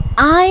couple.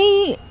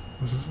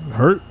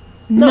 Hurt?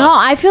 No,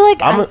 I feel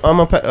like I'm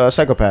a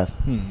psychopath.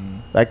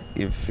 Like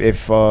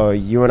if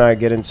you and I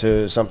get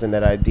into something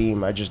that I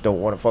deem I just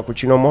don't want to fuck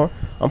with you no more,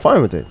 I'm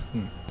fine with it.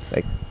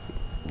 Like,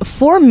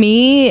 for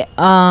me,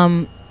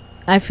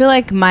 I feel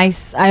like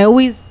I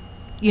always,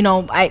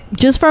 I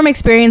just from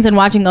experience and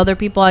watching other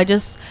people,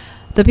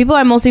 the people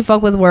I mostly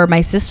fuck with were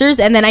my sisters,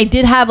 and then I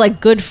did have like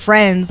good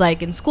friends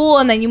like in school,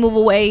 and then you move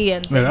away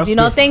and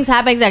things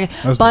happen exactly.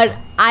 But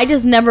different. I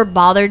just never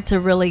bothered to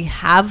really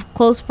have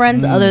close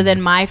friends other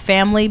than my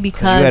family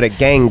because you had a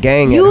gang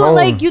you at home.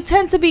 Like you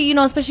tend to be,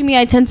 especially me,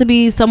 I tend to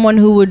be someone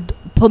who would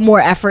put more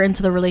effort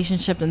into the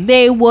relationship than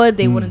they would.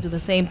 They wouldn't do the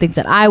same things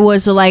that I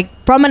would. So like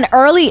from an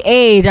early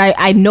age,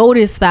 I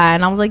noticed that,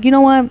 and I was like, you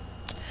know what?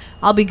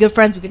 I'll be good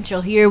friends. We can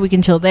chill here. We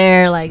can chill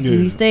there. Like do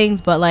these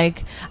things, but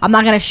like I'm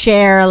not gonna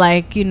share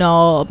like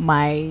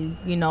my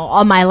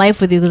all my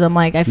life with you because I'm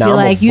like I feel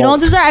like you don't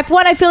deserve.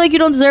 I feel like you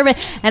don't deserve it,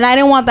 and I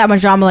didn't want that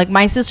much drama. Like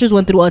my sisters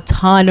went through a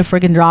ton of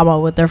freaking drama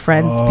with their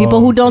friends.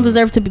 People who don't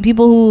deserve to be.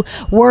 People who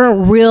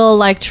weren't real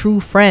like true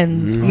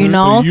friends. You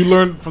know. So you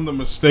learn from the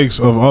mistakes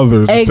of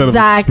others instead of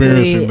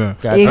experiencing them.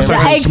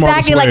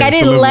 Exactly. Like I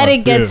didn't let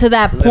it get to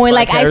that point.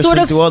 Like I sort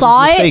of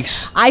saw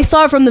it. I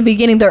saw it from the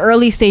beginning, the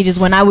early stages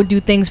when I would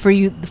do things for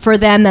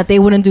them that they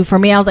wouldn't do for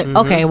me. I was like,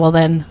 okay, well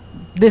then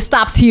this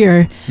stops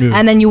here,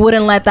 and then you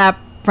wouldn't let that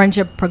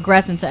friendship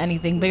progress into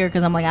anything bigger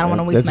because I'm like, I don't want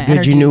to waste my energy.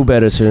 That's good. You knew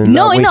better to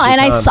no, and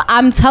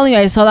I'm telling you,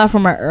 I saw that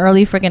from an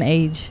early freaking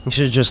age. You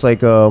should just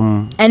like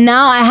and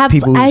now I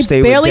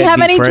barely have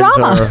any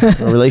drama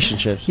or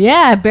relationships. Yeah,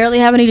 I barely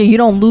have any. You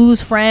don't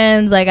lose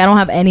friends. Like I don't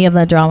have any of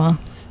that drama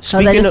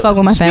because I just fuck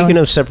with my family. Speaking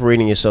of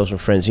separating yourselves from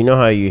friends, you know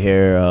how you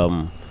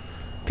hear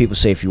people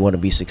say if you want to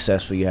be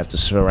successful, you have to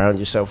surround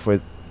yourself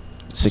with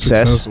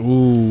success.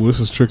 Ooh, this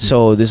is tricky.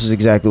 So this is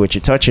exactly what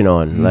you're touching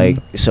on. Like,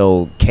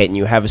 so can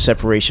you have a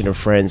separation of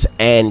friends,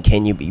 and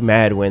can you be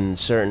mad when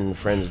certain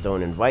friends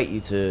don't invite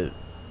you to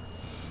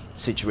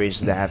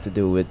situations that have to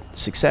do with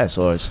success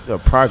or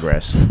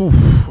progress?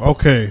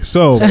 Okay,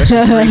 so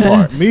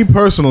me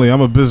personally,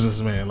 I'm a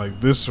businessman.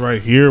 Like this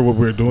right here, what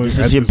we're doing this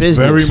at is your this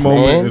business, very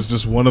moment is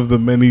just one of the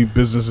many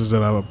businesses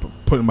that I'm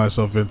putting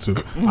myself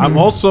into. I'm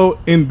also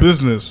in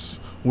business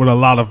with a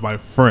lot of my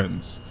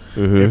friends.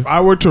 If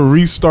I were to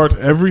restart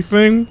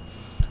everything,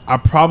 I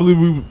probably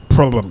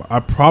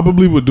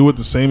would do it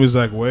the same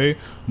exact way,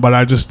 but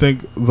I just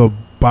think the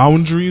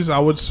boundaries I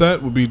would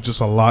set would be just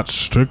a lot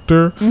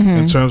stricter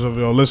in terms of,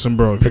 listen,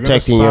 bro, if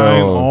protecting you're gonna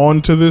sign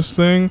on to this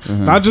thing,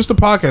 not just the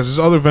podcast, there's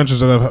other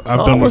ventures that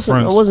I've done with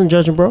friends. I wasn't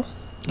judging, bro.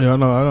 Yeah, I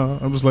know.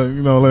 I'm just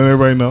letting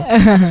everybody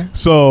know.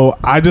 So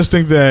I just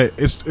think that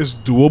it's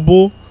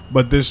doable,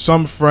 but there's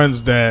some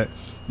friends that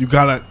you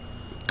gotta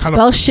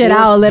spell shit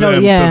out a little,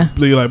 to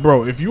be like,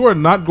 bro, if you are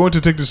not going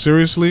to take this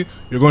seriously,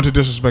 you're going to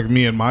disrespect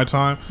me and my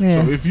time.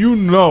 So if you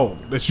know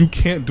that you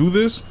can't do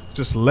this,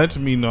 just let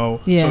me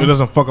know so it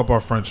doesn't fuck up our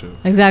friendship.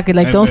 Exactly.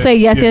 Like, don't say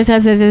yes,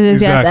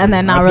 and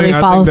then not really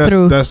follow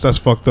through. That's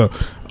fucked up.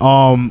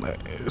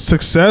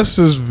 Success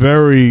is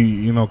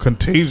very,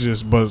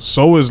 contagious, but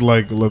so is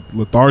like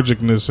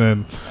lethargicness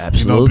and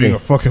being a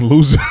fucking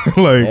loser.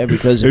 Like,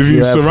 because if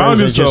you surround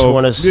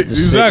yourself,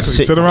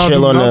 sit around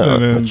chill on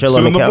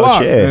the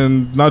couch,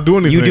 and not do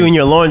anything. You doing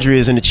your laundry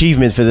is an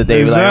achievement for the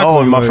day. Exactly. Like,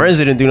 oh, my friends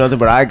didn't do nothing,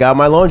 but I got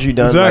my laundry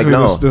done. Exactly.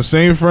 Like, no. The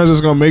same friends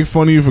that's gonna make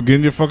fun of you for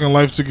getting your fucking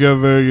life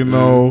together.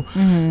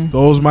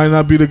 Those might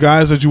not be the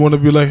guys that you want to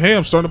be like, hey,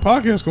 I'm starting a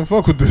podcast. Come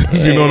fuck with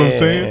this. You know what I'm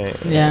saying?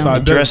 Yeah. So I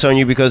dress on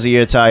you because of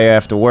your attire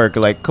after work.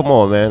 Like, come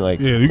on, man. Like,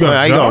 you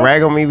got. You gonna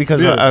rag on me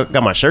because I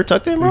got my shirt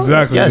tucked in, bro?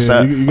 Exactly. Yes.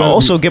 I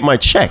also get my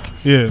check.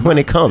 When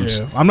it comes.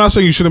 Yeah. I'm not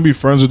saying you shouldn't be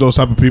friends with those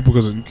type of people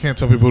because you can't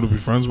tell people to be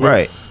friends with.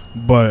 Right.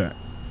 But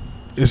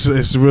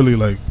it's really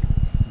like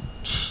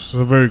it's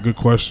a very good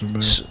question,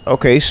 man.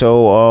 Okay,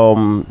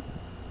 so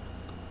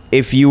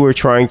if you were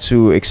trying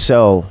to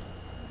excel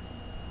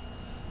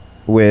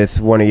with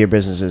one of your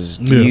businesses,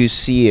 do you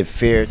see it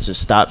fair to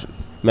stop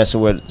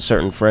messing with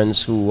certain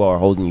friends who are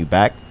holding you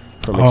back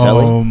from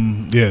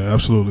excelling? Yeah,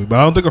 absolutely. But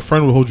I don't think a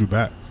friend will hold you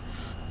back.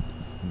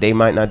 They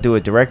might not do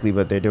it directly,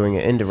 but they're doing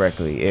it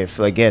indirectly. If,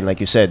 again, like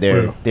you said,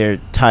 they're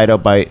tied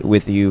up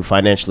with you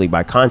financially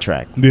by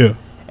contract. Yeah.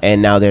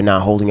 And now they're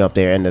not holding up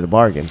their end of the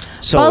bargain.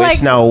 So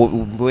it's now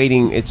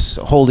waiting. It's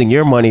holding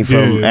your money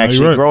from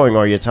actually growing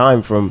or your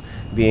time from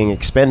being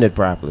expended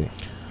properly.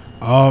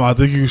 I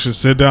think you should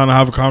sit down and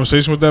have a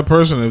conversation with that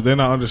person. If they're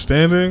not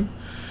understanding,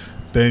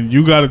 then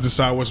you got to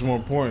decide what's more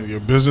important, your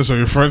business or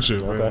your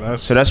friendship. Okay.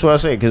 So that's what I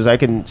say, because I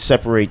can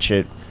separate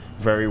shit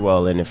very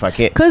well, and if I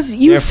can't, because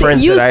you see,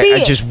 friends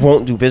I just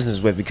won't do business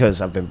with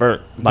because I've been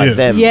burnt by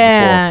them before.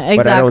 Exactly.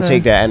 But I don't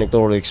take that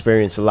anecdotal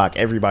experience to lock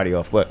everybody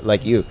off. But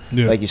like you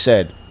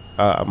said,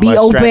 be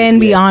open,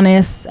 be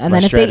honest, and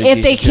then if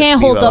they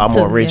can't hold up to,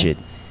 I'm more rigid.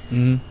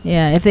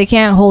 If they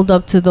can't hold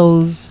up to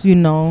those,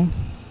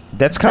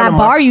 that's kind of that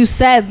bar you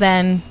set,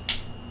 then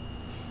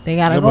they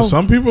gotta go. But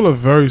some people are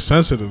very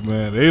sensitive,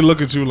 man. They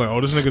look at you like, oh,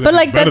 this nigga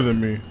is better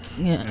than me.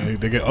 Yeah, and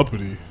they get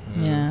uppity.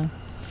 Yeah.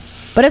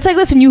 But it's like,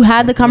 listen, you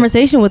had the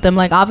conversation with them.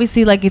 Like,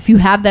 obviously, like, if you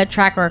have that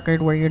track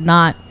record where you're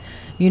not,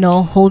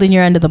 holding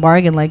your end of the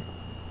bargain, like,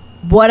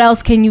 what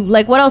else can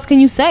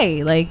you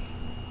say? Like,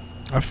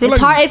 I feel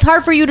it's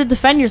hard for you to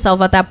defend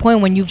yourself at that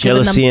point when you've given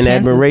them jealousy and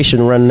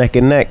admiration run neck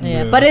and neck.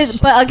 Yeah, but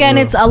again,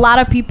 it's a lot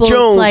of people.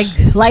 It's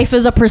like life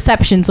is a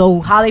perception, so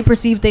how they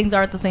perceive things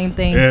aren't the same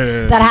thing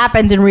that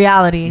happened in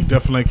reality. You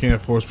definitely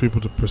can't force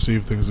people to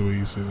perceive things the way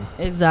you see them.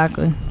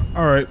 Exactly.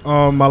 All right,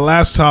 my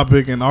last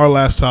topic and our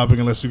last topic,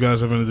 unless you guys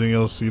have anything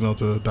else, to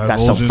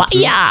divulge into,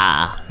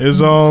 is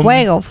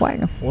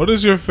fuego. What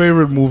is your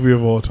favorite movie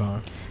of all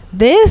time?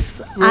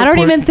 This, I don't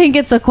even think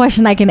it's a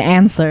question I can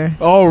answer.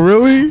 Oh,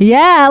 really?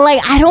 Yeah, like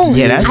I don't.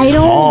 Yeah, that's I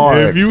don't.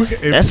 hard.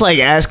 That's like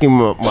asking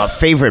my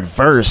favorite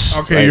verse.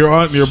 Okay, like, you're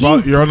on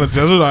a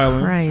desert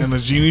island, and the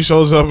genie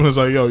shows up and is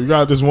like, "Yo, you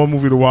got this one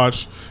movie to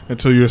watch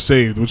until you're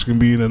saved, which can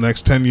be in the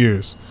next 10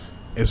 years."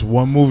 It's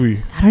one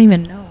movie. I don't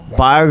even know.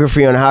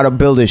 Biography on how to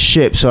build a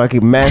ship so I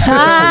can master it.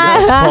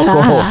 Fuck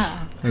off.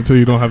 Until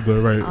you don't have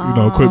the right,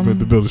 equipment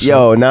to build a ship.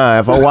 Yo, nah.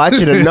 If I watch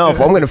it enough,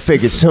 I'm gonna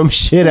figure some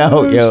shit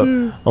out.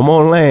 I'm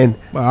on land.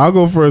 I'll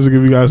go first and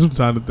give you guys some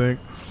time to think.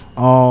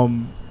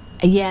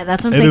 Yeah,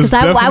 that's what I'm saying. Because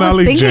I was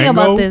thinking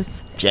about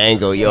this.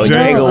 Django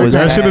was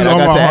that shit is on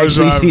my hard drive.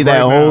 Actually, see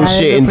that whole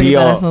shit in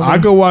DR. I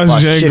could watch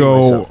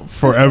Django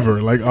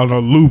forever, like on a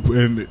loop,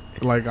 and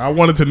like I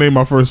wanted to name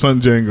my first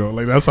son Django.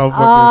 Like that's how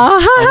fucking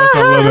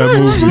I love that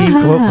movie. See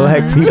what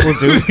black people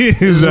do.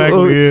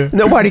 Exactly. Yeah.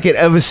 Nobody can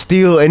ever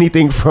steal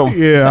anything from.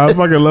 Yeah, I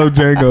fucking love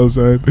Django,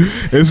 son.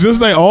 It's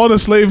just like all the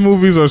slave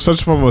movies are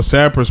such from a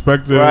sad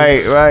perspective.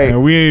 Right.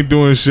 And we ain't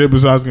doing shit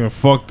besides getting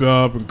fucked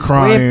up and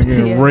crying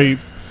and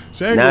raped.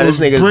 Now this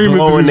nigga's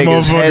blowing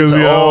niggas' heads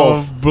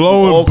off,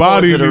 blowing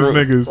body these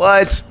niggas.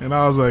 What? And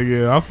I was like,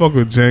 yeah, I fuck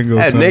with Django.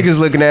 That niggas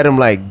looking at him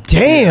like,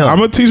 damn. I'm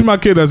gonna teach my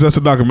kid that's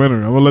a documentary.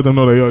 I'm gonna let them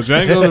know that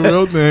Django's the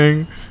real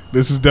thing.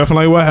 This is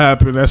definitely what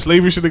happened. That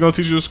slavery shit they're gonna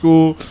teach you in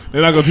school.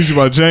 They're not gonna teach you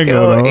about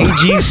Django.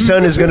 AG's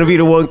son is gonna be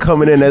the one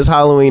coming in as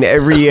Halloween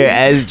every year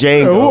as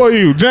Django. Who are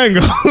you,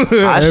 Django?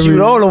 I shoot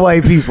all the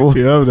white people.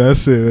 Yeah,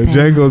 that's it.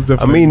 Django's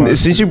definitely. I mean,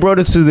 since you brought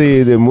it to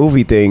the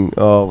movie thing,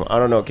 I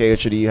don't know,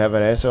 KH, do you have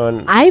an answer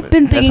on? I've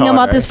been thinking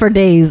about this for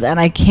days, and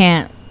I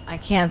can't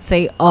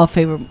say a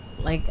favorite.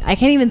 Like I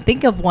can't even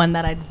think of one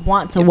that I'd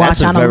want to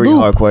watch on a loop. That's a very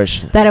hard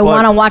question. That I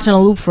want to watch on a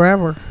loop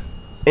forever.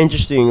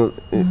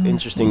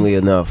 Interestingly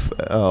enough,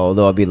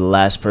 although I'll be the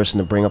last person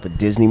to bring up a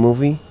Disney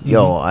movie,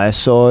 I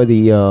saw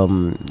the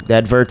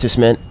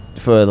advertisement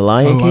for The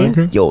Lion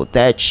King. Yo,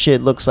 that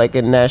shit looks like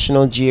a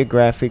National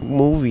Geographic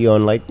movie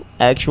on like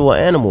actual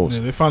animals.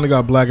 Yeah, they finally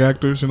got black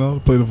actors, to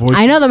play the voice.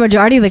 I know the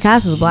majority of the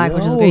cast is black,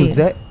 which is great.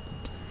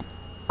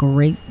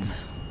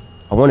 Great.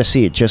 I want to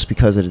see it just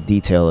because of the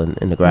detail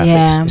in the graphics.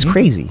 Yeah. It's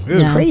crazy.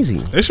 It's crazy.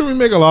 They should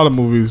remake a lot of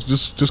movies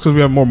just because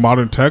we have more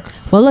modern tech.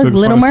 Well, look, So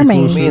Little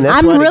Mermaid.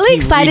 I'm really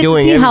excited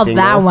to see how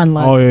that one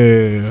looks. Oh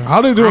yeah.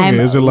 How they doing it?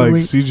 Is it like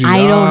CGI? I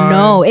don't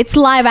know. It's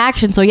live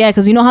action, so yeah,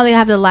 because you know how they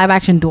have the live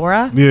action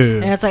Dora. Yeah.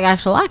 And it's like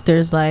actual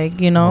actors,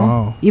 like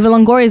Eva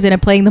Longoria's in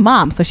it playing the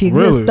mom, so she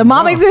exists. Really? The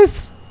mom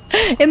exists.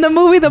 In the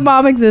movie, the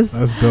mom exists.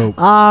 That's dope.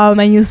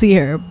 And you see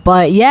her,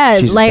 but yeah,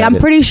 She's like I'm excited.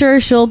 pretty sure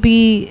she'll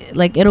be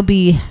like it'll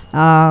be.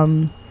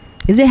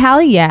 Is it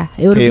Halle? Yeah,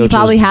 it would be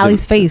probably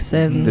Halle's face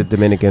and the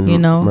Dominican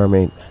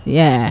mermaid.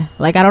 Yeah,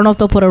 like I don't know if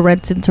they'll put a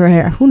rent into her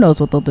hair. Who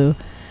knows what they'll do?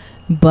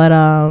 But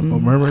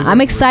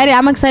I'm excited.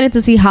 I'm excited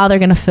to see how they're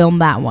gonna film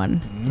that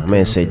one. My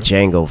man said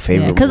Django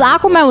favorite. Because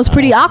Aquaman was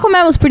pretty.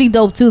 Aquaman was pretty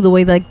dope too. The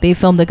way like they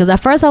filmed it. Because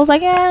at first I was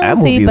like, yeah, That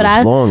we'll see. movie But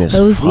was long as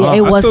it was fuck.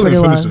 it was pretty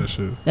long. That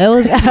shit. It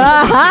was.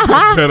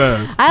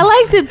 I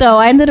liked it though.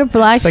 I ended up It's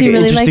like actually an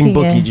really interesting liking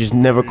book. it. You just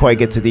never quite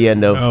get to the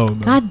end of. Oh, no.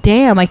 God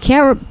damn! I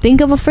can't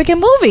think of a freaking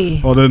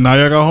movie. Oh, then now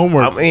y'all got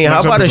homework. I mean, how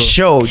Next about a episode.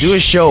 show? Do a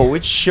show.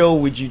 Which show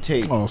would you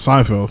take? Oh,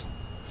 Seinfeld.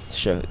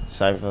 Show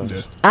Seinfeld.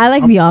 Yeah. I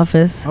like The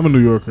Office. I'm a New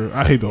Yorker.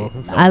 I hate The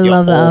Office. I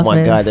love The Office. Oh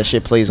my god, that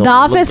shit plays on The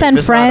Office and If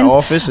it's not Friends. The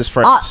Office is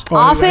Friends.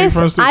 Office.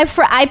 Friends too?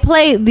 I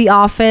play The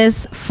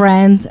Office,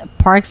 Friends,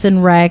 Parks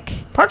and Rec,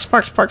 Parks.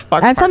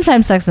 and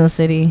sometimes Sex and the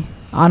City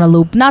on a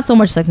loop. Not so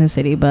much Sex and the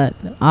City, but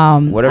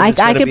Whatever it's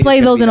I gonna could be, play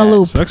it's gonna those be in a that.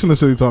 loop. Sex and the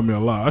City taught me a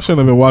lot. I shouldn't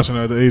have been watching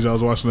it at the age I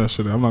was watching that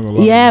shit. I'm not gonna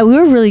lie. Yeah, we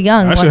were really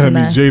young. That shit watching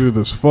had me that. jaded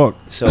as fuck.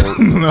 So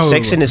was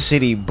Sex like- and the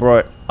City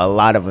brought a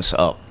lot of us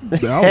up I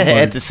was at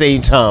like- the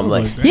same time.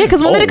 Like, damn. Yeah,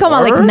 because when did it come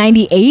out? Like word?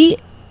 98.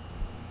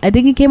 I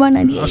think it came out in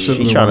I 98. should've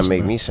she been trying to watching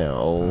make that. me sound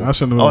old. I shouldn't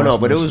have been Oh no,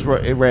 watching but that it was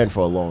shit. it ran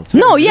for a long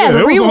time. No, yeah, the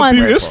it was on reruns.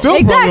 TV. It's still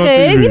exactly.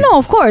 probably on TV. You know,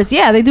 of course,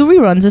 yeah, they do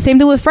reruns. The same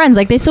thing with Friends.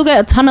 Like they still get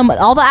a ton of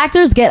all the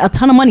actors get a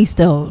ton of money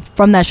still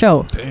from that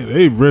show. Damn,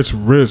 they rich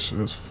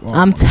as fuck.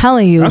 I'm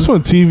telling you. That's when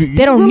TV.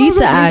 They don't you need realize to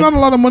that act. There's not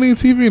a lot of money in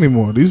TV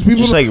anymore. These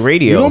people Just like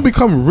radio. You don't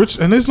become rich,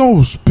 and there's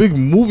no big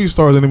movie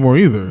stars anymore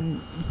either.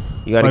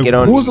 You gotta Like, get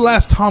on. who was the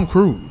last Tom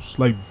Cruise?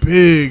 Like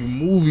big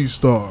movie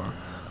star.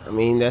 I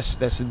mean, that's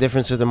the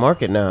difference of the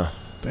market now.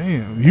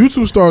 Damn,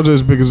 YouTube stars are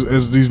as big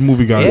as these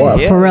movie guys. Yeah,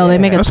 are. yeah. For real, they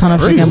make a That's ton of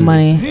crazy. freaking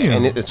money.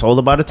 Damn. And it's all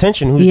about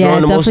attention. Who's Yeah,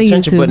 drawing the most definitely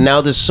attention? YouTube. But now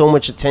there's so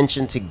much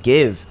attention to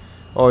give.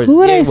 Or Who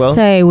would yeah, I well,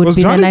 say would was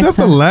be Johnny the Depp next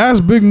the one?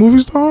 last big movie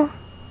star?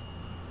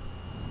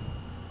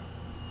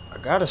 I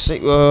gotta say,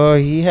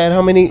 he had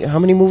how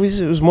many movies?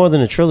 It was more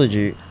than a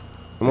trilogy.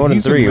 More than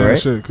He's three, in mad right?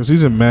 shit because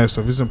he's in mad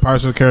stuff. He's in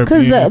Pirates of the Caribbean.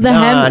 Because the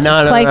hem,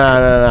 like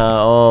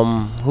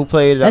Who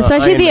played?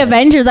 especially Iron the Man?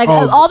 Avengers, like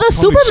Oh, all the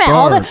Tony Superman,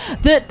 all the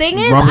Stark. thing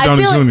is, Robert I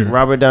Downey feel like Jr.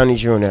 Robert Downey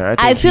Jr.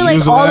 I feel like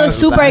He's the all the last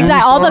super movie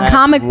exact, all the star.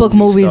 comic book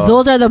Movie movies, star.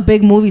 those are the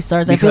big movie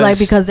stars. I feel like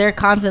Because- because they're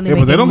constantly Yeah, but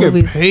making they don't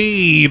movies. get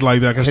paid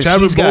like that. Because 'Cause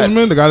Chadwick he's got-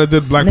 Boseman, the guy that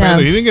did Black Yeah.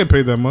 Panther, he didn't get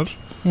paid that much.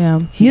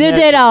 Yeah, He neither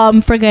had-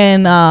 did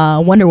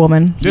freaking Wonder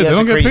Woman. Yeah, they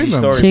don't get paid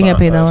that much. She didn't get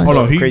paid that much. Hold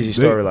on, Crazy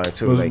storyline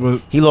too. but-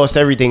 Like, he lost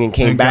everything and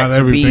came And back got to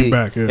everything be.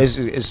 back, yeah. It's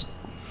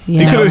He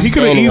Yeah, could have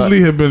Standing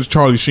easily have been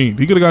Charlie Sheen.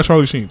 He could have got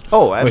Charlie Sheen.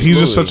 oh, But absolutely. he's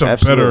just such a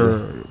absolutely.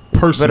 better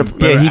person.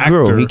 Yeah, he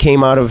grew. actor. He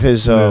came out of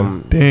his Yeah.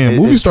 Damn, his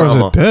movie stars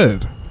trauma. are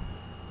dead.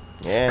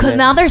 Yeah, because man.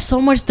 now there's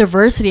so much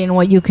diversity in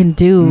what you can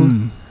do.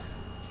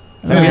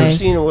 Have you ever Like,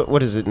 seen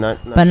what is it? Not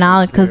but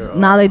now, because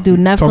now they do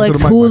Netflix, the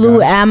mic, my Hulu,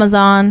 guy.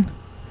 Amazon.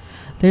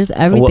 There's I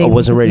everything.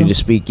 wasn't ready to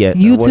speak yet. I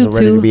wasn't YouTube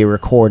ready to too. be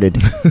recorded.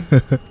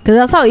 Because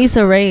that's how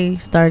Issa Rae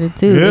started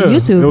too. Yeah,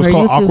 YouTube. it was her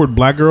called YouTube. Awkward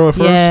Black Girl at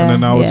first, Yeah, and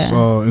then now it's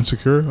yeah.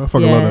 Insecure. I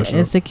fucking love that show.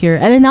 Insecure.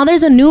 And then now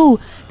there's a new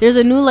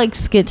like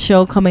skit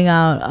show coming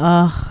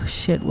out.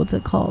 Shit, what's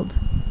it called?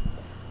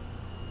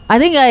 I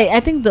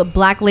think the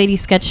Black Lady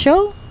Sketch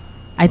Show.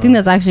 I think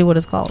that's actually what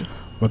it's called.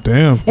 But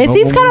damn, It no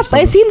seems more kind of. stuff.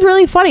 It seems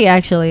really funny,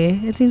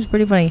 actually. It seems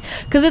pretty funny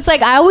because it's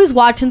like I always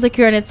watch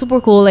Insecure, and it's super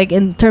cool. Like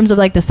in terms of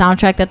like the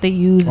soundtrack that they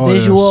use, Oh, yeah,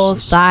 visual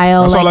it's-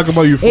 style. That's what I like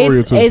about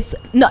Euphoria too. It's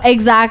no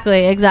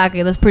exactly.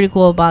 That's pretty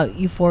cool about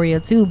Euphoria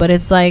too. But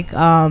it's like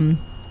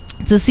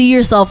to see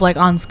yourself like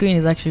on screen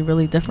is actually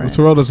really different.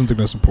 Terrell doesn't think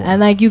that's important. And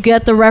like you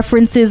get the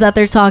references that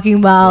they're talking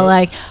about,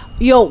 like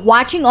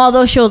watching all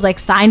those shows like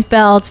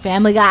Seinfeld,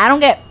 Family Guy. I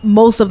don't get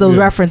most of those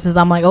Yeah. references.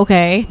 I'm like,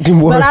 okay,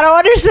 What? but I don't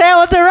understand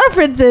what the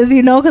reference is,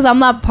 because I'm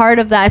not part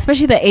of that,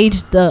 especially the age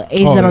yeah,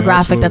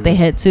 demographic that they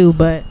hit too.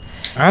 But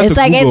I had it's to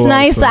like Google it's all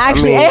nice to stuff.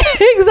 actually I mean,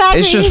 exactly.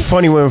 It's just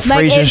funny when Like,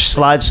 Frasier it's-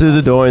 slides through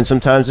the door and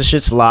sometimes the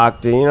shit's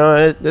locked.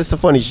 And, that's the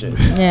funny shit.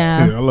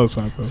 yeah. Yeah, I love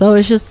Seinfeld. So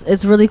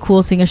it's really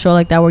cool seeing a show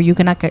like that where you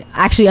can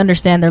actually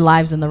understand their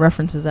lives and the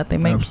references that they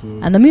make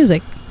Absolutely. and the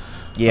music.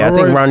 Yeah, All I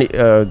think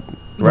right.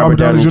 Robert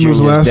Downey Jr. was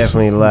the last- is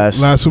definitely the last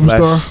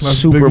superstar?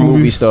 Last super big movie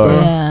movie star.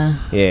 star? Yeah.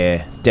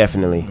 Yeah,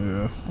 definitely.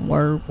 Yeah.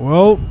 Word.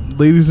 Well,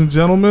 ladies and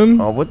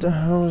gentlemen, Oh, what the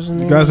hell is the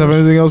name? you guys have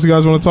anything else you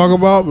guys want to talk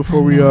about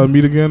before we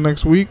meet again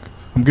next week?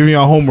 I'm giving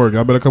y'all homework.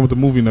 Y'all better come with the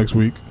movie next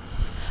week.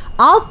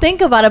 I'll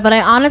think about it, but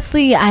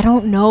I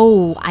don't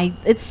know.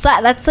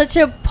 That's such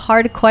a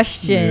hard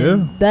question.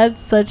 Yeah. That's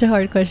such a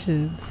hard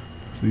question.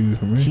 It's easy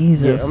for me.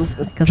 Jesus.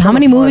 I'm Because trying how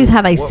many to movies find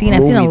have I what seen?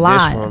 I've seen a movie this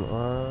lot. one-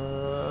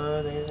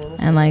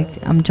 and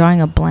like I'm drawing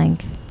a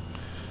blank.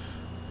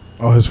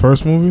 Oh, his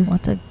first movie?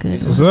 What's a good?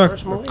 Is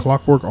that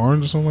Clockwork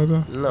Orange or something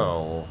like that?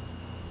 No,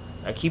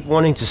 I keep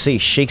wanting to say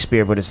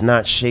Shakespeare, but it's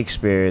not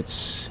Shakespeare.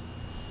 It's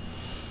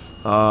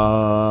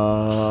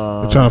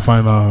we're trying to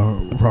find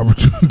Robert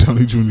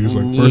Downey Jr.'s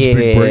like first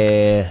big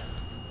break.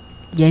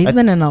 Yeah, he's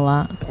been in a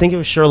lot. I think it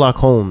was Sherlock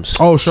Holmes.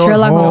 Oh,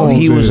 Sherlock Holmes.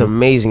 He was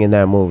amazing in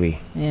that movie.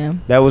 Yeah,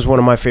 that was one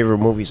of my favorite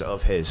movies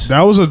of his.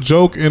 That was a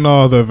joke in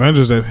the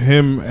Avengers that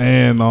him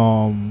and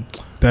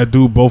that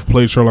dude both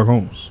played Sherlock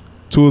Holmes.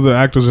 Two of the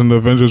actors in the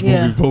Avengers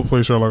movies both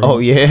played Sherlock Holmes. Oh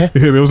yeah,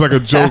 yeah. It was like a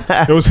joke.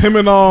 It was him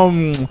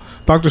and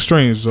Doctor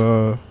Strange.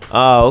 Okay.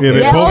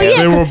 Yeah,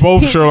 they were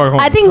both Sherlock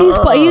Holmes. I think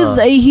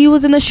he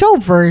was in the show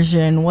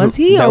version. Was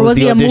he, or was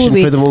he a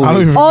movie? For the movie? I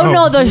don't even know.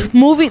 No, the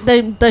movie,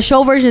 the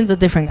show version is a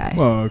different guy.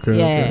 Oh, okay.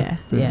 Yeah.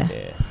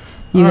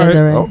 You guys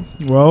are right. Oh,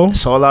 well,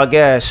 it's all our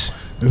gas.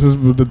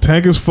 The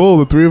tank is full.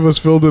 The three of us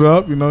filled it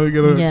up. You know, you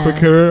get a quick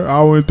hitter,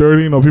 hour and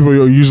 30. You know, people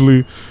are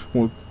usually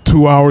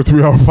 2-hour,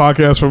 3-hour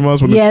podcast from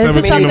us. When this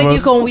is something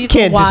you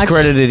can't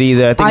discredit it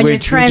either. I think we're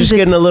just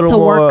getting a little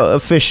more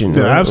efficient.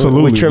 Yeah,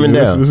 absolutely. We're trimming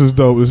down. This is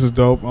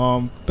dope.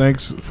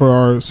 Thanks for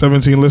our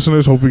 17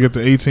 listeners. Hope we get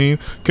to 18.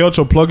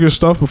 Kelcho, plug your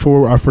stuff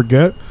before I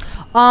forget.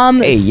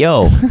 Hey,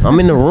 yo, I'm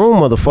in the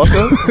room,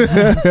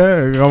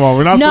 motherfucker. Come on,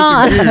 we're not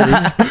switching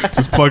gears.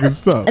 Just plugging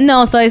stuff.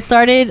 No, so I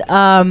started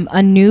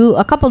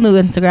a couple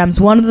new Instagrams.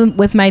 One of them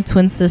with my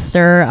twin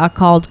sister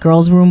called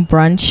Girls Room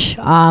Brunch,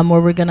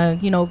 where we're gonna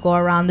go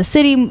around the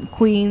city,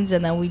 Queens,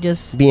 and then we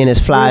just being as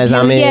fly as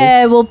I'm.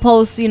 Yeah, we'll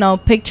post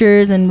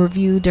pictures and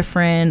review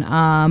different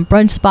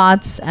brunch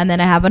spots, and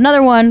then I have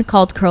another one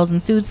called Curls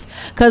and Suits,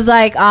 because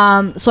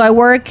so I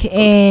work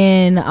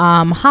in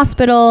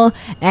hospital,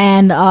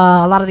 and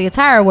a lot of the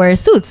attire wears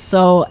suits,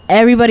 so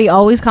everybody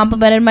always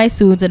complimented my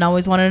suits and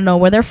always wanted to know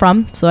where they're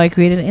from. So I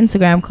created an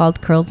Instagram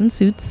called Curls and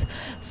Suits,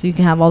 so you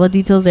can have all the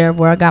details there of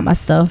where I got my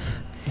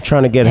stuff. I'm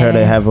trying to get her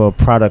to have a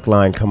product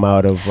line come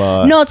out of.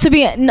 To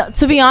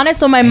be honest,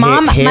 so my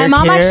mom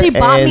actually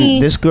bought me.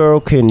 This girl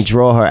can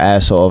draw her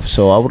ass off,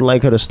 so I would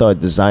like her to start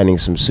designing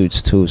some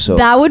suits too. So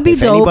that would be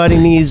dope. Anybody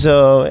needs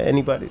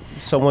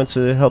someone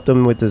to help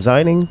them with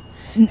designing,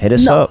 hit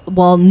us up.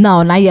 Well,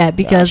 no, not yet,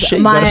 because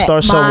you gotta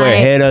start somewhere.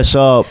 Hit us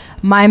up.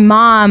 My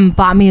mom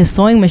bought me a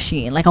sewing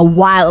machine a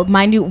while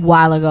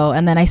ago,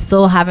 and then I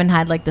still haven't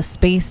had the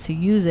space to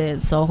use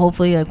it. So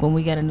hopefully when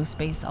we get a new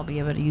space, I'll be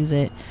able to use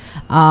it,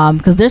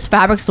 because there's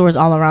fabric stores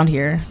all around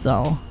here.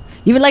 So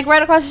even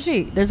right across the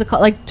street, there's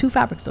 2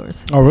 fabric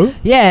stores. Oh really?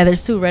 Yeah,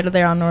 there's 2 right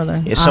there on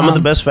Northern. Yeah, some of the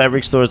best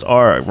fabric stores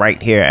are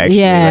right here.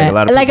 Actually, yeah, a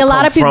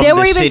lot of people. They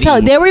were even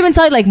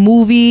telling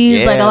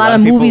movies. Yeah, a lot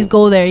of movies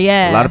go there.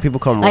 Yeah, a lot of people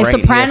come right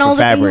Sopranos. Here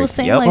for fabric. I think he was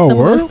saying some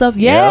of the stuff.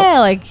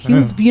 Yeah, he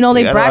was. They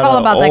brag all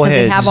about that because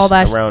they have all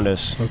that around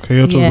us.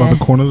 Okay, it's about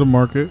the corner of the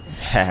market.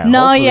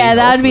 No, yeah,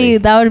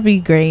 that would be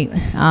great.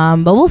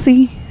 But we'll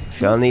see.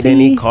 If y'all need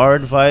any car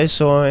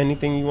advice or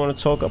anything you want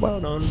to talk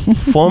about on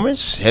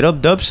performance, hit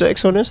up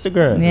Dubsex on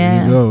Instagram.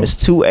 Yeah, it's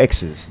 2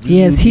 X's.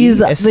 Yes, he's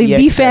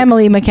the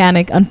family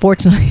mechanic,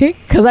 unfortunately,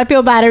 because I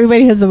feel bad.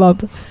 Everybody hits him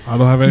up. I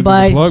don't have anything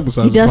to plug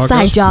besides he does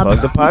side jobs.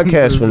 Plug the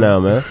podcast for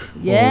now, man.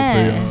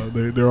 Yeah,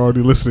 they're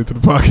already listening to the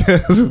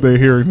podcast if they're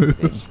hearing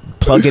this.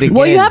 Plug it again.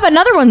 Well, you have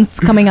another one's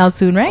coming out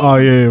soon, right? Oh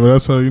yeah, but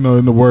that's in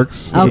the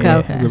works.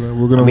 Okay.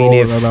 We're gonna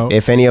roll that out.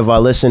 If any of our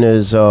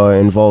listeners are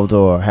involved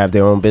or have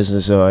their own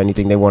business or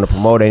anything they want to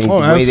promote, any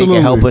way they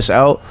can help us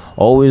out,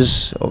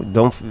 always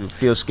don't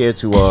feel scared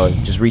to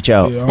just reach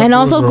out. Yeah, and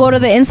also go to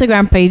the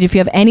Instagram page if you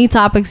have any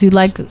topics you'd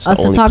like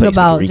us to talk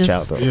about.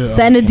 Just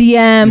send a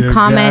DM,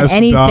 comment,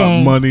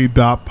 anything.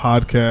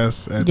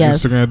 Money.podcast at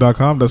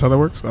Instagram.com. That's how that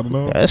works. I don't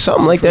know. Yeah,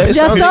 something like that. You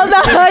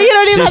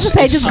don't even have to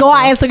say. Just go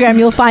on Instagram.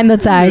 You'll find the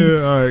tag. Yeah,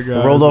 all right,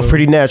 guys. Rolled off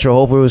pretty natural.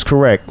 Hope it was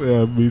correct.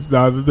 Yeah,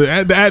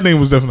 the ad name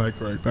was definitely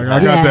correct. I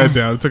got that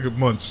down. It took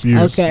months,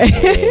 years.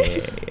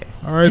 Okay.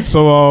 All right,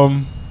 so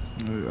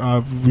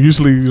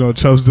usually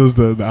Chubbs does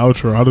the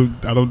outro.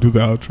 I don't do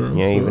the outro.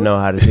 You don't even know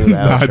how to do the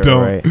outro. I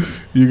don't. Right?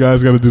 You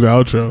guys got to do the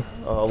outro.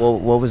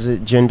 What was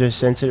it? Gender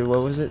sensitive?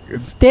 What was it?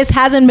 This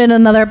hasn't been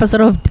another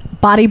episode of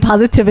Body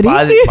Positivity.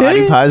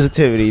 Body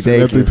Positivity. Say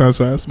that 3 times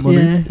fast.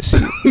 Money.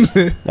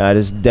 Yeah. Nah,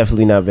 this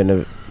definitely not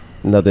been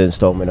another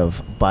installment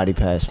of Body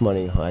Past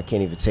Money. I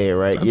can't even say it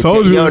right. I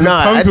told you.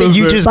 I think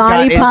you just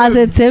Body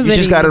Positivity. You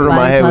just got it on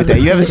my head with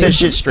that. You haven't said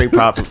shit straight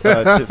proper for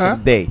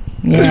the day.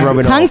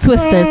 Yeah. Tongue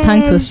twister.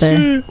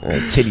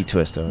 Titty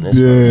twister. On this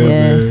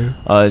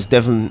one. It's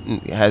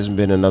definitely hasn't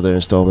been another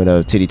installment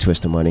of Titty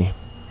Twister Money.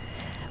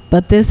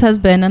 But this has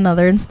been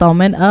another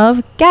installment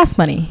of Gas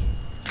Money.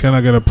 Can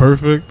I get a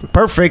perfect?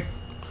 Perfect.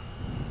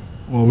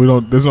 Well, we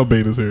don't. There's no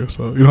betas here,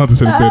 so you don't have to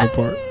say the beta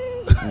part.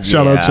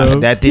 Shout out,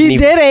 Chubbs. He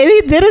did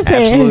it.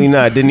 Absolutely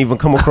not. Didn't even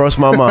come across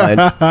my mind.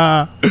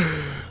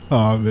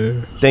 Oh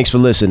man. Thanks for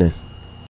listening.